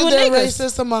 they're calling you they're niggas.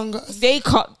 racist among us.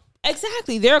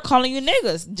 Exactly, they're calling you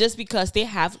niggas just because they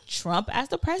have Trump as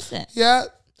the president. Yeah.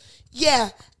 Yeah.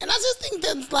 And I just think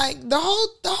that, like, the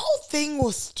whole thing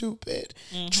was stupid.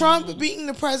 Trump being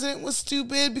the president was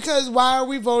stupid because why are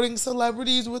we voting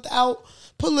celebrities without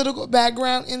political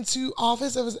background into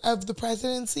office of the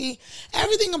presidency?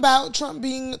 Everything about Trump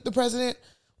being the president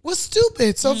was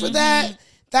stupid. So for that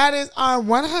is our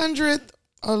 100th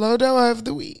Olodo of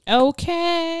the Week.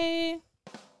 Okay.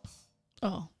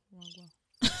 Oh.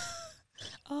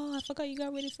 Oh, I forgot you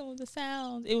got rid of some of the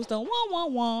sounds. It was the wah wah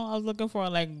wah. I was looking for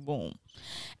like boom.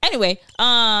 Anyway,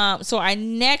 so our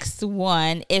next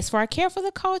one is for our Care for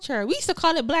the Culture. We used to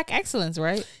call it Black Excellence,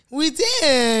 right? We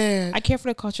did. Our Care for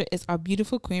the Culture is our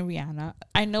beautiful Queen Rihanna.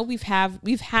 I know we've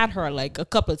had her like a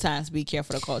couple of times be Care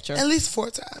for the Culture. At least 4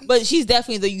 times. But she's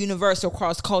definitely the universal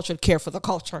cross-culture Care for the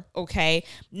Culture, okay?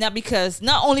 Not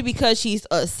only because she's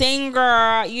a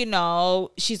singer, you know,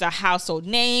 she's a household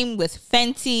name with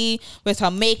Fenty, with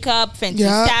her makeup, Fenty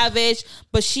Savage,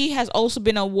 but she has also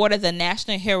been awarded the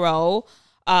national hero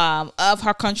of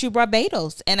her country,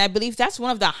 Barbados. And I believe that's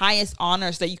one of the highest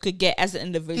honors that you could get as an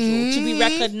individual, to be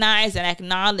recognized and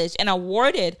acknowledged and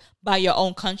awarded by your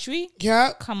own country.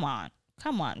 Yeah. Come on.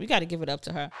 We got to give it up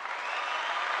to her.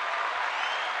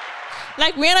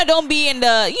 Like, Rihanna don't be in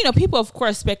the, you know, people of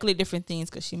course speculate different things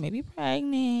because she may be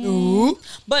pregnant. Ooh.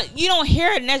 But you don't hear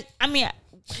it. I mean,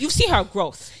 you see her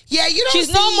growth. Yeah, you don't.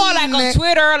 She's no more like on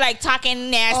Twitter, like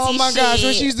talking nasty shit. Oh my gosh,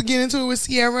 when she used to get into it with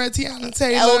Ciara, Tiana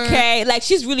Taylor. Okay, like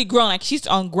she's really grown. Like she's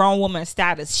on grown woman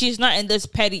status. She's not in this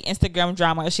petty Instagram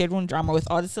drama or shade room drama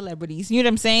with all the celebrities. You know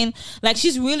what I'm saying? Like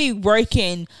she's really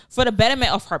working for the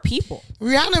betterment of her people.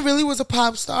 Rihanna really was a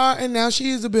pop star, and now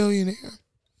she is a billionaire.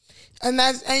 And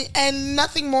that's and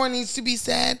nothing more needs to be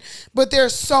said. But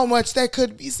there's so much that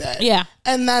could be said. Yeah,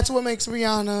 and that's what makes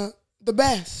Rihanna the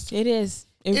best. It is.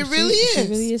 It really is. It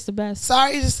really is the best.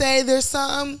 Sorry to say, there's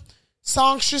some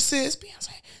songstresses, Beyonce,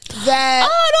 that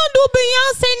don't do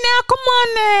Beyonce now. Come on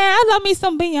now. I love me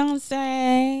some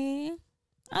Beyonce.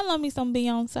 I love me some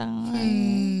Beyonce.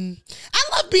 I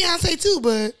love Beyonce too,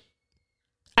 but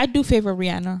I do favor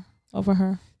Rihanna over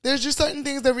her. there's just certain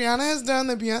things that Rihanna has done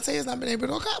that Beyonce has not been able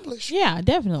to accomplish. Yeah,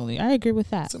 definitely. I agree with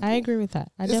that. Simple. I agree with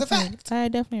that. It's a fact. I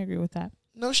definitely agree with that.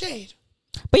 No shade.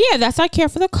 But yeah, that's our care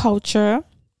for the culture.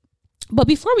 But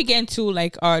before we get into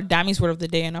like our Dammy's word of the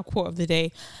day and our quote of the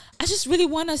day, I just really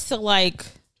want us to like,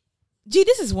 gee,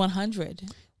 this is 100.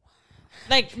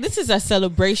 Like, this is a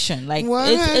celebration. Like,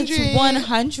 it's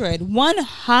 100.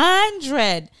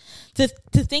 100. To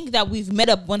think that we've met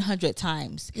up 100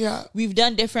 times. Yeah. We've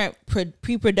done different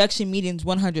pre-production meetings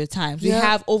 100 times. We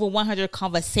have over 100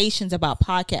 conversations about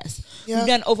podcasts. Yeah. We've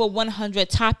done over 100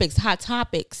 topics, hot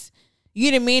topics.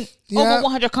 You know what I mean? Yeah. Over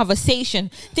 100 conversation.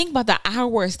 Think about the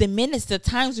hours, the minutes, the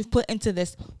times we've put into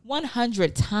this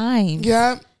 100 times.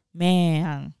 Yeah.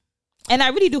 Man. And I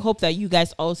really do hope that you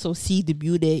guys also see the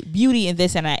beauty in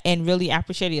this and really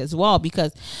appreciate it as well,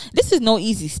 because this is no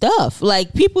easy stuff.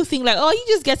 Like, people think like, oh, you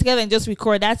just get together and just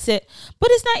record, that's it.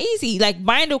 But it's not easy. Like,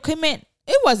 buying the equipment,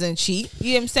 it wasn't cheap.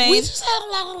 You know what I'm saying? We just had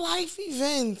a lot of life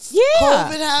events. Yeah.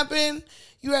 COVID happened.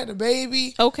 You had a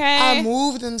baby. Okay. I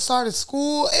moved and started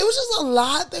school. It was just a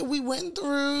lot that we went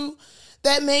through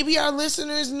that maybe our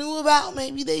listeners knew about.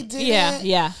 Maybe they didn't.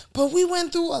 Yeah. But we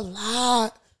went through a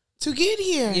lot to get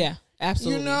here. Yeah.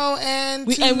 Absolutely. You know, and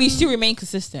we still remain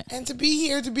consistent. And to be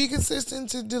here, to be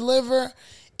consistent, to deliver,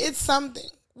 it's something.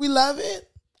 We love it.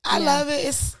 I love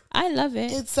it. I love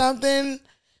it. It's something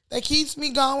that keeps me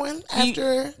going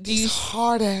after these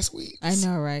hard ass weeks. I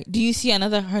know, right? Do you see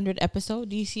another 100 episode?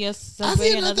 Do you see us I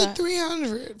see another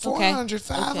 300, 400,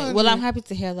 500. Okay. Well, I'm happy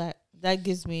to hear that. That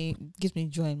gives me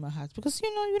joy in my heart, because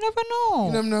you never know.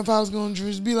 You never know if I was going to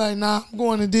just be like, nah, I'm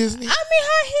going to Disney. I mean,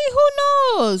 who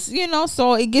knows?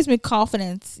 So it gives me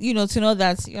confidence, to know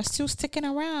that you're still sticking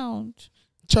around.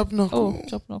 Chop knuckle. Oh,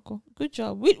 chop knuckle. Good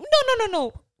job.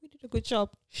 No. We did a good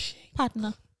job,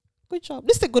 partner. Good job.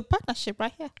 This is a good partnership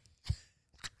right here.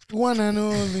 One and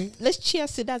only. Let's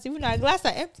cheers to that. Even our glass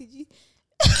are empty. G.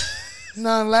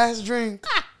 Nah, last drink.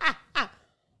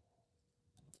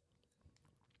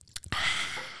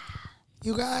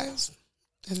 You guys,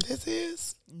 and this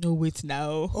is... No, wait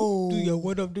now. Oh. Do your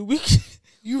word of the week.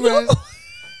 You ready?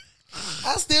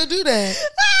 I still do that.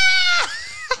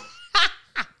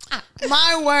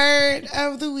 My word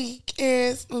of the week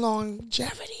is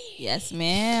longevity. Yes,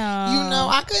 ma'am.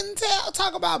 I couldn't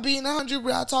talk about being 100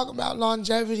 without talking about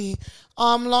longevity.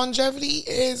 Longevity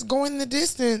is going the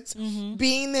distance,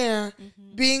 being there,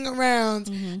 being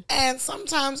around. And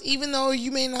sometimes, even though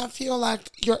you may not feel like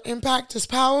your impact is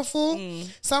powerful,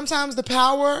 sometimes the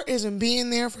power is in being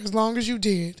there for as long as you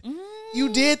did. You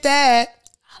did that.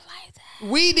 I like that.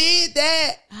 We did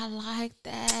that. I like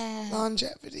that.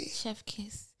 Longevity. Chef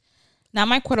kiss. Now,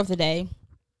 my quote of the day,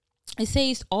 it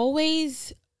says,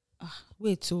 always...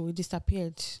 wait, so it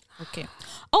disappeared. Okay.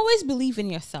 Always believe in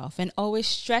yourself and always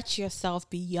stretch yourself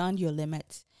beyond your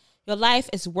limits. Your life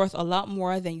is worth a lot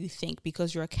more than you think,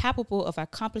 because you're capable of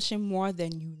accomplishing more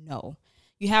than you know.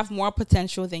 You have more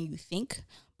potential than you think,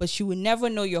 but you will never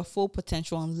know your full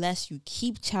potential unless you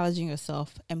keep challenging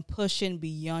yourself and pushing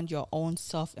beyond your own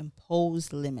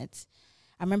self-imposed limits.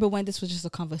 I remember when this was just a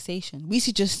conversation. We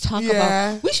should just talk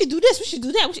about, we should do this, we should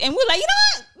do that. And we're like, you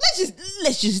know what?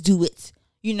 Let's just do it.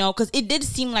 Because it did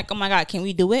seem like, oh my God, can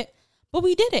we do it? But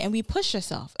we did it, and we pushed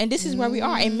ourselves. And this is where we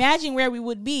are. Imagine where we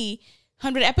would be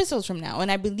 100 episodes from now.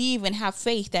 And I believe and have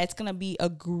faith that it's going to be a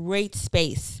great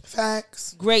space.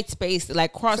 Facts. Great space.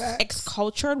 Like,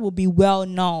 cross-culture will be well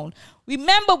known.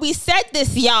 Remember, we said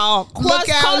this, y'all.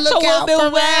 Cross-culture will be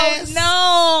well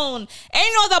known.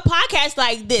 Ain't no other podcast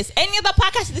like this. Any other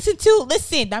podcast you listen to?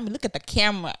 Listen. I mean, look at the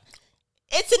camera.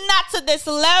 It's not to this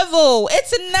level.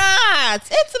 It's not.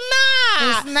 Get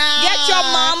your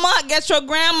mama, get your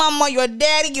grandmama, your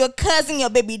daddy, your cousin, your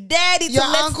baby daddy to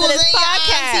listen to this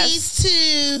podcast. Your aunties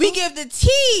too. We give the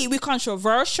tea. We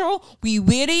controversial. We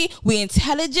witty. We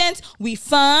intelligent. We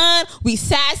fun. We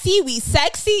sassy. We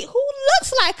sexy. Who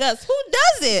looks like us? Who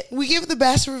does it? We give the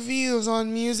best reviews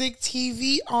on music,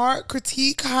 TV, art,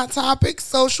 critique, hot topics,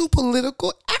 social,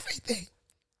 political, everything.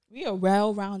 We are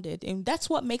well-rounded, and that's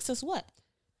what makes us what?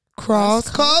 Cross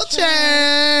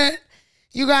culture.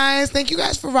 You guys, thank you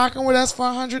guys for rocking with us for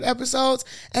 100 episodes,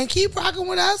 and keep rocking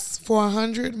with us for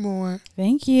 100 more.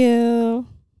 Thank you.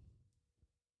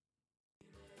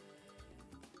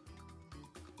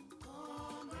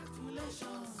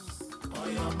 Congratulations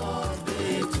on your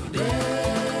birthday today.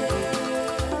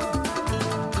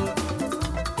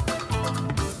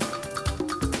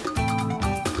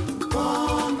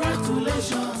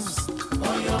 Congratulations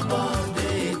on your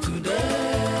birthday today.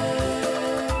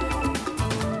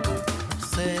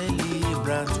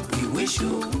 Celebrant wish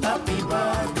you happy birthday.